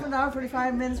about half an hour,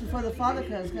 45 minutes before the father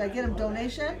comes. I get him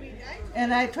donation,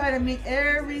 and I try to meet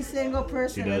every single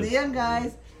person. She And the does. young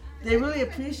guys, they really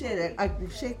appreciate it. I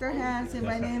shake their hands, say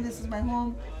my name, this is my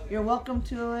home. You're welcome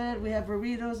to it. We have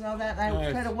burritos and all that. And I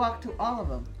Nice. try to walk to all of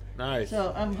them. Nice.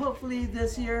 So hopefully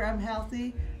this year I'm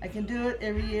healthy. I can do it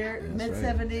every year, mid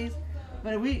 70s.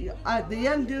 But the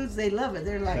young dudes, they love it.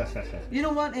 They're like, you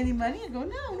don't want any money? I go,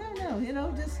 no. You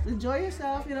know, just enjoy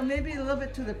yourself. You know, maybe a little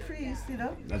bit to the priest. You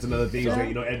know. That's another thing is that,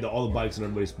 and all the bikes and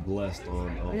everybody's blessed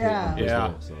on Yeah.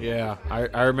 Yeah, so. yeah.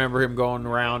 I remember him going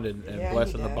around and Yeah, he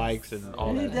blessing the does. bikes and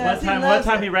all He that. does. One loves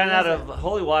time it. he ran out of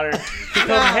holy water. He told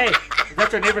me, hey, is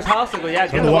that your neighbor's house? I go, yeah,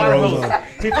 get Turn the the water water hose. hose on.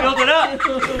 He filled it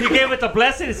up. He gave it the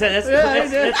blessing. He said, Yeah, he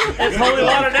did. it's holy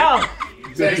water now.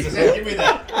 Give me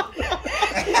that.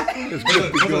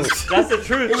 That's the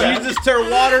truth. man. Jesus turned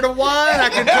water to wine. I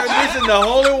can turn this into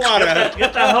holy water.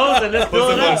 Get that hose and let's fill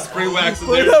it up. spray wax in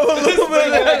Put there. up a little bit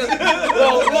of that,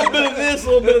 a little bit of this, a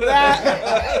little bit of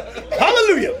that.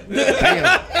 Hallelujah.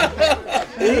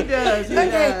 He does. He Okay,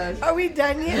 does. are we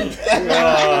done yet?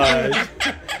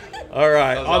 All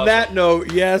right. was On awesome. that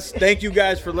note, yes, thank you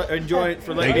guys for letting me Thank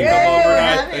come you. over, Yeah,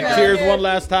 guys. yeah, And yeah. cheers one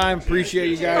last time. Appreciate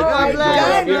you guys. God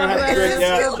bless. You don't have to drink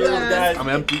now. God Cheers, bless. guys. I'm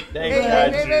empty. Thanks, Wait,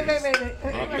 guys.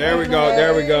 wait. There we go.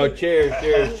 There we go. Cheers.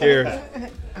 Cheers. Cheers.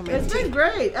 It's been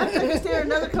great. I can stay here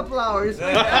another couple hours. No,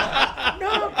 hey,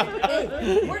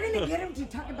 we're gonna get him to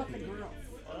talk about the girls.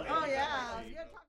 Oh yeah.